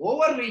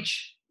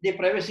overreach the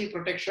privacy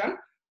protection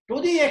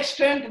to the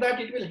extent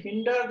that it will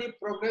hinder the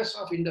progress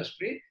of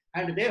industry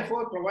and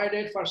therefore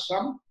provided for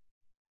some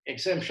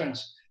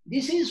exemptions.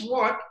 This is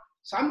what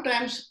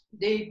sometimes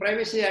the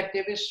privacy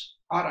activists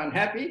are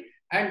unhappy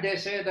and they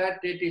say that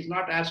it is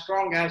not as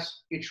strong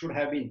as it should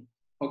have been.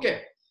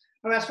 Okay.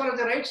 Now, as far as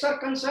the rights are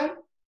concerned,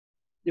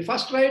 the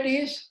first right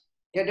is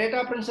a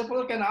data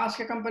principal can ask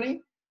a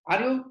company,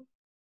 are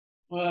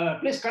you,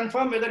 please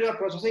confirm whether you are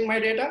processing my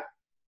data?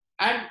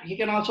 And he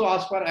can also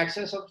ask for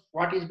access of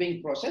what is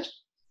being processed.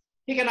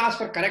 He can ask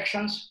for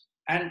corrections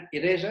and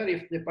erasure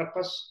if the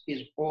purpose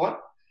is over.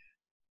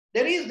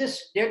 There is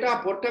this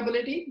data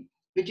portability,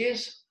 which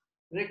is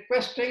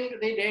requesting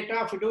the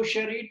data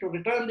fiduciary to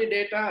return the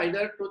data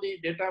either to the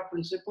data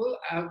principal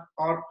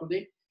or to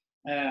the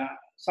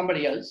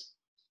somebody else.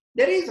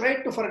 There is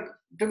right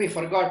to be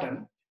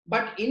forgotten,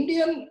 but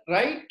Indian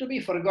right to be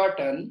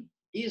forgotten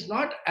is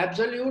not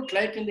absolute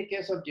like in the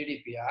case of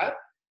GDPR.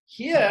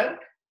 Here,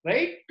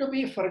 right to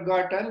be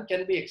forgotten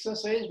can be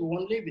exercised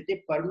only with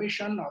the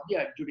permission of the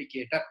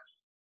adjudicator.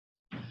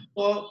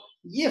 So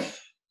if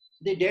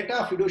the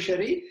data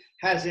fiduciary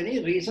has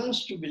any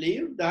reasons to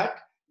believe that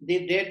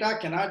the data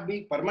cannot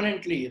be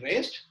permanently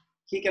erased,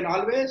 he can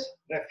always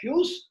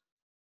refuse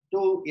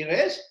to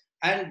erase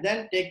and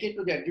then take it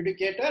to the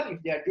adjudicator.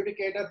 If the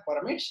adjudicator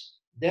permits,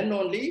 then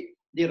only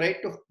the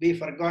right to be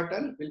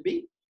forgotten will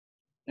be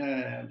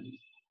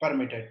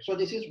permitted. So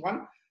this is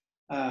one,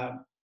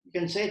 you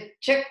can say,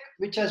 check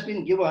which has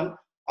been given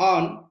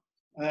on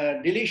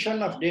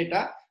deletion of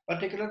data,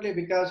 particularly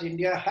because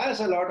India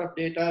has a lot of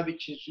data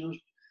which is used,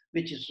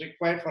 which is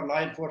required for law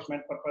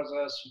enforcement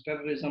purposes,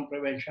 terrorism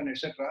prevention,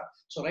 etc.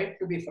 So right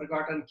to be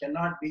forgotten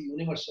cannot be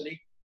universally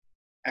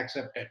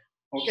accepted.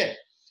 Okay.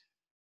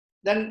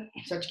 Then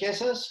in such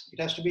cases,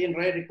 it has to be in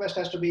writing, request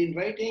has to be in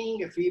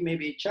writing, a fee may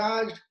be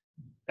charged,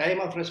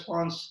 time of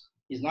response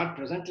is not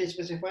presently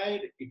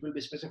specified, it will be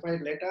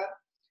specified later.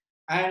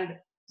 And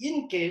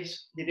in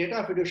case the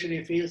data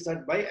fiduciary feels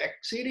that by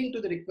acceding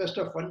to the request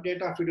of one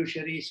data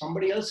fiduciary,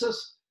 somebody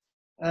else's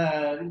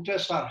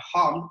interests are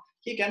harmed,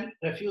 he can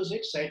refuse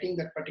it, citing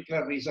that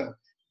particular reason.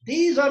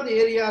 These are the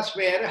areas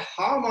where a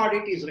harm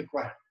audit is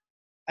required.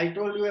 I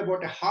told you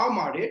about a harm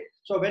audit.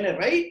 So when a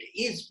right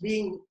is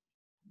being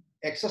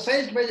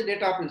exercised by the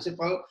data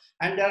principal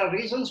and there are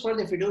reasons for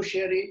the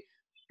fiduciary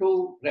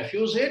to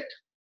refuse it,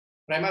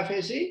 prima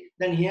facie,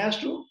 then he has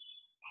to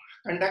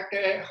conduct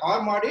a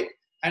harm audit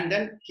and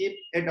then keep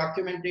a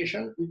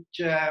documentation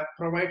which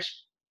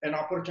provides an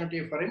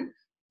opportunity for him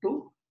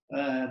to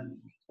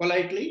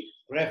politely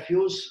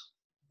refuse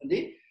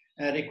the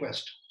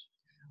request.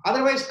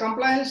 Otherwise,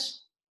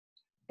 compliance,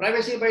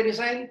 privacy by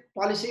design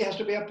policy has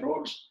to be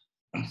approved.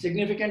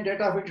 Significant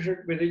data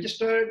should be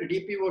registered.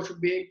 DPO should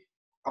be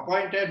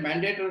appointed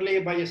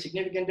mandatorily by a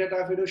significant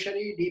data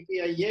fiduciary.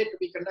 DPIA to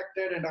be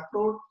conducted and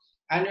approved.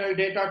 Annual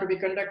data to be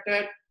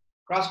conducted.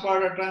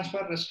 Cross-border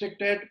transfer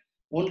restricted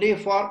only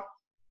for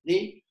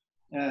the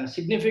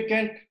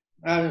significant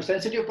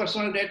sensitive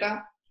personal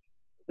data.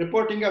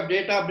 Reporting of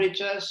data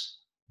breaches.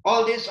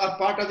 All these are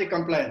part of the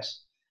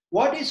compliance.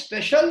 What is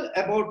special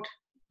about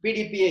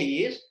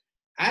PDPA is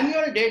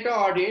annual data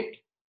audit,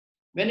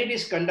 when it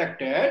is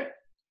conducted,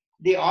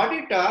 the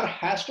auditor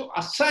has to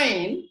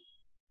assign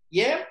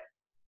a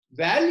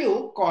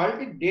value called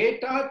the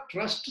data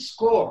trust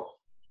score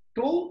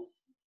to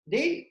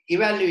the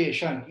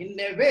evaluation. In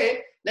a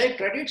way, like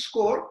credit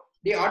score,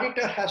 the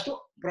auditor has to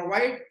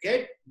provide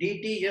a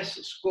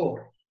DTS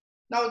score.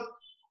 Now,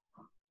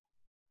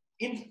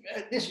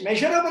 this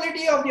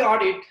measurability of the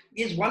audit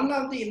is one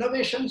of the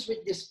innovations which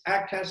this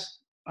Act has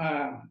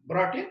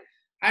brought in,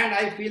 and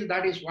I feel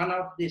that is one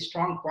of the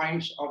strong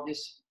points of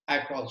this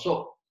Act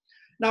also.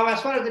 Now,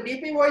 as far as the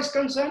DPO is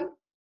concerned,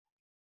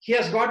 he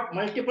has got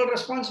multiple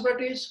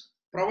responsibilities: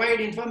 provide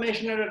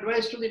information and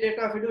advice to the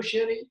data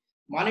fiduciary,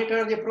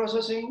 monitor the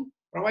processing,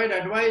 provide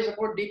advice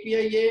about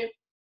DPIA,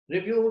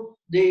 review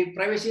the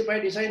privacy by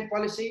design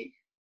policy.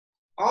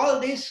 All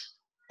these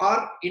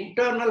are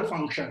internal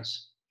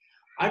functions.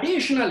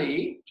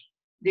 Additionally,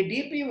 the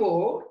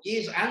DPO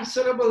is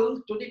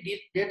answerable to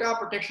the Data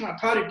Protection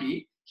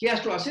Authority. He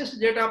has to assist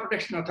the Data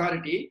Protection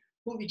Authority,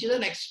 which is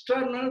an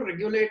external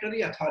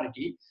regulatory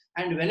authority.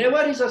 And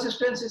whenever his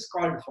assistance is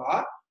called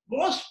for,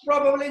 most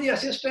probably the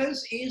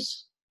assistance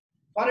is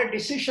for a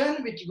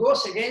decision which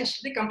goes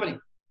against the company.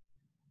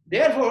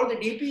 Therefore, the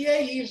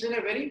DPA is in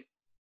a very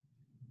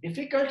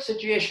difficult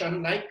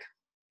situation, like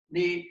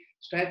the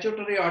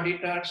statutory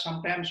auditor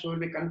sometimes will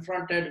be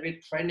confronted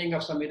with finding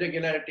of some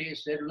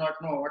irregularities. They do not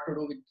know what to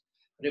do with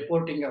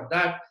reporting of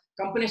that.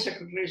 Company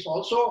secretaries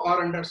also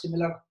are under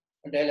similar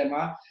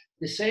dilemma.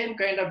 The same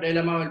kind of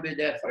dilemma will be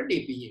there for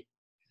DPA.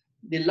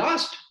 The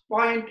last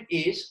point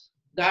is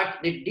that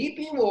the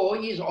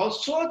DPO is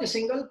also the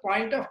single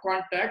point of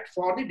contact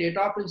for the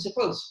data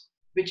principals,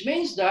 which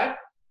means that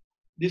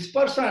this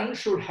person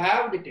should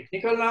have the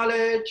technical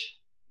knowledge,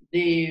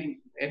 the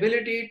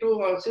ability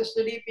to assist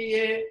the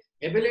DPA,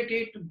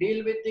 ability to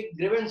deal with the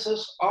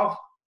grievances of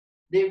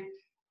the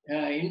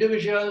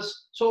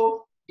individuals.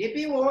 So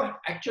DPO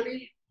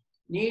actually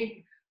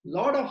need a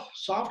lot of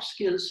soft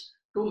skills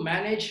to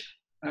manage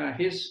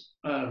his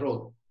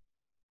role.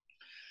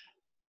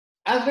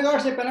 As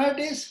regards the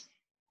penalties,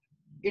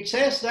 it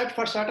says that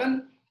for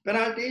certain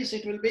penalties,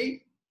 it will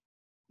be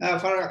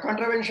for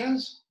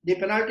contraventions, the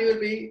penalty will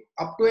be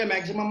up to a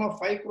maximum of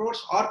 5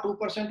 crores or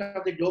 2%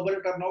 of the global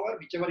turnover,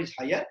 whichever is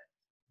higher.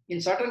 In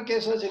certain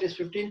cases, it is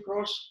 15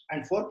 crores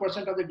and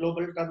 4% of the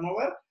global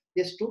turnover.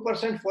 This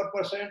 2%,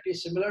 4%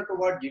 is similar to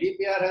what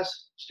GDPR has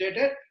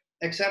stated,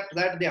 except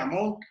that the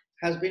amount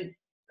has been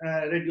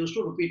reduced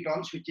to rupee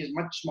terms, which is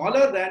much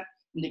smaller than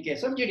in the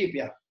case of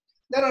GDPR.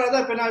 There are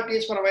other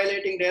penalties for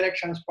violating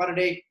directions, per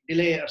day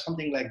delay or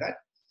something like that.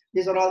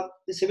 These are all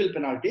the civil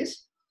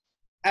penalties.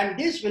 And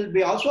this will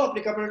be also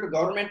applicable to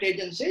government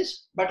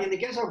agencies. But in the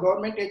case of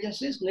government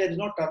agencies, there is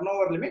no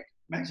turnover limit.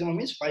 Maximum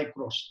is 5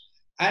 crores.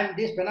 And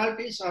these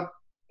penalties are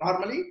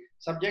normally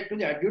subject to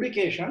the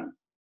adjudication.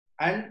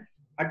 And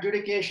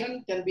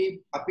adjudication can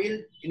be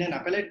appealed in an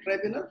appellate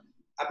tribunal.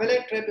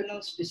 Appellate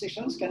tribunal's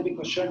decisions can be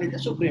questioned in the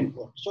Supreme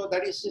Court. So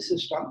that is the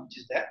system which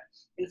is there.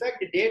 In fact,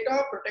 the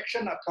Data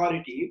Protection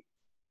Authority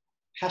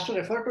has to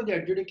refer to the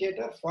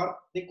adjudicator for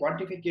the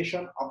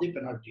quantification of the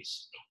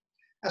penalties.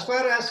 As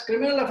far as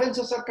criminal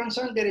offenses are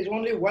concerned, there is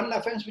only one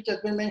offense which has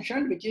been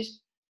mentioned, which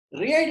is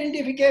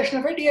re-identification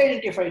of a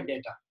de-identified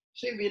data.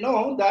 See, we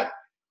know that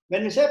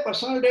when we say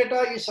personal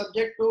data is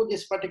subject to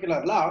this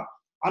particular law,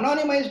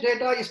 anonymized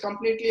data is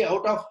completely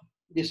out of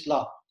this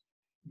law.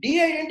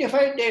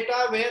 De-identified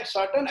data, where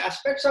certain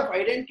aspects of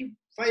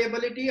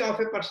identifiability of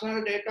a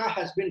personal data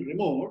has been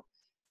removed,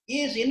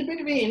 is in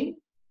between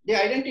the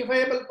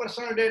identifiable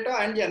personal data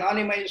and the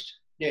anonymized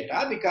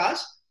data,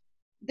 because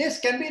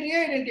this can be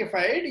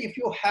re-identified if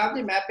you have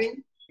the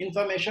mapping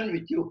information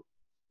with you.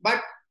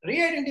 But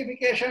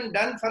re-identification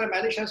done for a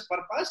malicious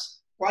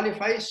purpose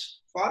qualifies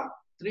for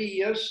 3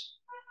 years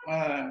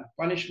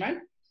punishment.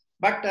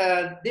 But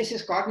this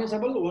is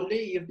cognizable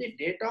only if the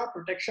Data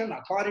Protection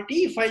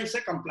Authority files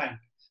a complaint.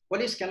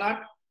 police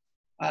cannot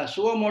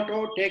suo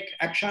moto take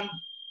action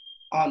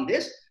on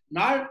this,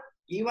 nor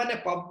even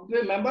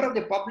a member of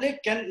the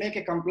public can make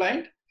a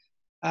complaint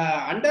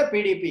under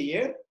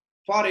PDPA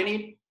for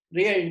any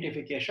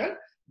re-identification.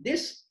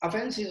 This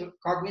offense is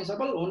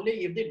cognizable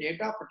only if the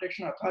Data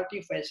Protection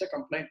Authority files a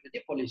complaint with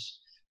the police.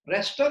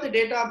 Rest of the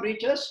data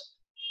breaches,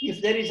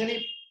 if there is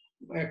any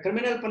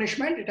criminal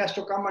punishment, it has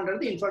to come under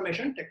the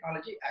Information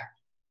Technology Act.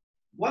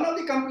 One of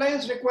the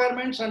compliance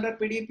requirements under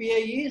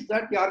PDPA is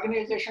that the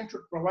organization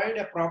should provide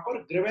a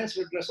proper grievance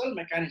redressal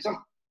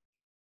mechanism.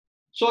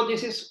 So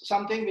this is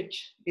something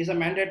which is a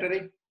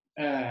mandatory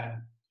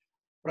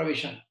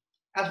provision.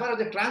 As far as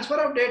the transfer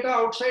of data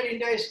outside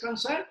India is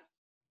concerned,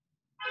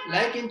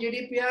 like in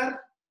GDPR,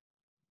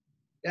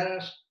 there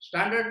are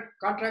standard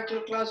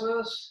contractual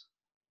clauses,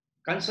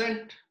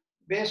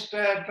 consent-based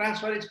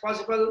transfer is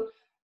possible,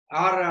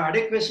 or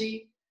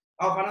adequacy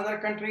of another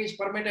country is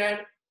permitted.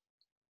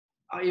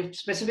 If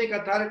specific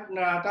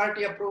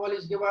authority approval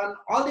is given,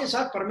 all these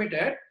are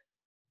permitted.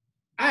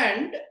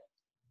 And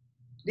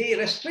the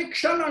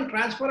restriction on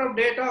transfer of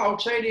data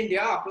outside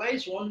India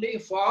applies only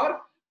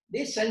for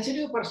the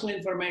sensitive personal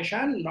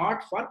information,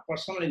 not for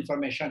personal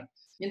information.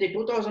 In the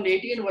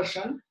 2018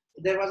 version,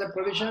 there was a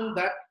provision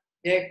that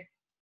a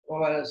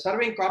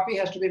serving copy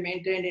has to be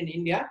maintained in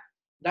India.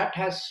 That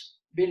has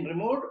been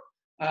removed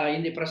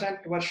in the present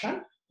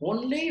version.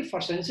 Only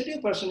for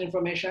sensitive personal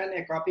information,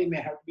 a copy may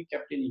have to be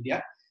kept in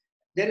India.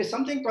 There is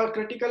something called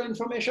critical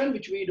information,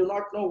 which we do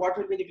not know what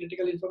will be the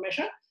critical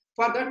information.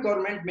 For that,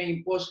 government may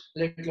impose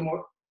a little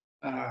more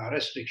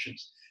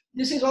restrictions.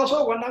 This is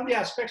also one of the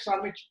aspects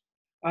on which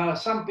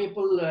some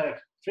people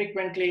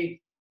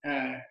frequently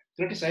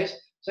criticize,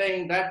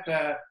 saying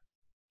that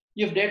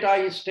if data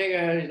is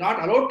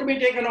not allowed to be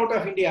taken out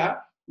of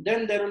India,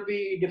 then there will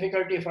be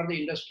difficulty for the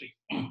industry.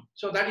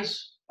 So that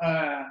is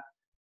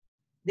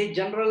the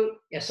general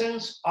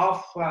essence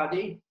of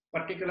the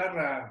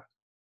particular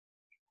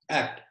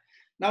act.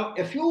 Now,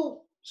 a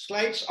few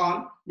slides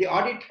on the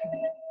audit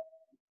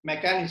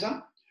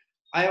mechanism.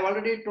 I have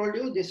already told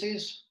you this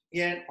is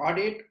an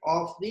audit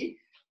of the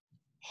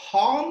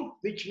harm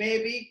which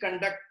may be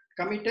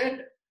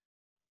committed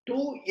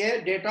to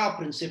a data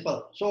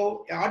principal.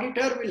 So an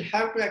auditor will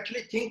have to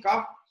actually think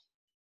of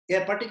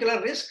a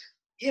particular risk.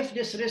 If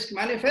this risk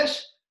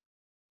manifests,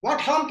 what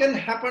harm can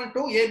happen to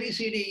A, B,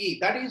 C, D, E?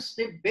 That is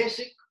the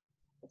basic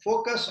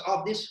focus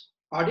of this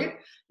audit.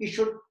 It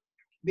should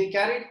be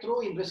carried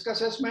through in risk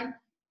assessment,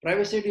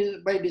 privacy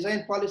by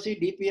design policy,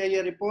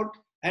 DPIA report,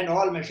 and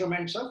all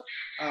measurements of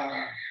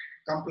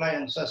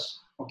compliances.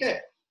 Okay.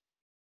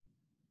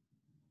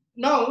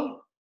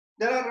 Now,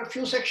 there are a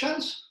few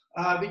sections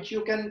which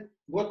you can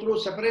go through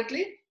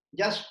separately,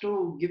 just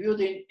to give you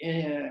the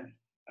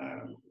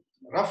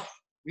rough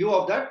view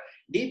of that.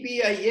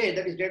 DPIA,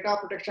 that is Data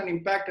Protection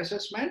Impact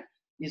Assessment,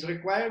 is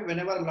required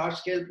whenever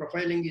large-scale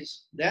profiling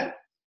is there,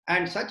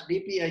 and such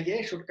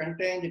DPIA should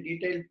contain the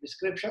detailed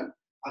description,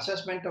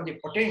 assessment of the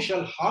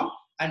potential harm,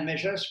 and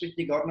measures which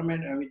the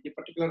government with the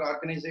particular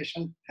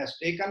organization has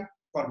taken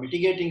for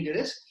mitigating the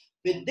risk.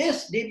 With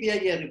this,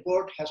 DPIA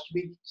report has to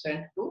be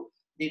sent to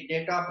the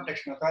Data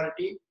Protection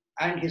Authority,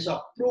 and his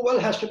approval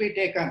has to be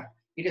taken.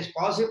 It is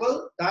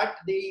possible that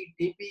the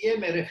DPA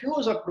may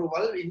refuse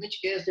approval, in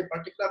which case the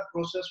particular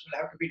process will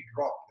have to be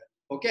dropped.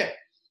 Okay.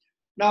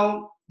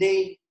 Now,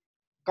 the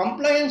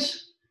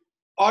compliance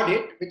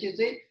audit, which is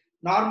the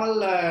normal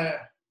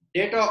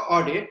data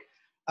audit,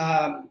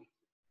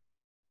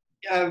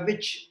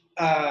 which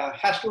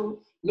has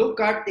to look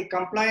at the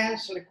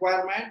compliance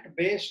requirement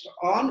based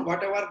on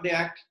whatever the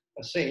Act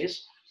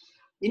says,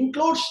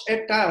 includes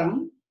a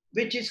term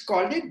which is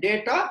called the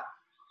data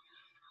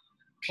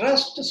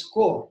trust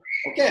score.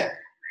 Okay.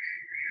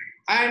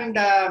 And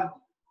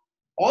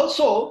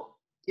also,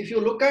 if you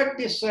look at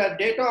this,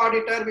 data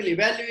auditor will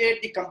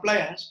evaluate the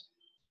compliance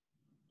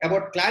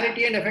about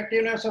clarity and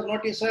effectiveness of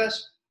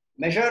notices,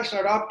 measures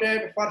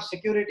adopted for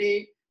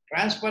security,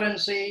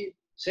 transparency,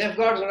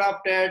 safeguards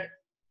adopted,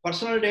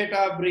 personal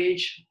data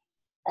breach.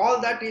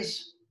 All that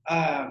is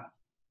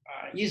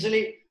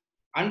easily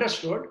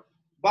understood.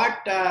 But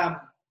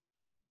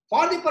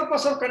for the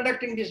purpose of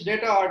conducting these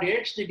data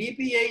audits, the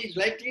DPA is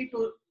likely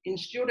to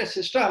institute a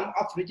system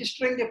of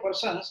registering the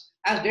persons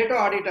as data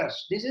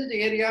auditors. This is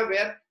the area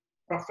where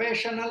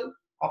professional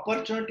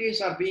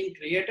opportunities are being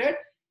created,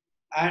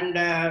 and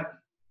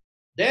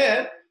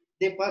there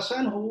the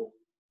person who,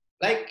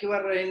 like you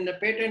are in the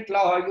patent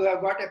law, you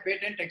have got a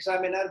patent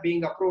examiner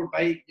being approved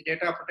by the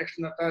Data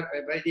Protection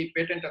Authority, by the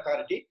Patent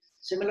Authority.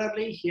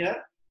 Similarly, here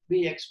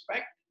we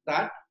expect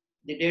that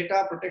the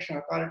Data Protection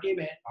Authority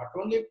may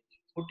not only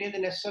put in the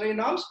necessary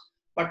norms,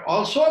 but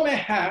also may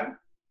have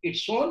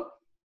its own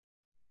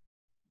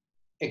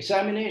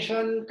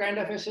examination kind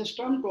of a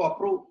system to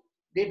approve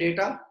the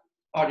data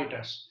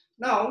auditors.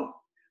 Now,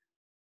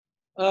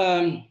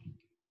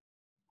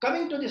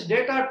 coming to this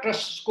data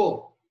trust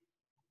score.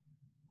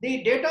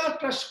 The data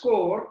trust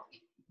score,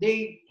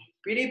 the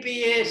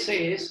PDPA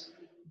says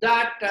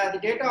that the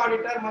data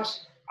auditor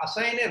must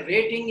assign a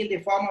rating in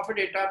the form of a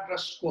data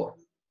trust score.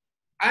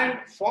 And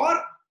for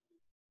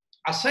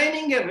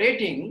assigning a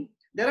rating,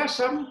 there are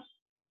some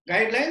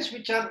guidelines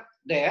which are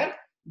there,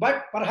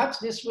 but perhaps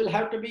this will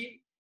have to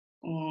be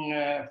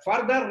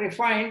further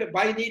refined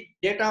by the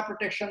Data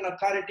Protection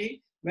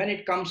Authority when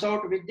it comes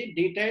out with the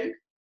detailed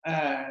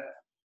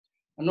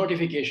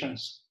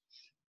notifications.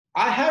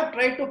 I have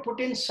tried to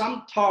put in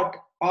some thought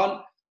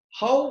on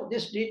how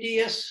this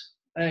DTS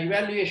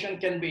evaluation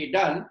can be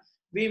done.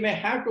 We may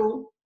have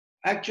to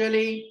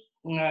actually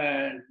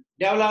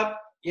develop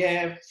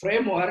a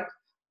framework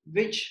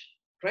which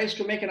tries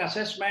to make an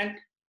assessment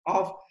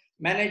of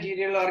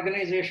managerial,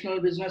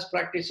 organizational, business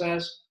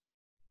practices,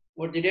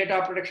 what the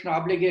data protection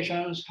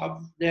obligations,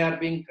 how they are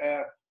being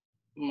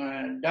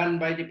done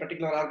by the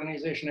particular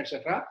organization,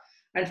 etc.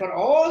 And for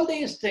all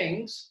these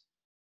things,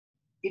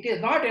 it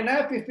is not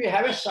enough if we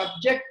have a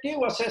subjective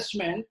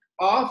assessment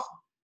of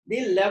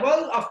the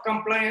level of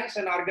compliance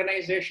an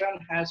organization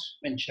has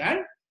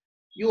mentioned.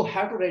 You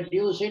have to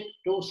reduce it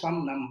to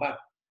some number.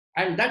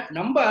 And that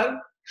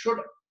number should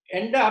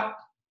end up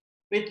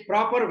with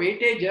proper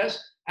weightages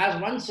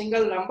as one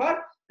single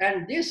number.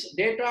 And this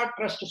data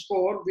trust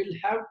score will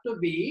have to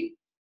be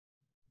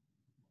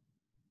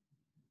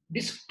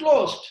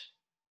disclosed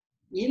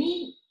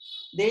in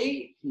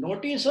the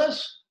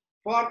notices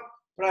for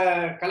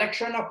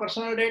collection of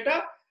personal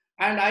data,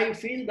 and I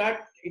feel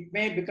that it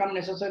may become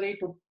necessary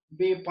to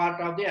be part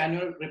of the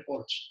annual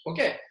reports.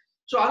 Okay,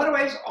 so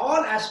otherwise all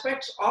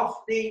aspects of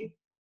the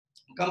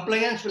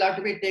compliance will have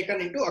to be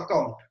taken into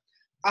account.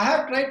 I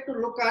have tried to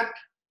look at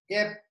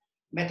a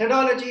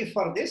methodology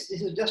for this.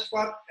 This is just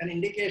for an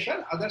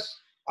indication. Others,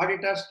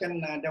 auditors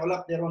can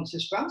develop their own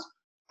systems.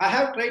 I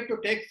have tried to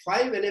take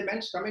 5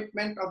 elements: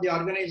 commitment of the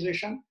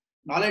organization,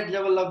 knowledge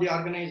level of the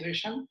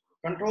organization,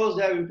 controls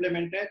they have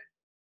implemented,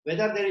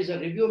 whether there is a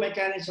review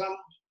mechanism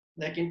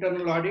like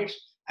internal audits,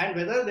 and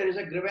whether there is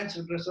a grievance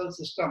redressal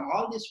system.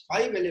 All these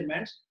 5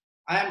 elements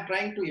I am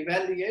trying to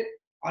evaluate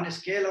on a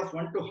scale of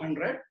 1 to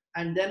 100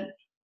 and then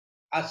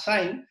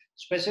assign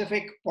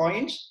specific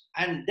points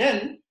and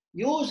then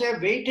use a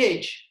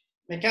weightage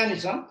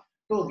mechanism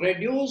to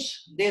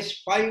reduce these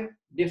 5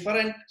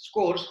 different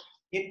scores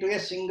into a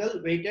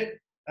single weighted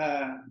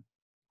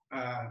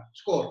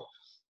score.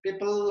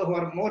 People who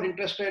are more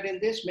interested in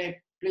this may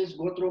please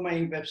go through my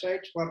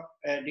websites for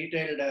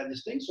detailed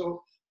this thing.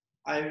 So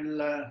I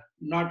will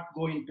not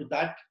go into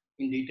that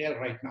in detail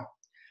right now.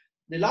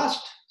 The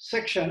last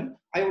section,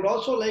 I would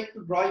also like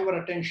to draw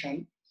your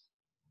attention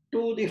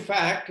to the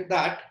fact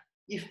that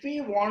if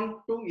we want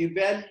to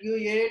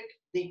evaluate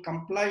the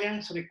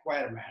compliance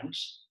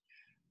requirements,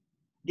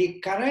 the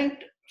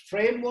current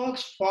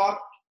frameworks for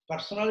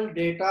personal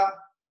data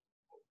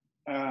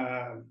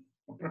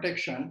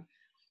protection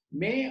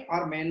may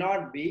or may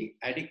not be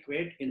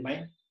adequate in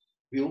my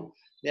view.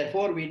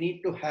 Therefore, we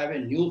need to have a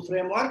new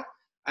framework,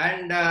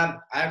 and I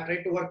have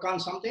tried to work on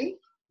something,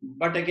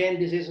 but again,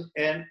 this is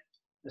a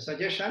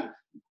suggestion.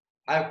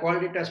 I have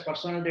called it as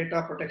Personal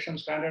Data Protection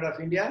Standard of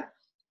India,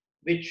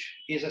 which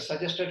is a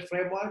suggested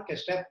framework, a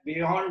step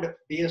beyond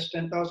BS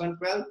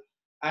 10012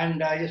 and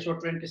ISO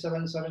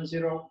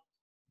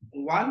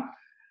 27701.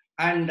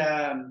 And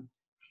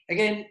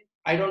again,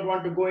 I don't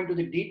want to go into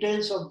the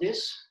details of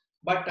this,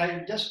 but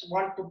I just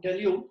want to tell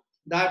you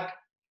that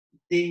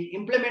the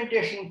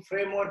implementation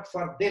framework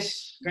for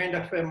this kind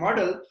of a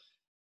model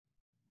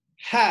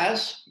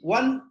has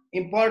one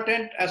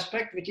important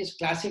aspect, which is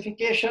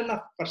classification of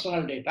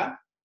personal data.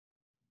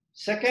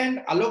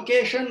 Second,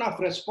 allocation of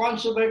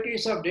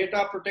responsibilities of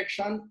data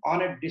protection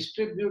on a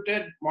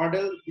distributed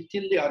model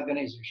within the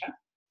organization.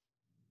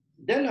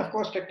 Then, of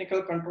course,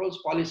 technical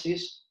controls,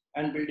 policies,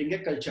 and building a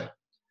culture.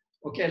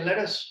 Okay, let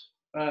us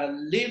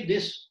leave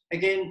this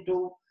again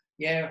to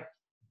a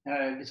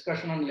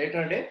discussion on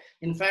later day.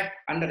 In fact,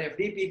 under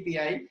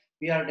FDPPI,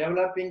 we are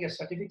developing a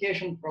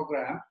certification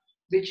program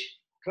which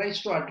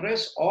tries to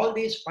address all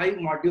these 5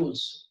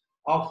 modules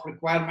of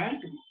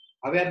requirement: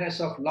 awareness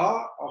of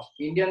law, of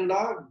Indian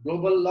law,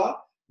 global law,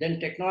 then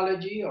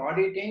technology,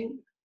 auditing,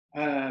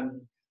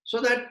 so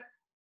that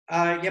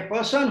a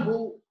person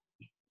who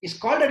is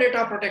called a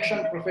data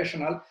protection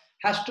professional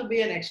has to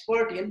be an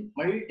expert in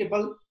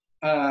multiple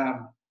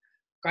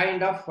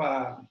kind of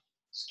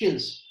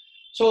skills.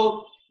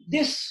 So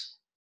this,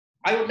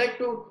 I would like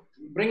to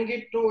bring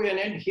it to an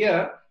end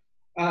here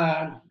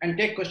and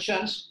take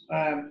questions.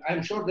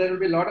 I'm sure there will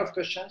be a lot of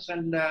questions,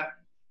 and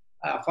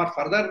for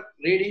further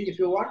reading, if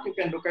you want, you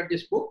can look at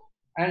this book.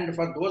 And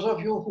for those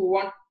of you who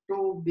want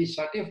to be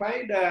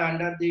certified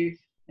under the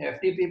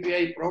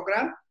FDPPI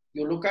program,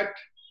 you look at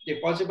the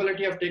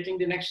possibility of taking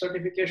the next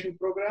certification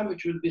program,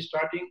 which will be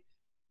starting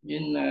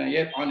in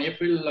on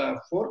April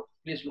 4th.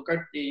 Please look at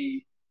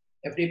the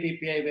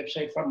FDPPI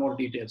website for more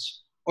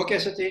details. Okay,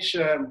 Satish,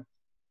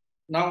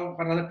 now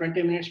for another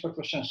 20 minutes for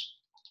questions.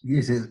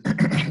 Yes, yes.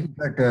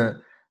 But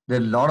there are a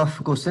lot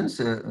of questions.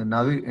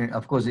 Now,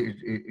 of course,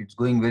 it's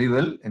going very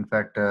well. In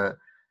fact,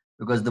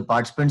 because the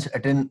participants'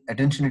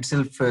 attention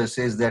itself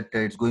says that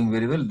it's going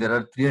very well. There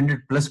are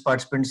 300 plus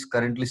participants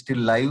currently still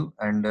live,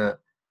 and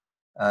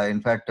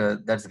in fact,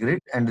 that's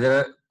great. And there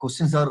are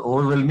questions are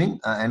overwhelming.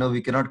 I know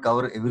we cannot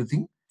cover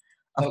everything.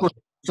 Of course,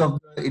 of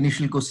the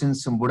initial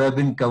questions would have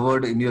been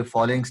covered in your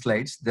following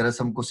slides. There are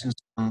some questions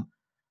on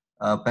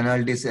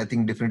penalties, I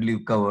think definitely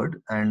you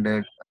covered.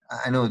 And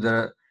I know there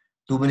are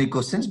too many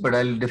questions, but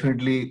I'll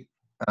definitely...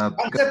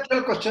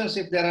 Conceptual questions,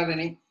 if there are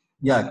any.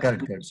 Yeah,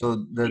 correct.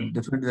 So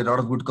definitely a lot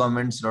of good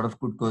comments, a lot of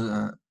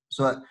good...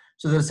 So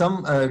there are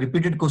some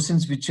repeated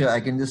questions which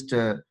I can just...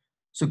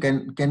 so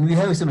can we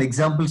have some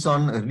examples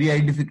on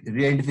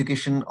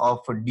re-identification of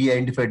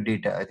de-identified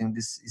data? I think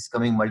this is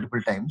coming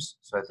multiple times.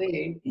 So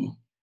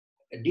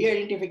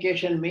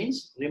de-identification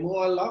means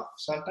removal of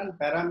certain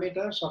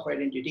parameters of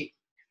identity.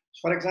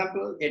 For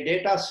example, a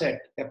data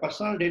set, a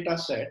personal data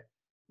set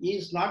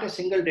is not a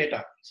single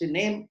data. See,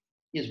 name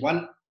is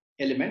one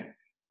element.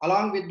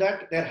 Along with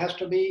that, there has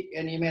to be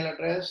an email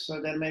address, so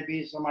there may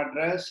be some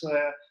address,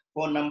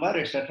 phone number,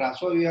 etc.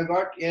 So we have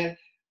got a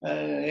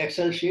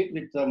Excel sheet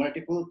with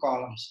multiple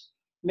columns.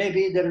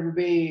 Maybe there will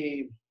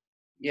be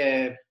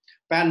a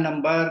PAN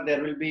number,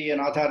 there will be an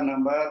Aadhaar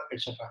number,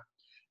 etc.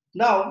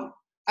 Now,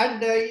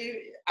 and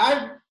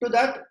add to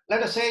that,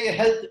 let us say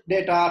health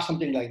data or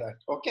something like that.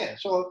 Okay,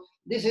 so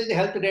this is the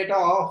health data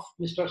of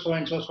Mr.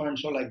 So-and-so,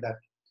 so-and-so, like that.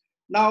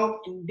 Now,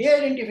 in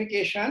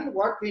de-identification,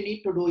 what we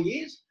need to do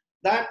is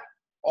that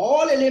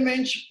all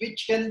elements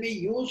which can be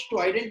used to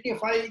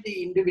identify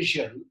the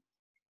individual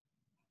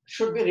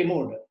should be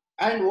removed,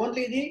 and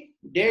only the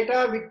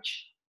data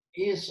which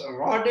is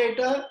raw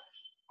data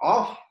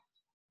of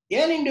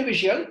an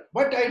individual,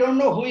 but I don't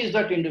know who is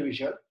that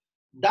individual,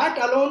 that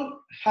alone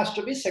has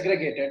to be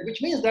segregated,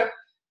 which means that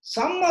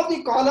some of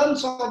the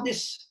columns of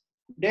this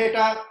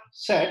data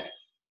set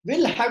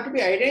will have to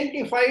be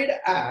identified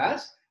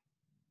as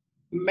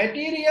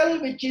material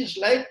which is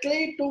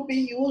likely to be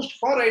used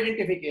for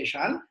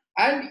identification,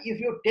 and if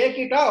you take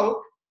it out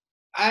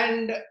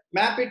and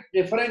map it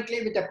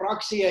differently with a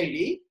proxy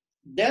ID,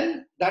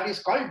 then that is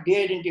called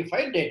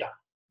de-identified data.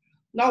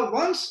 Now,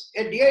 once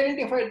a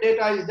de-identified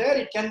data is there,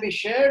 it can be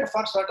shared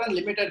for certain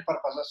limited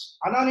purposes.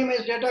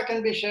 Anonymous data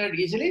can be shared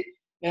easily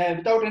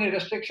without any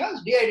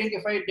restrictions.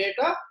 De-identified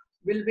data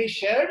will be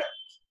shared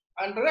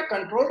under a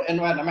controlled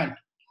environment.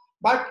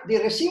 But the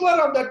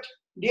receiver of that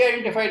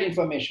de-identified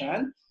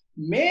information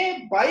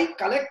may, by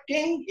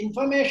collecting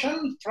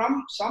information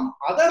from some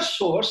other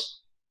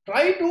source,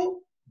 try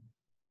to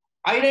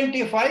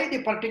identify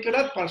the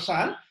particular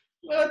person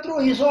through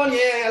his own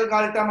AI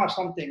algorithm or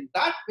something.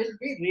 That will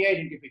be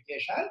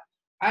re-identification,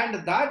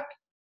 and that,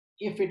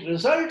 if it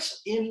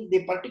results in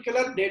the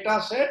particular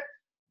data set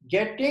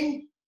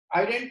getting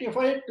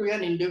identified to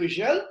an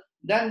individual,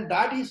 then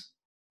that is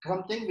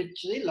something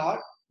which the law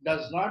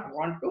does not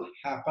want to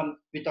happen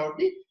without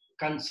the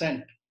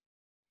consent.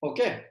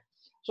 Okay.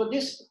 So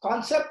this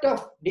concept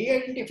of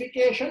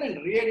de-identification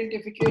and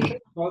re-identification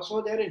is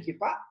also there in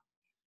HIPAA.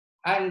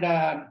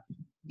 And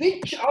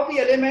which of the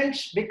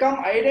elements become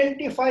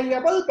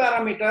identifiable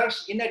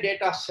parameters in a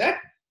data set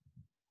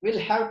will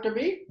have to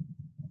be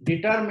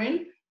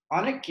determined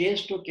on a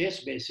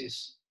case-to-case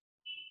basis.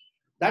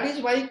 That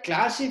is why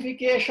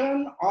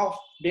classification of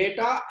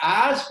data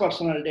as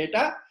personal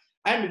data,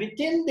 and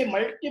within the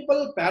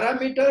multiple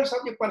parameters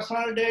of the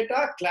personal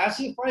data,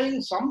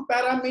 classifying some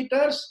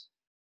parameters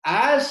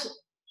as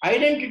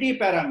identity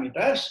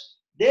parameters,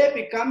 they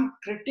become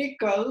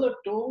critical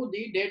to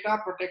the data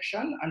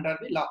protection under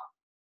the law.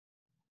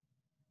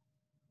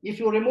 If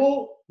you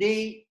remove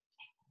the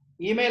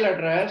email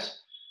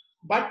address,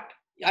 but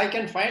I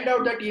can find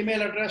out that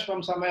email address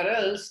from somewhere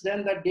else,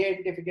 then the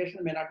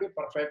de-identification may not be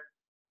perfect.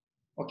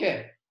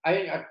 Okay,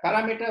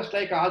 parameters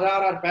like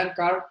Aadhaar or PAN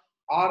card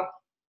are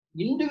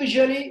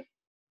individually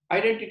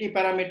identity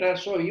parameters.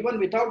 So even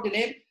without the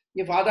name,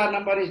 if Aadhaar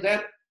number is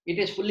there, it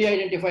is fully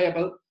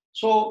identifiable.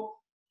 So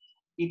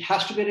it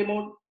has to be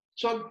removed.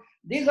 So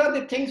these are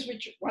the things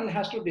which one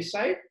has to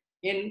decide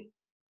in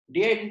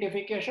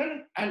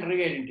de-identification and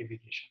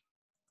re-identification.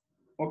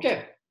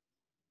 Okay.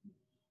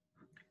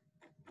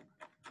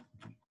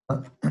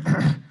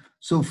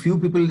 So few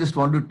people just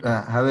want to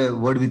have a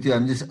word with you.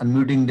 I'm just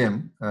unmuting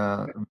them.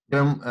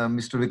 Vikram,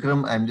 Mr.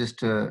 Vikram, I'm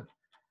just,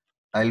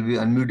 I'll be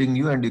unmuting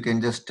you and you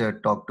can just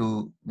talk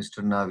to Mr.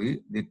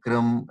 Navi.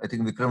 Vikram, I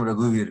think Vikram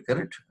Raghuvir,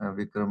 correct?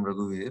 Vikram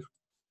Raghuvir.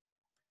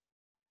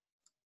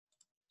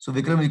 So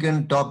Vikram, you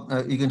can talk,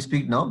 you can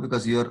speak now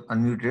because you're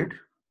unmuted.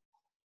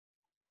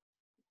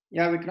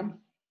 Yeah, Vikram.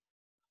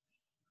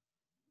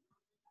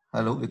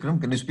 Hello,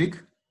 Vikram, can you speak?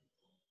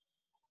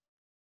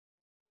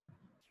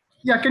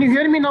 Yeah, can you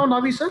hear me now,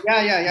 Navi, sir?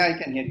 Yeah,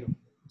 I can hear you.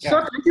 Yeah.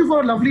 Sir, thank you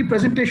for a lovely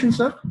presentation,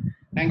 sir.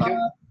 Thank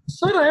you.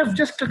 Sir, I have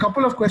just a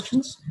couple of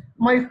questions.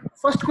 My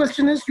first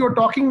question is, you're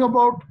talking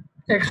about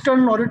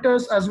external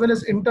auditors as well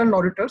as internal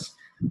auditors.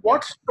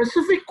 What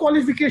specific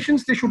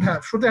qualifications they should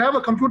have? Should they have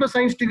a computer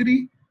science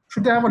degree?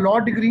 Should they have a law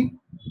degree?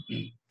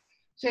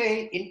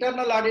 Say,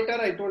 internal auditor,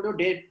 I told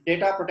you,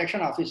 data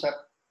protection officer.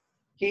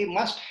 He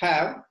must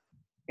have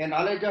a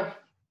knowledge of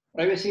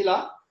privacy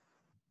law,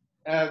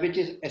 which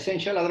is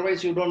essential,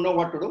 otherwise you don't know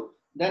what to do.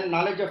 Then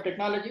knowledge of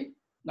technology,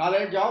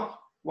 knowledge of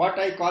what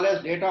I call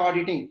as data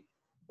auditing.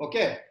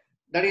 Okay,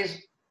 that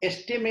is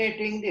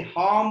estimating the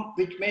harm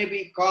which may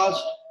be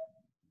caused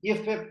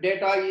if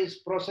data is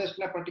processed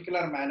in a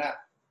particular manner.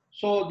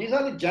 So these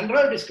are the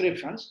general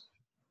descriptions.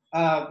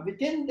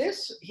 Within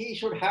this, he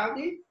should have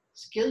the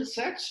skill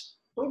sets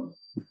to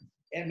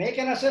make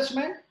an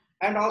assessment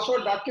and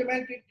also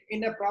document it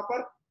in a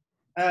proper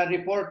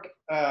report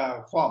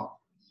form.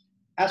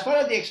 As far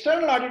as the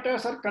external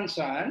auditors are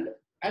concerned,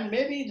 and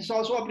maybe this is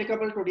also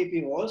applicable to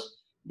DPOs,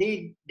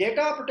 the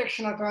Data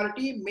Protection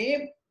Authority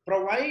may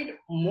provide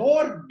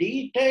more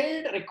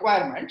detailed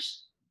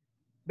requirements.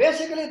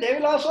 Basically, they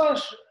will also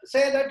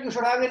say that you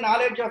should have a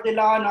knowledge of the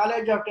law,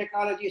 knowledge of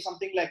technology,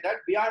 something like that.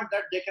 Beyond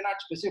that, they cannot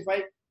specify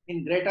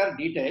in greater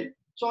detail.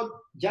 So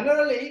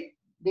generally,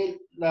 the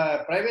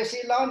privacy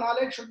law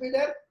knowledge should be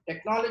there,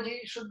 technology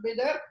should be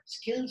there,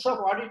 skills of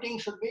auditing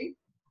should be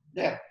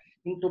there.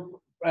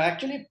 To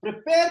actually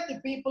prepare the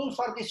people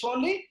for this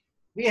only,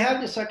 we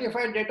have the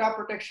Certified Data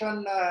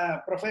Protection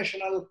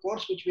Professional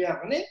course which we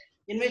are running,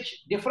 in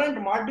which different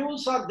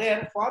modules are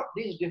there for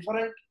these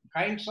different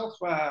kinds of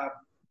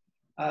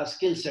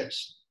skill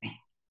sets.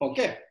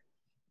 Okay.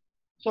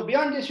 So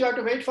beyond this, you have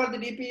to wait for the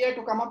DPA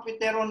to come up with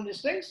their own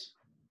these things.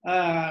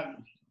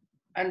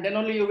 And then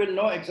only you will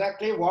know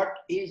exactly what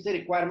is the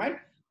requirement.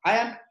 I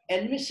am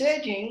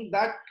envisaging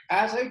that,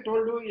 as I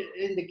told you,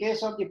 in the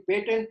case of the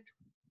patent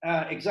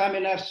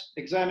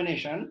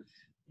examination,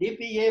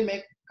 DPA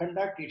may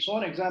conduct its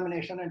own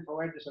examination and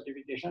provide the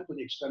certification to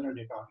the external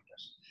data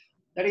auditors.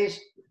 That is,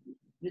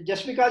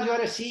 just because you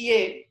are a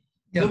CA,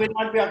 you will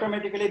not be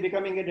automatically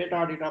becoming a data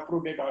auditor,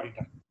 approved data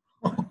auditor.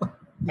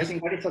 I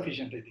think that is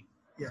sufficient, I think.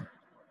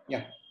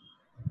 Yeah.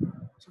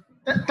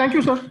 Thank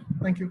you, sir.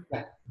 Thank you.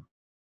 Yeah.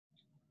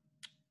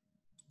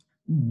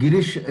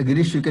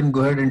 Girish, you can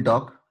go ahead and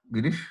talk.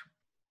 Girish,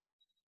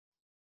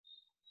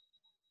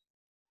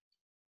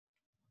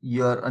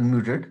 you are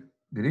unmuted.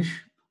 Girish.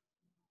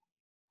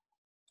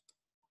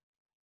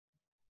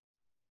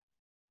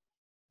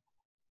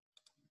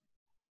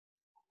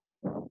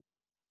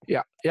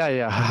 Yeah.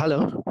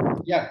 Hello.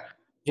 Yeah.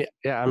 Yeah.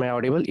 Am I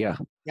audible? Yeah.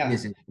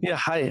 Yes. Yeah.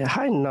 Hi,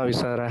 Navi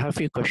sir. I have a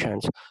few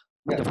questions.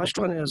 Yeah. The first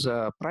one is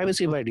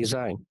privacy by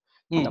design.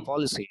 The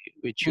policy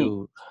which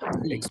you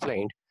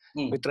explained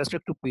with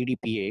respect to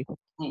PDPA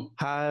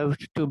have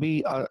to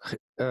be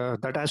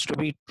that has to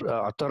be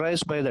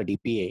authorized by the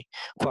DPA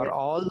for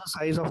all the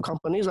size of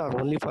companies or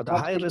only for the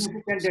high risk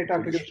data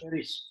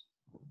fiduciaries.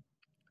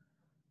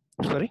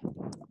 Sorry?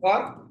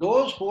 For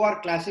those who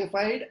are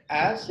classified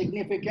as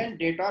significant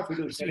data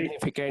fiduciaries.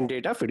 Significant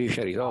data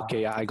fiduciaries.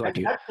 Okay, I got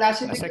you. That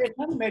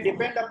classification may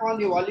depend upon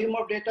the volume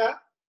of data,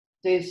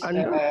 this type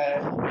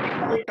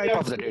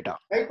of the data.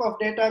 Type of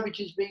data which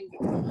is being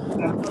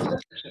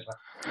processed, etc.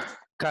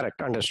 Correct,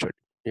 understood.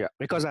 Yeah,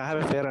 because I have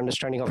a fair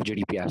understanding of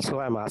GDPR, so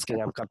I'm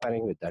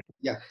comparing with that.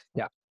 Yeah.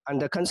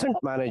 And the consent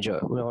manager,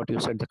 what you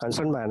said, the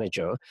consent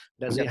manager,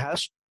 does he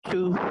has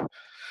to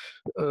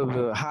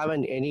have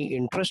any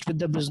interest with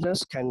the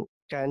business?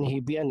 Can he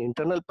be an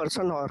internal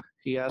person or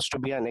he has to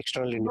be an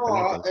external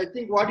independent? No, I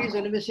think what is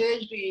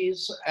envisaged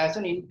is as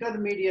an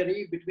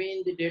intermediary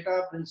between the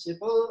data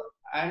principal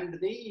and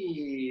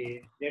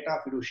the data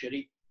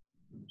fiduciary.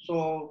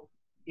 So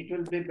it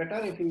will be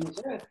better if he is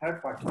a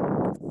third party.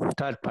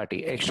 Third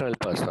party, external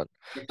person.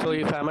 So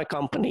if I'm a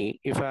company,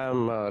 if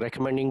I'm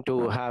recommending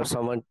to have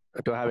someone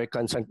to have a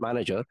consent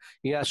manager,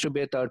 he has to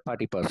be a third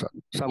party person,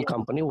 some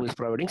company who is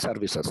providing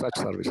services, such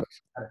services.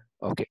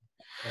 Okay.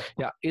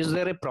 Yeah. Is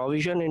there a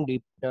provision in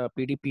the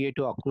PDPA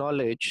to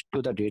acknowledge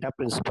to the data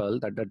principal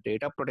that the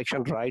data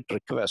protection right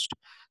request,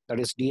 that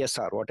is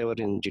DSR, whatever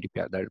in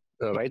GDPR, that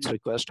rights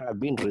request have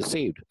been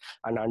received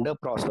and under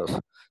process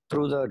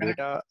through the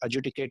data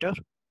adjudicator?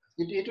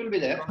 It will be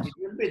there. It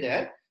will be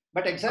there.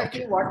 But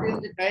exactly what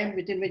is the time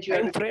within which you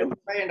have to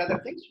verify and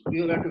other things,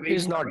 you have to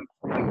wait.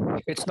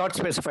 It's not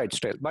specified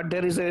still, but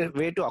there is a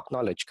way to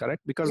acknowledge,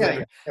 correct? Because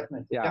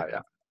definitely.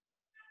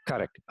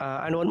 Correct.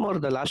 And one more,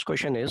 the last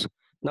question is,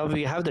 now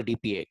we have the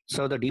DPA.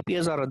 So the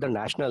DPAs are at the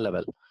national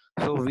level.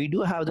 So we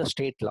do have the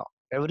state law.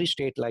 Every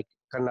state like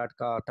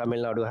Karnataka,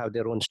 Tamil Nadu have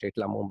their own state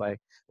law, Mumbai,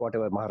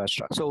 whatever,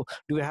 Maharashtra. So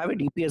do we have a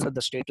DPAs at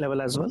the state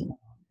level as well?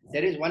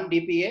 There is one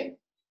DPA,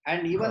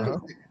 and even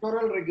the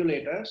sectoral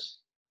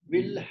regulators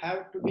will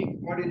have to be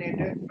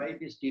coordinated by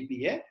this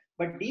DPA.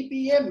 But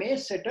DPA may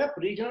set up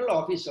regional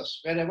offices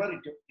wherever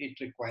it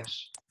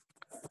requires.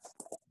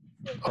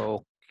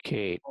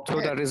 Okay.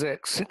 So that is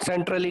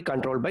centrally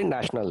controlled by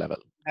national level.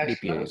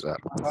 DPA is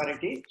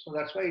authority. So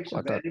that's why it's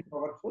very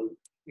powerful.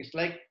 It's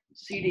like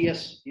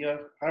CDS. You have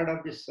heard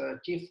of this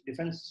Chief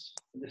Defense,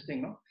 this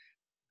thing, no?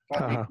 For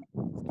the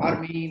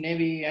Army,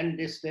 Navy, and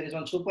this, there is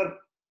one super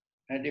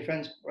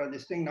defense for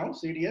this thing now,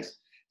 CDS.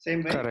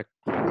 Same way. Correct.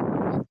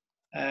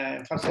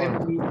 For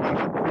safety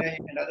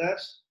and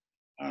others.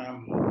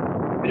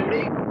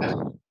 Everybody, as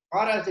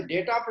far as the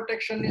data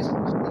protection is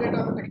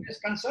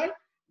concerned,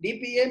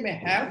 DPA may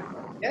have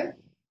a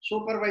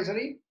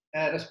supervisory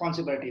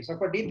responsibility. So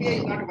for DPA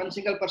is not one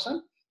single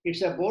person,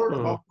 it's a board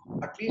of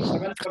at least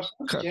 7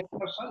 persons,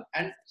 chairperson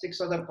and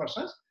 6 other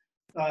persons.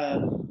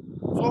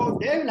 So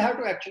they will have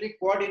to actually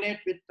coordinate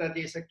with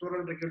the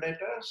sectoral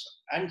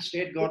regulators and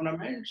state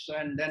governments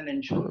and then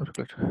ensure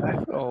that.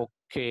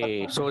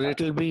 Okay, so it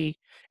will be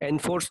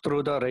enforced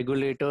through the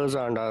regulators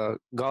and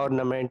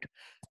government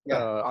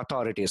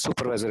authorities,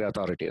 supervisory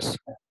authorities.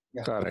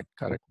 Yeah. Correct,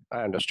 correct.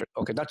 I understood.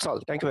 Okay, that's all.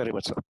 Thank you very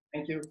much, sir.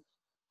 Thank you.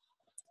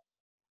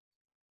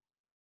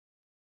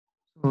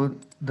 So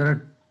there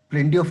are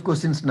plenty of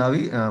questions,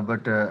 Navi,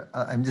 but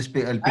I'm just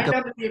I'll pick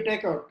up. And you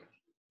take out.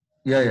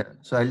 Yeah.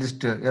 So I'll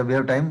just we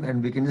have time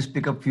and we can just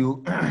pick up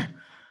few. I'm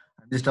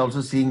just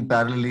also seeing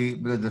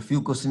parallelly because the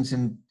few questions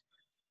in.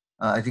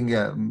 I think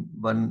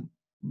one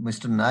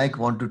Mr. Naik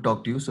want to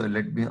talk to you, so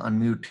let me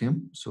unmute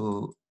him.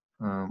 So.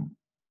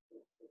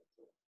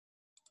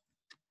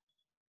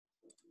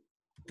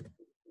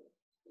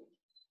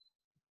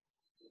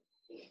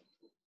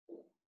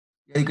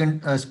 Yeah, you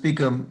can speak,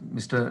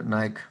 Mr.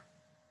 Naik.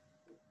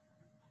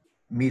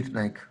 Meet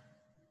Naik.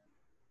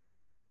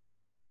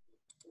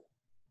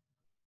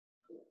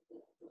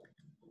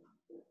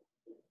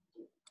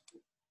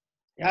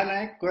 Yeah,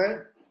 Naik, go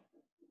ahead.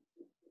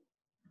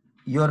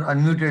 You're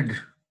unmuted.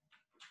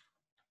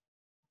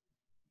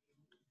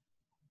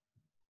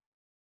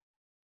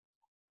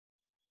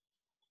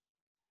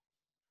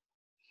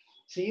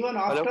 See, even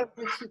after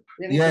this,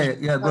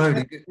 Yeah, go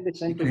ahead.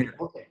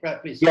 Okay,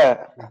 please.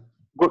 Yeah,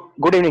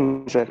 good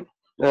evening, sir.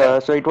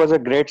 So it was a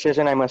great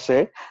session, I must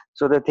say.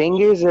 So the thing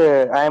is,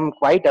 I am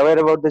quite aware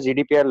about the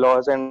GDPR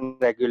laws and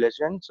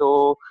regulation.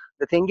 So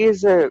the thing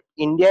is,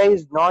 India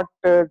is not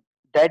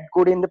that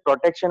good in the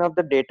protection of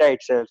the data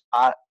itself.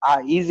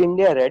 Is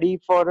India ready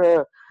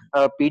for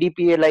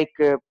PDPA like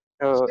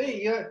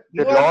See, the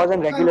you laws are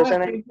and the one who has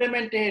regulation? to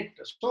implement it.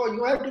 So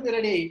you have to be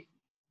ready.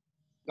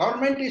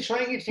 Government is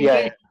showing its Yeah,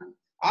 intention.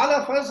 All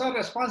of us are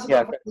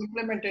responsible for the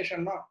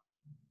implementation now.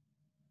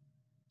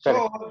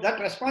 So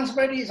that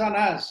responsibility is on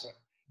us.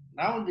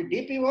 Now the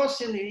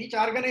DPOs in each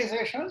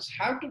organizations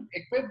have to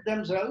equip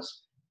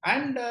themselves,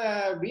 and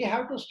we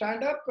have to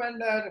stand up.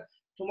 And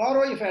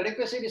tomorrow, if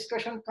adequacy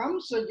discussion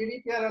comes,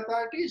 GDPR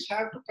authorities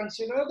have to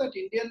consider that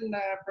Indian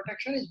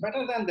protection is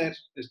better than this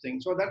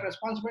thing. So that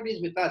responsibility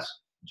is with us.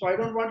 So I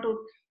don't want to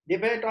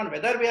debate on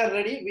whether we are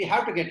ready. We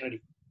have to get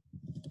ready.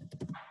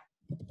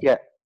 Yeah,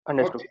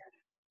 understood. Okay.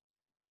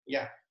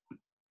 Yeah.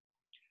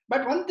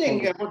 But one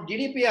thing about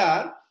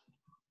GDPR,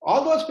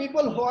 all those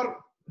people who are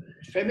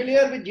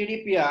familiar with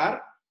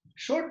GDPR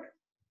should,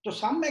 to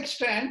some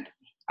extent,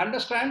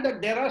 understand that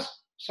there are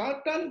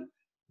certain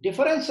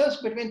differences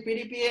between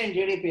PDPA and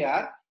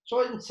GDPR.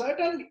 So in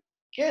certain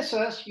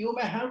cases, you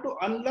may have to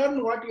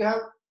unlearn what you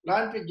have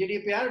learned with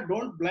GDPR.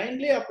 Don't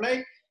blindly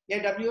apply a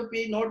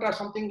WP note or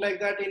something like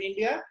that in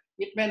India.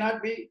 It may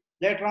not be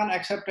later on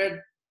accepted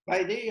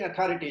by the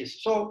authorities.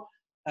 So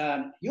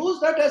use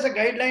that as a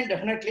guideline,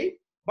 definitely,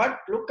 but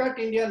look at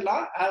Indian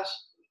law as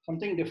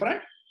something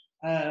different.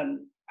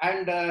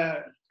 And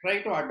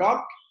try to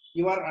adopt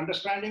your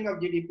understanding of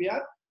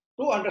GDPR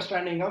to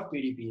understanding of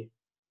PDPA.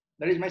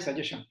 That is my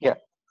suggestion. Yeah,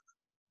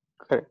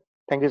 correct.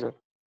 Thank you, sir.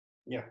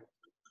 Yeah.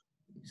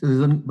 So there's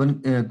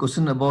one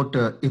question about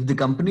if the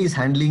company is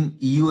handling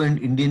EU and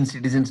Indian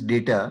citizens'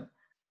 data,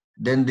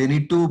 then they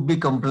need to be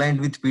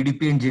compliant with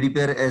PDP and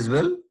GDPR as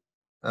well.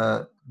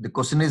 The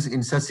question is,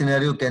 in such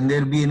scenario, can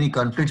there be any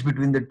conflicts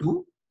between the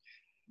two?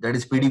 That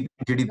is PDP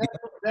and GDPR.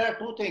 There are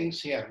two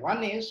things here.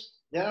 One is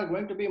there are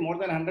going to be more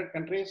than 100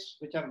 countries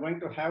which are going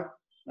to have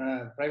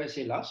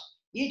privacy laws,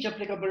 each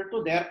applicable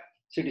to their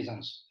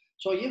citizens.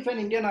 So if an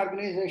Indian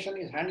organization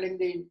is handling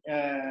the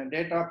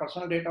data,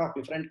 personal data of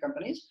different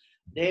companies,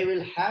 they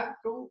will have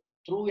to,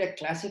 through a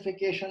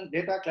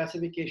data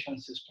classification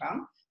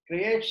system,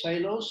 create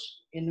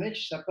silos in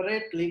which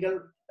separate legal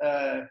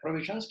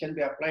provisions can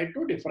be applied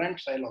to different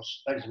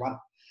silos. That is one.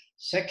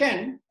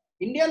 Second,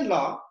 Indian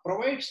law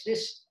provides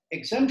this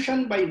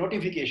exemption by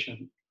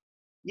notification.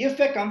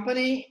 If a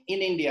company in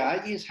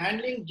India is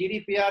handling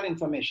GDPR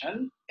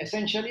information,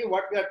 essentially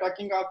what we are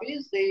talking of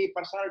is the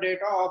personal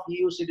data of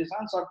EU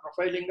citizens or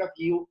profiling of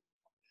EU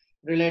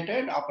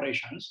related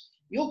operations.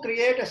 You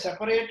create a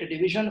separate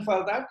division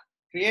for that,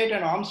 create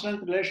an arm's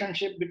length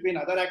relationship between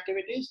other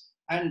activities,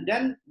 and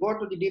then go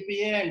to the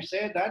DPA and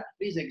say that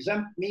please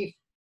exempt me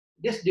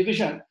this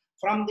division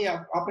from the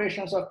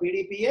operations of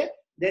PDPA.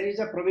 There is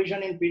a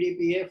provision in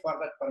PDPA for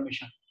that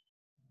permission.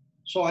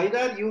 So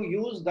either you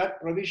use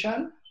that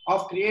provision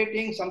of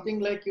creating something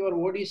like your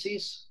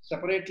ODCs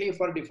separately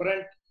for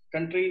different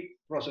country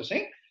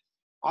processing,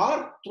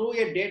 or through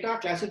a data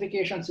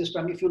classification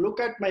system. If you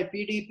look at my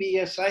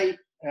PDPSI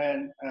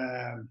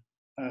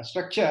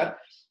structure,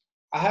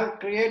 I have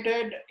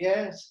created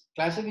a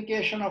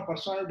classification of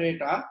personal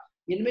data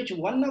in which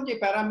one of the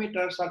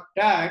parameters or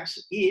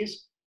tags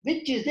is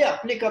which is the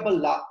applicable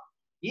law.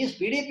 Is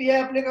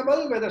PDPA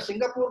applicable, whether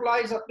Singapore law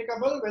is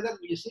applicable, whether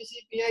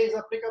CCPA is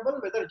applicable,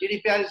 whether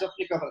GDPR is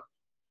applicable.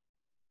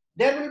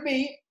 There will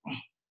be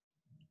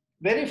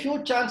very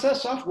few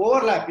chances of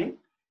overlapping.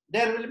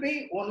 There will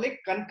be only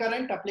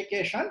concurrent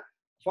application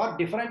for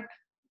different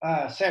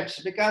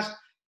sets, because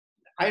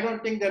I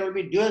don't think there will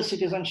be dual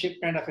citizenship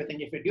kind of a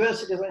thing. If a dual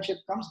citizenship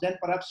comes, then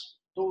perhaps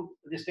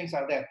these things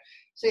are there.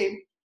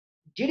 See,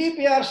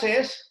 GDPR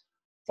says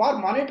for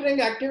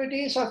monitoring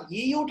activities of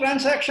EU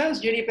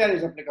transactions, GDPR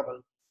is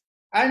applicable.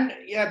 And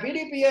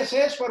PDPA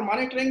says for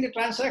monitoring the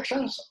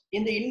transactions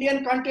in the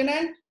Indian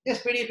continent, this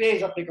PDPA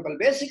is applicable.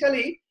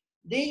 Basically,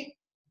 the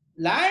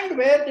land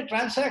where the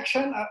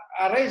transaction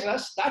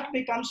arises, that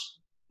becomes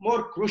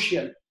more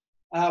crucial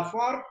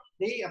for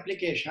the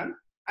application.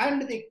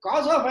 And the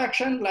cause of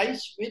action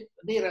lies with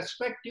the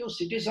respective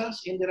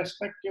citizens in the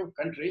respective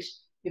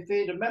countries. If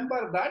we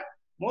remember that,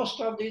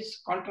 most of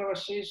these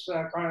controversies,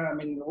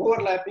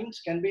 overlappings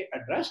can be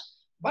addressed.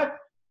 But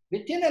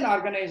within an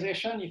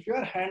organization, if you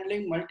are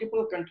handling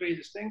multiple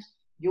countries, things,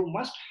 you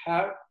must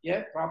have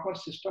a proper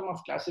system of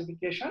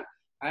classification.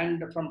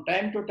 And from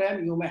time to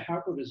time, you may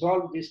have to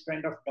resolve this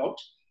kind of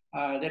doubts.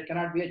 There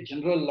cannot be a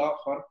general law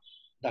for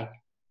that.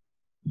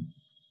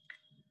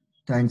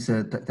 Thanks,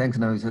 thanks,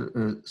 Navi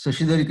sir.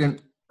 Shashidhar,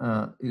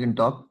 you can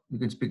talk. You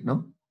can speak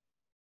now.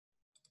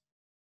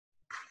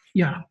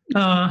 Yeah,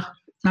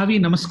 Navi,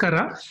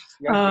 namaskara.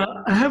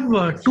 I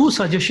have two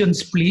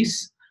suggestions,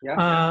 please.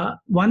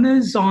 One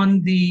is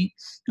on the.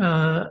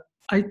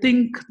 I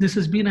think this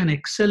has been an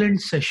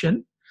excellent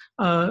session.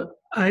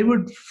 I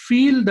would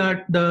feel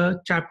that the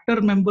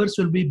chapter members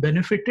will be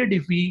benefited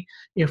if we,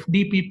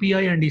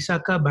 FDPPI and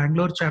ISACA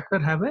Bangalore chapter,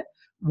 have a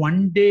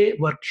one-day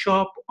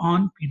workshop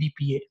on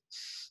PDPA.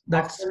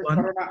 That's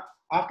one.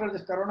 After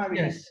this corona, we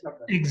yes,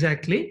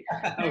 exactly.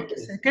 Okay.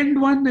 The second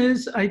one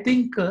is, I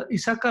think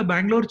ISACA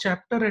Bangalore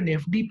chapter and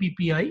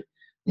FDPPI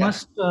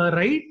must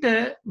write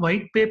a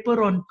white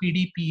paper on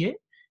PDPA,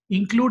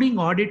 including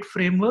audit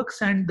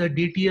frameworks and the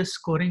DTS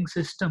scoring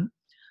system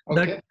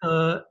that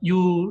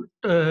you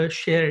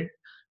shared.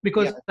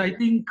 Because I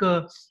think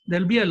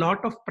there'll be a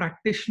lot of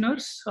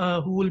practitioners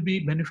who will be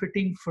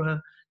benefiting from,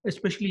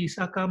 especially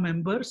ISACA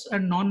members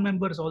and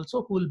non-members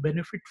also, who will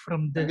benefit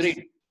from this.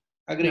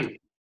 Agreed.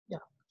 Yeah.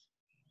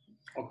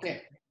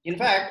 Okay. In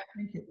fact,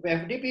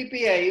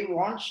 FDPPI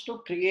wants to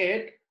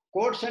create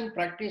codes and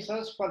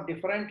practices for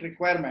different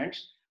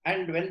requirements.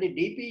 And when the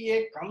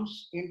DPA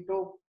comes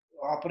into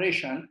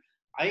operation,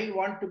 I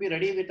want to be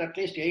ready with at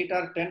least 8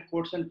 or 10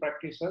 codes and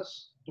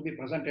practices to be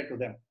presented to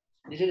them.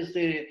 This is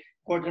the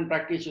codes and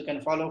practice you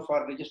can follow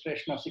for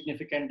registration of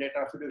significant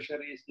data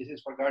fiduciaries. This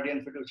is for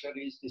guardian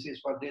fiduciaries. This is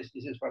for this.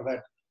 This is for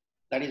that.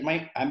 That is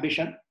my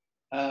ambition.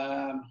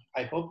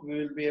 I hope we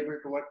will be able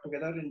to work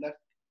together in that.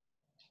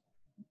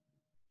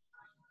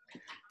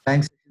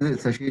 Thanks,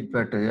 Sashi.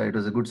 Yeah, it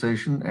was a good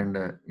session, and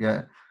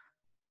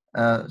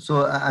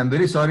so I'm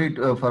very sorry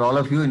for all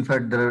of you. In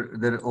fact, there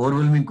are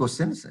overwhelming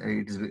questions.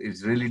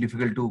 It's really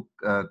difficult to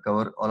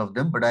cover all of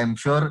them, but I'm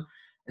sure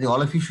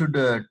all of you should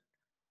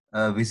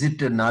visit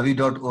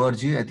navi.org.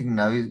 I think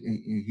Navi,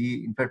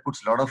 he in fact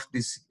puts a lot of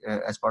this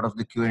as part of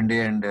the Q&A,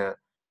 and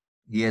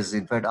he has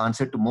in fact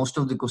answered to most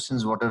of the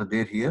questions what are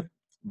there here.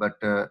 But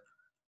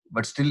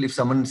still, if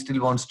someone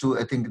still wants to,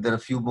 I think there are a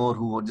few more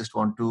who just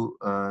want to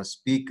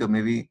speak.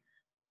 Maybe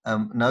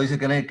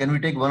Navi, can we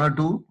take one or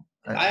two?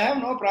 I have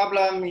no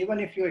problem.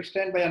 Even if you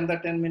extend by another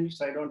 10 minutes,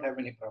 I don't have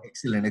any problem.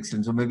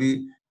 Excellent. So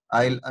maybe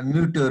I'll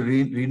unmute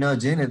Reena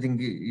Jain. I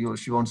think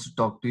she wants to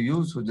talk to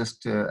you. So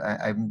just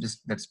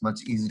that's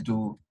much easy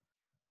to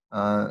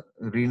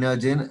Reena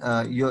Jain.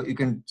 You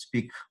can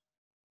speak.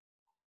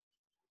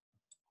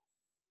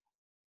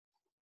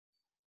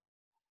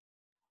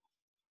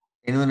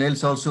 Anyone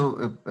else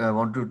also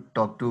want to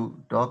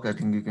talk? I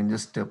think you can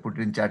just put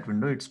it in chat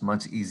window. It's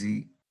much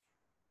easy.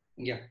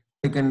 Yeah.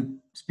 You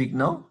can speak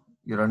now.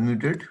 You're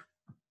unmuted.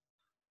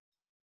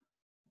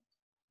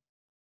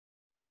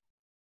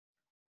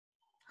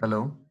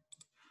 Hello.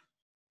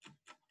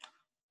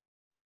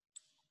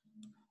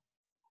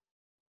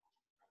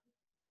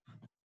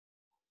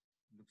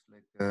 Looks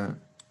like.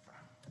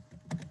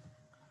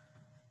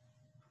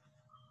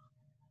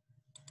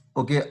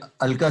 Okay,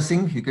 Alka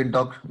Singh, you can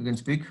talk. You can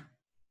speak.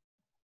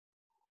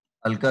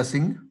 Alka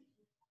Singh.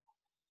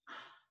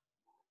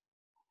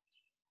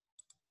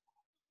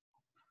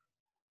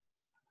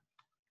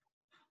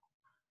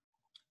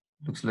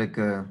 Looks like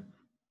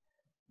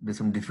there's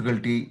some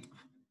difficulty.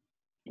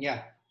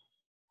 Yeah.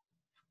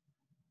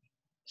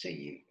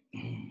 See.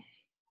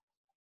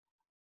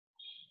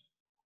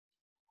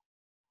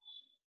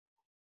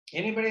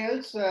 Anybody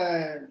else?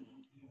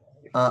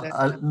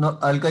 No,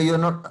 Alka, you're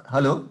not.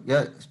 Hello.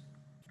 Yeah.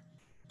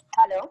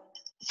 Hello.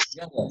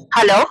 Yeah.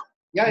 Hello.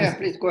 Yeah.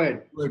 Please go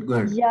ahead. Go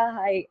ahead. Yeah.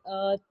 Hi.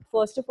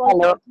 First of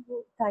all,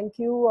 thank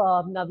you,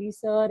 Navi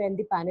sir and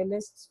the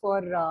panelists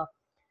for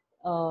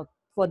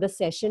the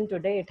session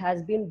today. It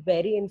has been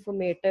very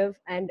informative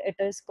and it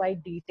is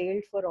quite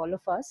detailed for all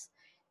of us.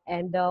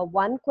 And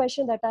one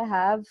question that I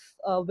have,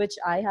 which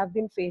I have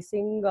been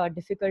facing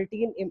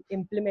difficulty in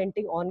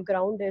implementing on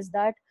ground, is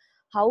that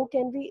how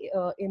can we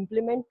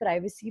implement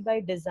privacy by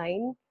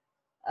design?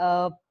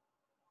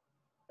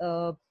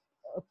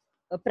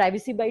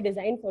 Privacy by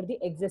design for the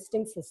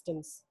existing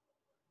systems?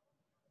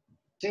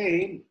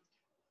 See,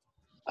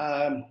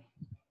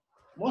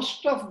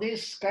 most of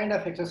these kind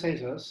of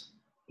exercises,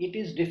 it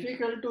is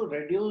difficult to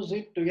reduce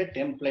it to a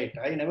template.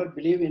 I never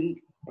believe in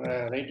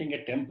writing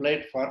a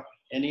template for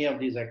any of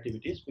these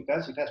activities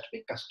because it has to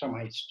be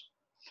customized.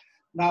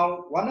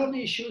 Now, one of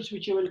the issues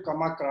which you will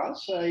come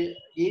across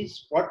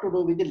is what to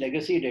do with the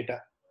legacy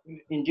data.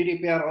 In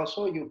GDPR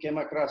also, you came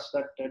across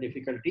that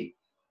difficulty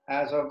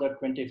as of the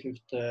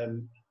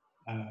 25th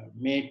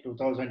May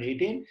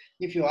 2018.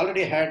 If you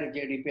already had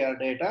GDPR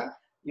data,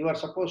 you are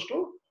supposed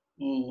to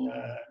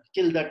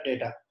kill that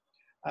data.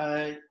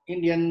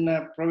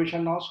 Indian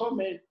provision also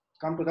may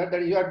come to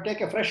that you have to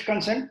take a fresh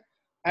consent,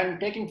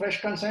 and taking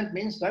fresh consent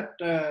means that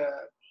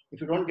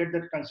if you don't get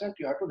that consent,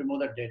 you have to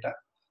remove that data.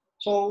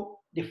 So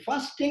the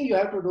first thing you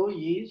have to do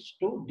is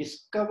to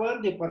discover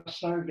the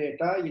personal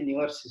data in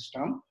your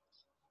system,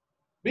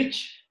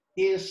 which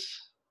is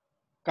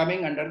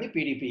coming under the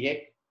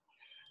PDPA.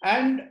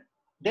 And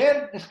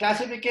there, this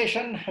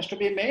classification has to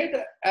be made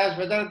as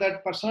whether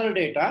that personal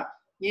data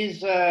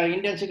is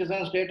Indian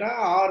citizens' data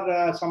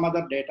or some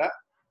other data.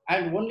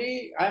 And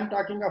only, I'm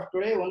talking of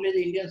today, only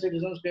the Indian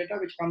citizens' data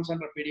which comes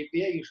under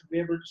PDPA, you should be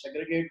able to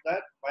segregate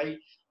that by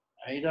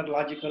either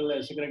logical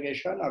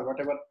segregation or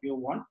whatever you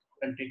want,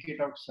 and take it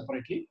out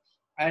separately.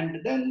 And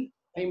then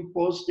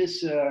impose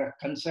this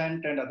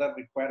consent and other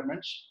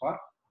requirements for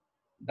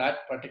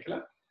that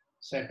particular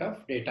set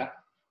of data.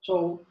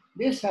 So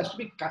this has to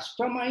be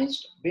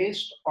customized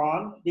based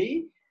on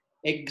the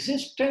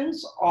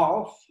existence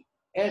of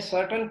a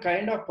certain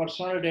kind of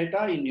personal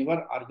data in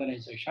your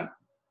organization.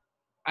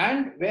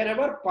 And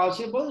wherever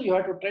possible, you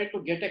have to try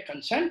to get a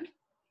consent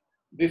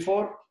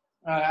before,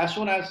 as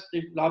soon as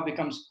the law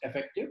becomes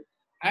effective.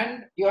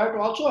 And you have to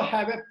also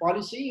have a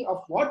policy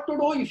of what to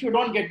do if you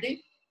don't get the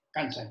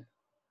consent.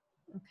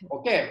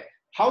 Okay.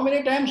 How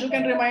many times you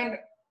can remind?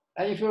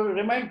 If you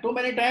remind too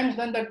many times,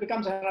 then that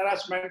becomes an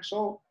harassment.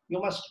 So you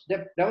must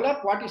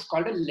develop what is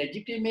called a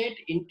legitimate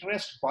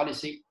interest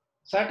policy.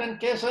 Certain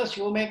cases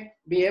you may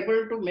be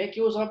able to make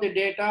use of the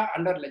data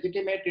under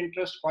legitimate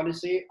interest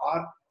policy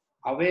or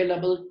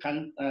available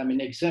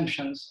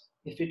exemptions.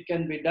 If it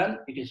can be done,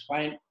 it is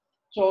fine.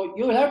 So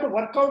you have to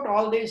work out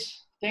all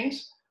these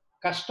things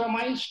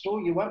customized to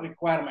your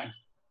requirement.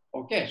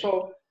 Okay,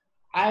 so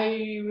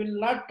I will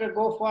not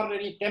go for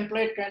any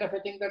template kind of a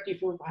thing that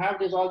if you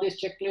have all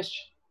these checklists,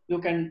 you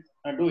can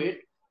do it.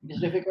 It is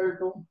difficult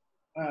to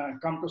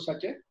come to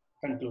such a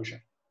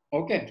conclusion.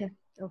 Okay.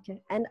 Okay.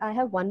 And I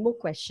have one more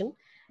question.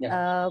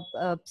 Yeah.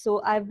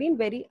 So I'm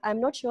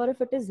not sure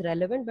if it is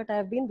relevant, but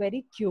I've been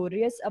very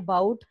curious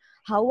about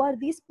how are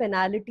these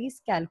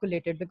penalties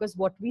calculated? Because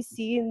what we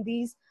see in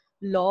these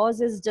laws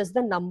is just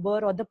the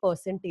number or the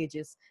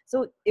percentages.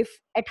 So if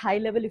at high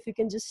level, if you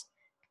can just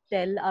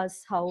tell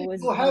us how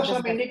is. You have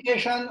some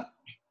indication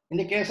in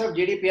the case of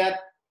GDPR,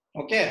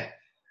 okay.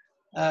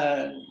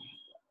 But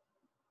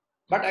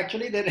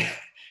actually there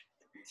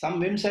some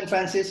whims and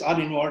fancies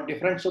are involved.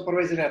 Different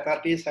supervisory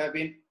authorities have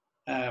been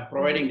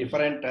providing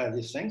different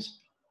these things.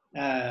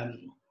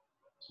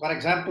 For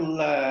example,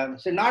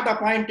 say not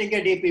appointing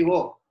a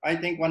DPO. I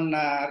think one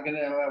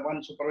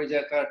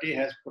supervisory authority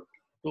has put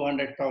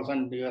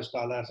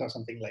 $200,000 or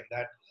something like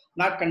that.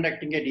 Not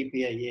conducting a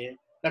DPIA.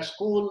 That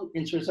school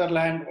in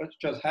Switzerland, which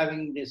was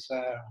having this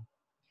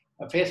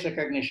face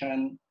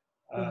recognition,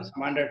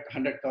 some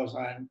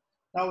 100,000.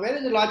 Now, where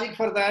is the logic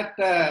for that?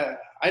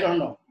 I don't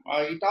know.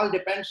 It all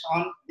depends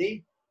on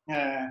the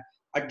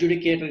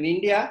adjudicator. In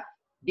India,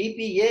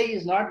 DPA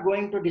is not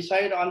going to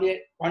decide on the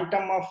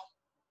quantum of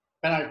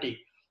penalty.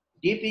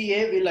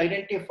 DPA will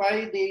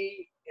identify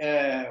the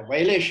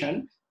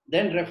violation,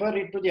 then refer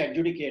it to the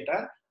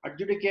adjudicator.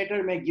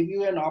 Adjudicator may give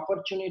you an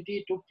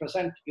opportunity to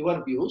present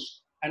your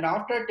views. And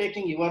after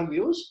taking your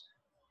views,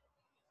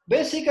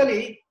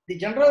 basically the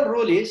general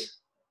rule is,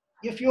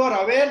 if you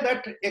are aware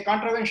that a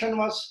contravention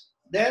was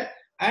there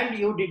and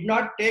you did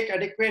not take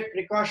adequate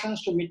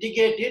precautions to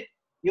mitigate it,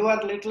 you are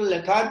a little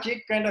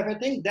lethargic kind of a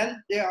thing,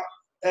 then the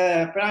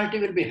penalty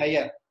will be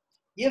higher.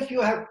 If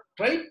you have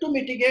tried to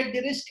mitigate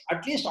the risk,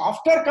 at least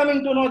after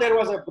coming to know there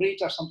was a breach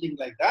or something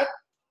like that,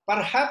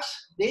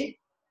 perhaps the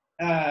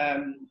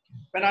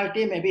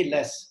penalty may be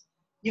less.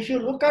 If you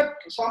look at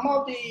some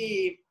of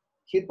the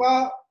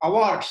HIPAA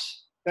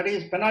awards, that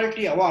is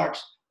penalty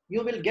awards,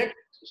 you will get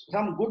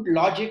some good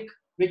logic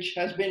which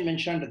has been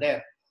mentioned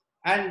there.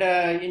 And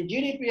in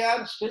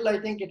GDPR, still I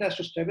think it has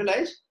to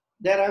stabilize.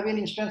 There have been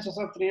instances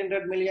of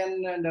 $300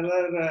 million and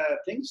other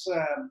things.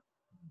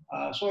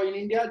 So in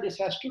India, this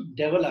has to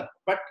develop.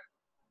 But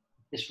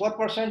this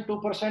 4%,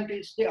 2%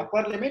 is the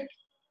upper limit.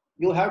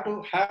 You have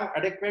to have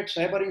adequate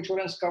cyber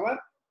insurance cover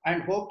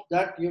and hope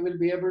that you will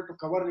be able to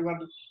cover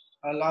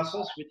your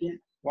losses within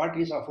what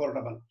is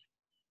affordable.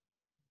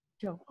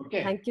 Sure.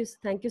 Okay.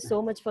 Thank you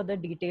so much for the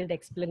detailed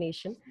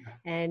explanation.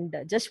 And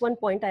just one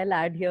point I'll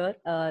add here,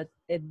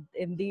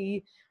 in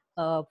the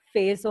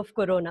phase of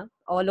Corona,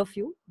 all of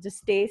you just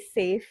stay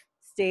safe,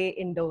 stay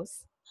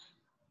indoors,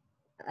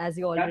 as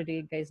you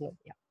already guys know.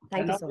 Yeah.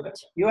 Thank you so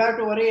much. You have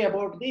to worry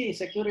about the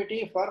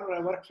security for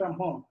work from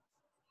home.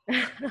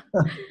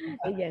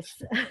 Yes.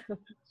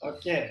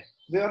 Okay.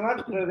 We are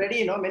not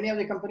ready, many of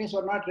the companies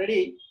were not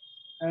ready.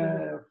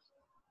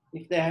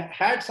 If they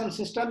had some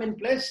system in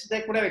place, they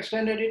could have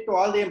extended it to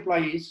all the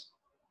employees.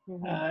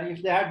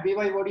 If they had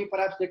BYOD,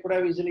 perhaps they could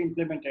have easily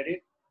implemented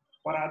it.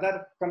 For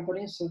other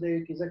companies, so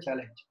it is a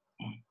challenge.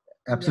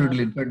 Absolutely.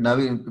 Yeah. In fact, now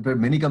in fact,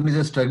 many companies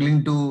are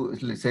struggling to,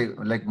 let's say,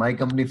 like my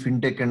company,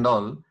 FinTech and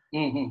all,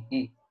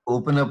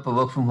 open up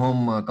work from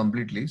home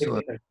completely. So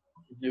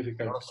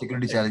a lot of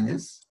security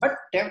challenges. But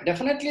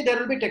definitely there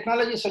will be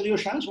technology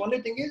solutions.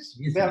 Only thing is,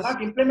 Yes, we have yes.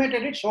 not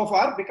implemented it so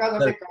far because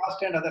of the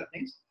cost and other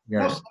things. Yeah,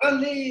 Now yeah.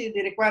 suddenly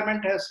the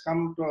requirement has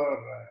come to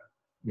our.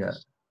 Yeah.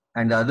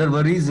 And the other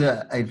worries,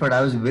 in fact,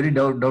 I was very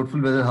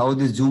doubtful whether how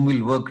this Zoom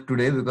will work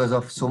today because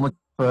of so much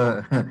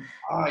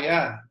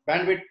Yeah,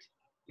 bandwidth.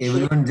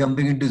 everyone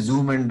jumping into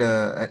Zoom, and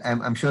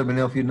I'm sure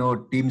many of you know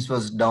Teams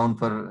was down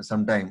for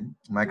some time.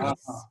 Microsoft.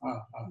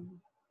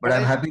 But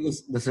I'm happy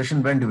the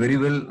session went very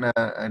well.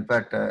 In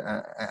fact,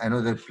 I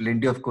know there are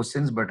plenty of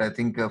questions, but I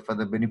think for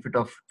the benefit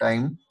of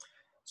time,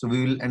 so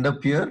we will end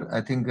up here.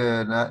 I think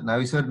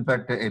Navi sir, in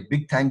fact, a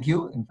big thank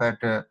you. In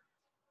fact,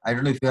 I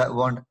don't know if you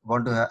want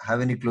to have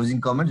any closing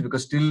comments,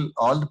 because still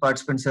all the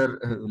participants are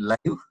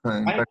live.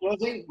 My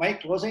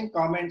closing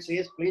comments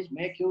is, please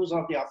make use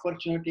of the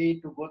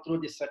opportunity to go through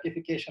the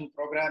certification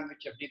program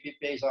which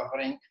FDPPA is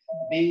offering.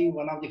 Be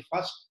one of the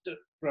first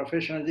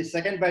professionals. The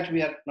second batch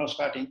we are now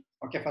starting.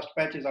 Okay, first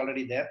batch is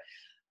already there.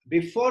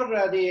 Before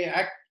the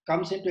act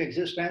comes into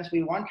existence,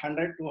 we want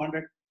 100,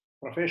 200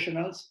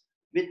 professionals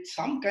with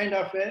some kind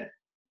of a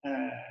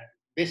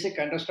basic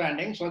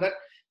understanding, so that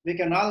we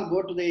can all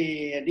go to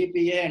the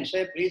DPA and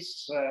say,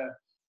 please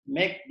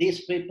make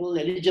these people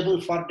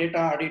eligible for data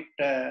audit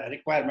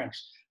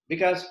requirements.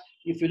 Because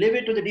if you leave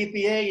it to the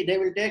DPA, they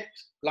will take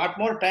a lot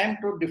more time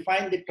to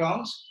define the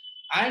terms,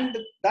 and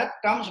that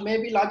terms may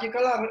be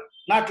logical or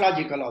not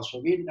logical also.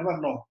 We never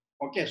know.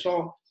 Okay,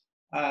 so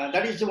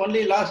that is the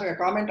only last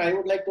comment I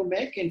would like to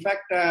make. In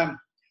fact, there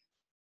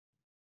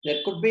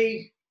could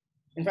be,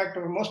 in fact,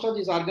 most of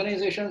these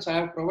organizations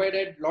have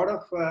provided a lot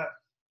of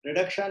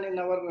reduction in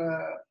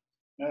our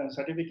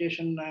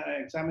certification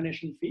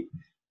examination fee.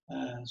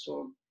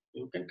 So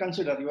you can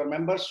consider, your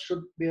members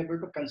should be able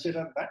to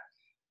consider that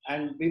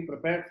and be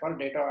prepared for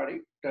data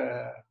audit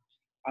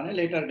on a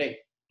later day.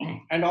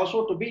 And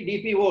also to be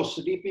DPOs.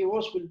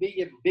 DPOs will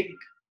be a big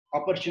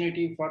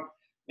opportunity for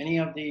many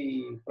of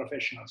the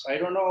professionals. I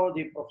don't know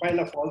the profile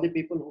of all the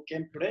people who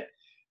came today,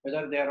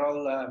 whether they are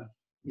all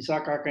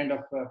ISACA kind of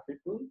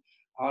people,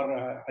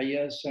 or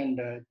IS and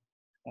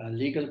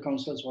legal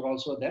counsels were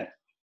also there.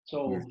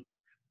 So yes,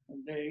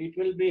 it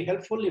will be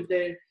helpful if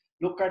they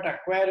look at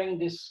acquiring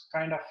this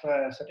kind of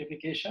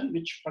certification,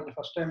 which for the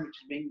first time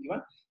which is being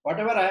given.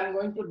 Whatever I am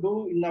going to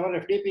do in our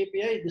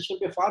FDPPA, this will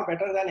be far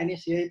better than any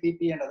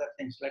CIPP and other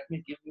things. Let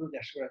me give you the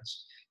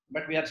assurance.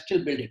 But we are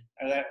still building.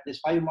 These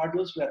 5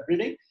 modules we are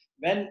building.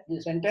 When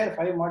this entire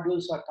 5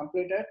 modules are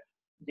completed,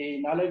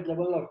 the knowledge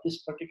level of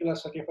this particular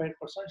certified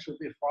person should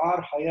be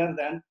far higher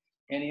than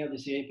any of the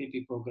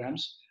CIPP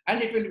programs.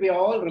 And it will be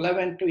all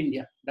relevant to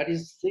India. That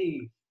is,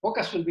 the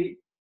focus will be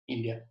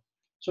India.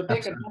 So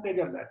take advantage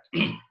of that.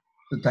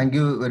 So thank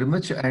you very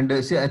much. And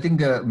see, I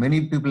think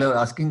many people are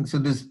asking. So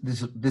this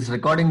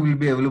recording will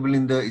be available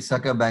in the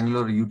ISACA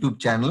Bangalore YouTube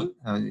channel.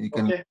 You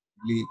can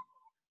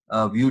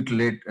view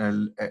it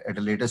at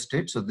a later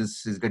stage. So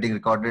this is getting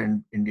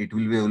recorded and it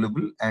will be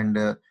available.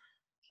 And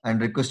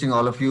requesting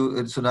all of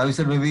you. So now you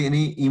said maybe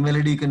any email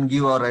ID you can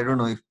give, or I don't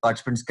know if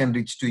participants can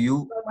reach to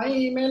you. My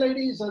email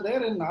ID is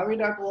there in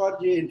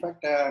navi.org. In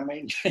fact,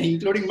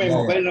 including my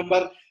mobile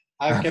number,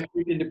 I've kept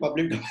it in the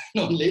public domain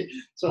only.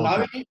 So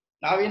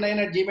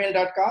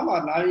navi9@gmail.com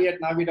or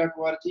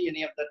navi@navi.org,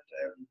 any of that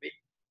will be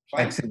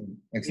fine.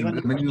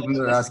 Excellent. Many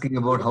people are asking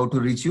about how to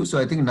reach you. So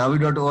I think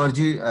navi.org,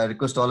 I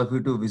request all of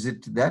you to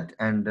visit that.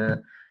 And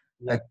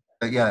I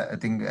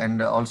think,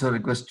 and also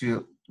request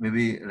you,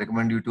 maybe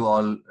recommend you to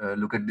all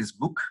look at this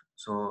book.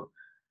 So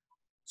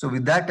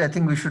with that, I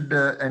think we should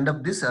end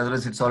up this.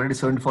 Otherwise, it's already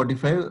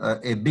 7:45.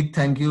 A big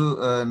thank you,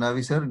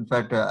 Navi sir. In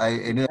fact,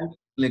 I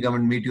come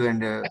and meet you.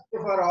 And thank you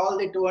for all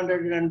the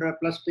 200 and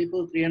plus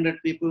people, 300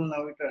 people.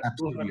 Now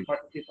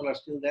 240 people are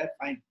still there.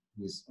 Fine.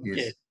 Yes. Okay.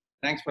 Yes.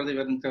 Thanks for the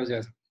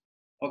enthusiasm.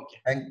 Okay.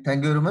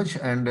 Thank you very much,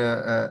 and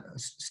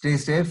stay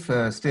safe,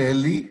 stay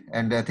healthy.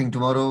 And I think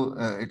tomorrow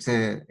it's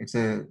a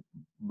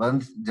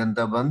bandh,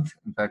 Janta bandh.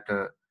 In fact,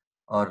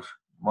 or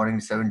morning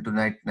 7 to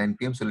night 9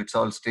 p.m. So let's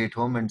all stay at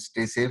home and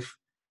stay safe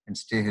and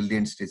stay healthy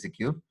and stay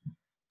secure.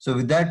 So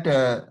with that,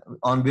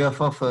 on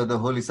behalf of the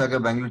whole ISACA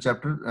Bangalore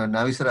chapter,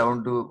 Navi sir, I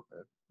want to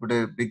put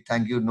a big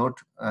thank you note,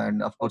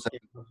 and of course,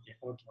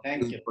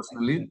 thank you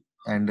personally.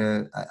 And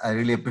I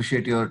really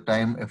appreciate your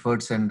time,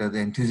 efforts, and the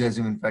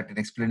enthusiasm, in fact, in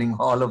explaining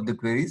all of the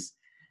queries.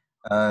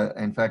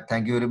 In fact,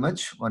 thank you very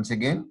much once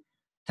again.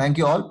 Thank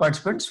you all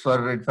participants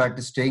for, in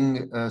fact,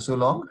 staying so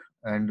long.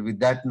 And with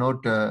that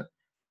note,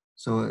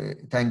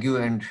 thank you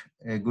and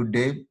a good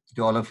day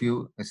to all of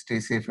you.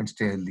 Stay safe and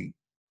stay healthy.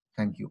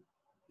 Thank you.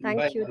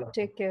 Thank you.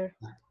 Take care.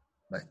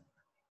 Bye.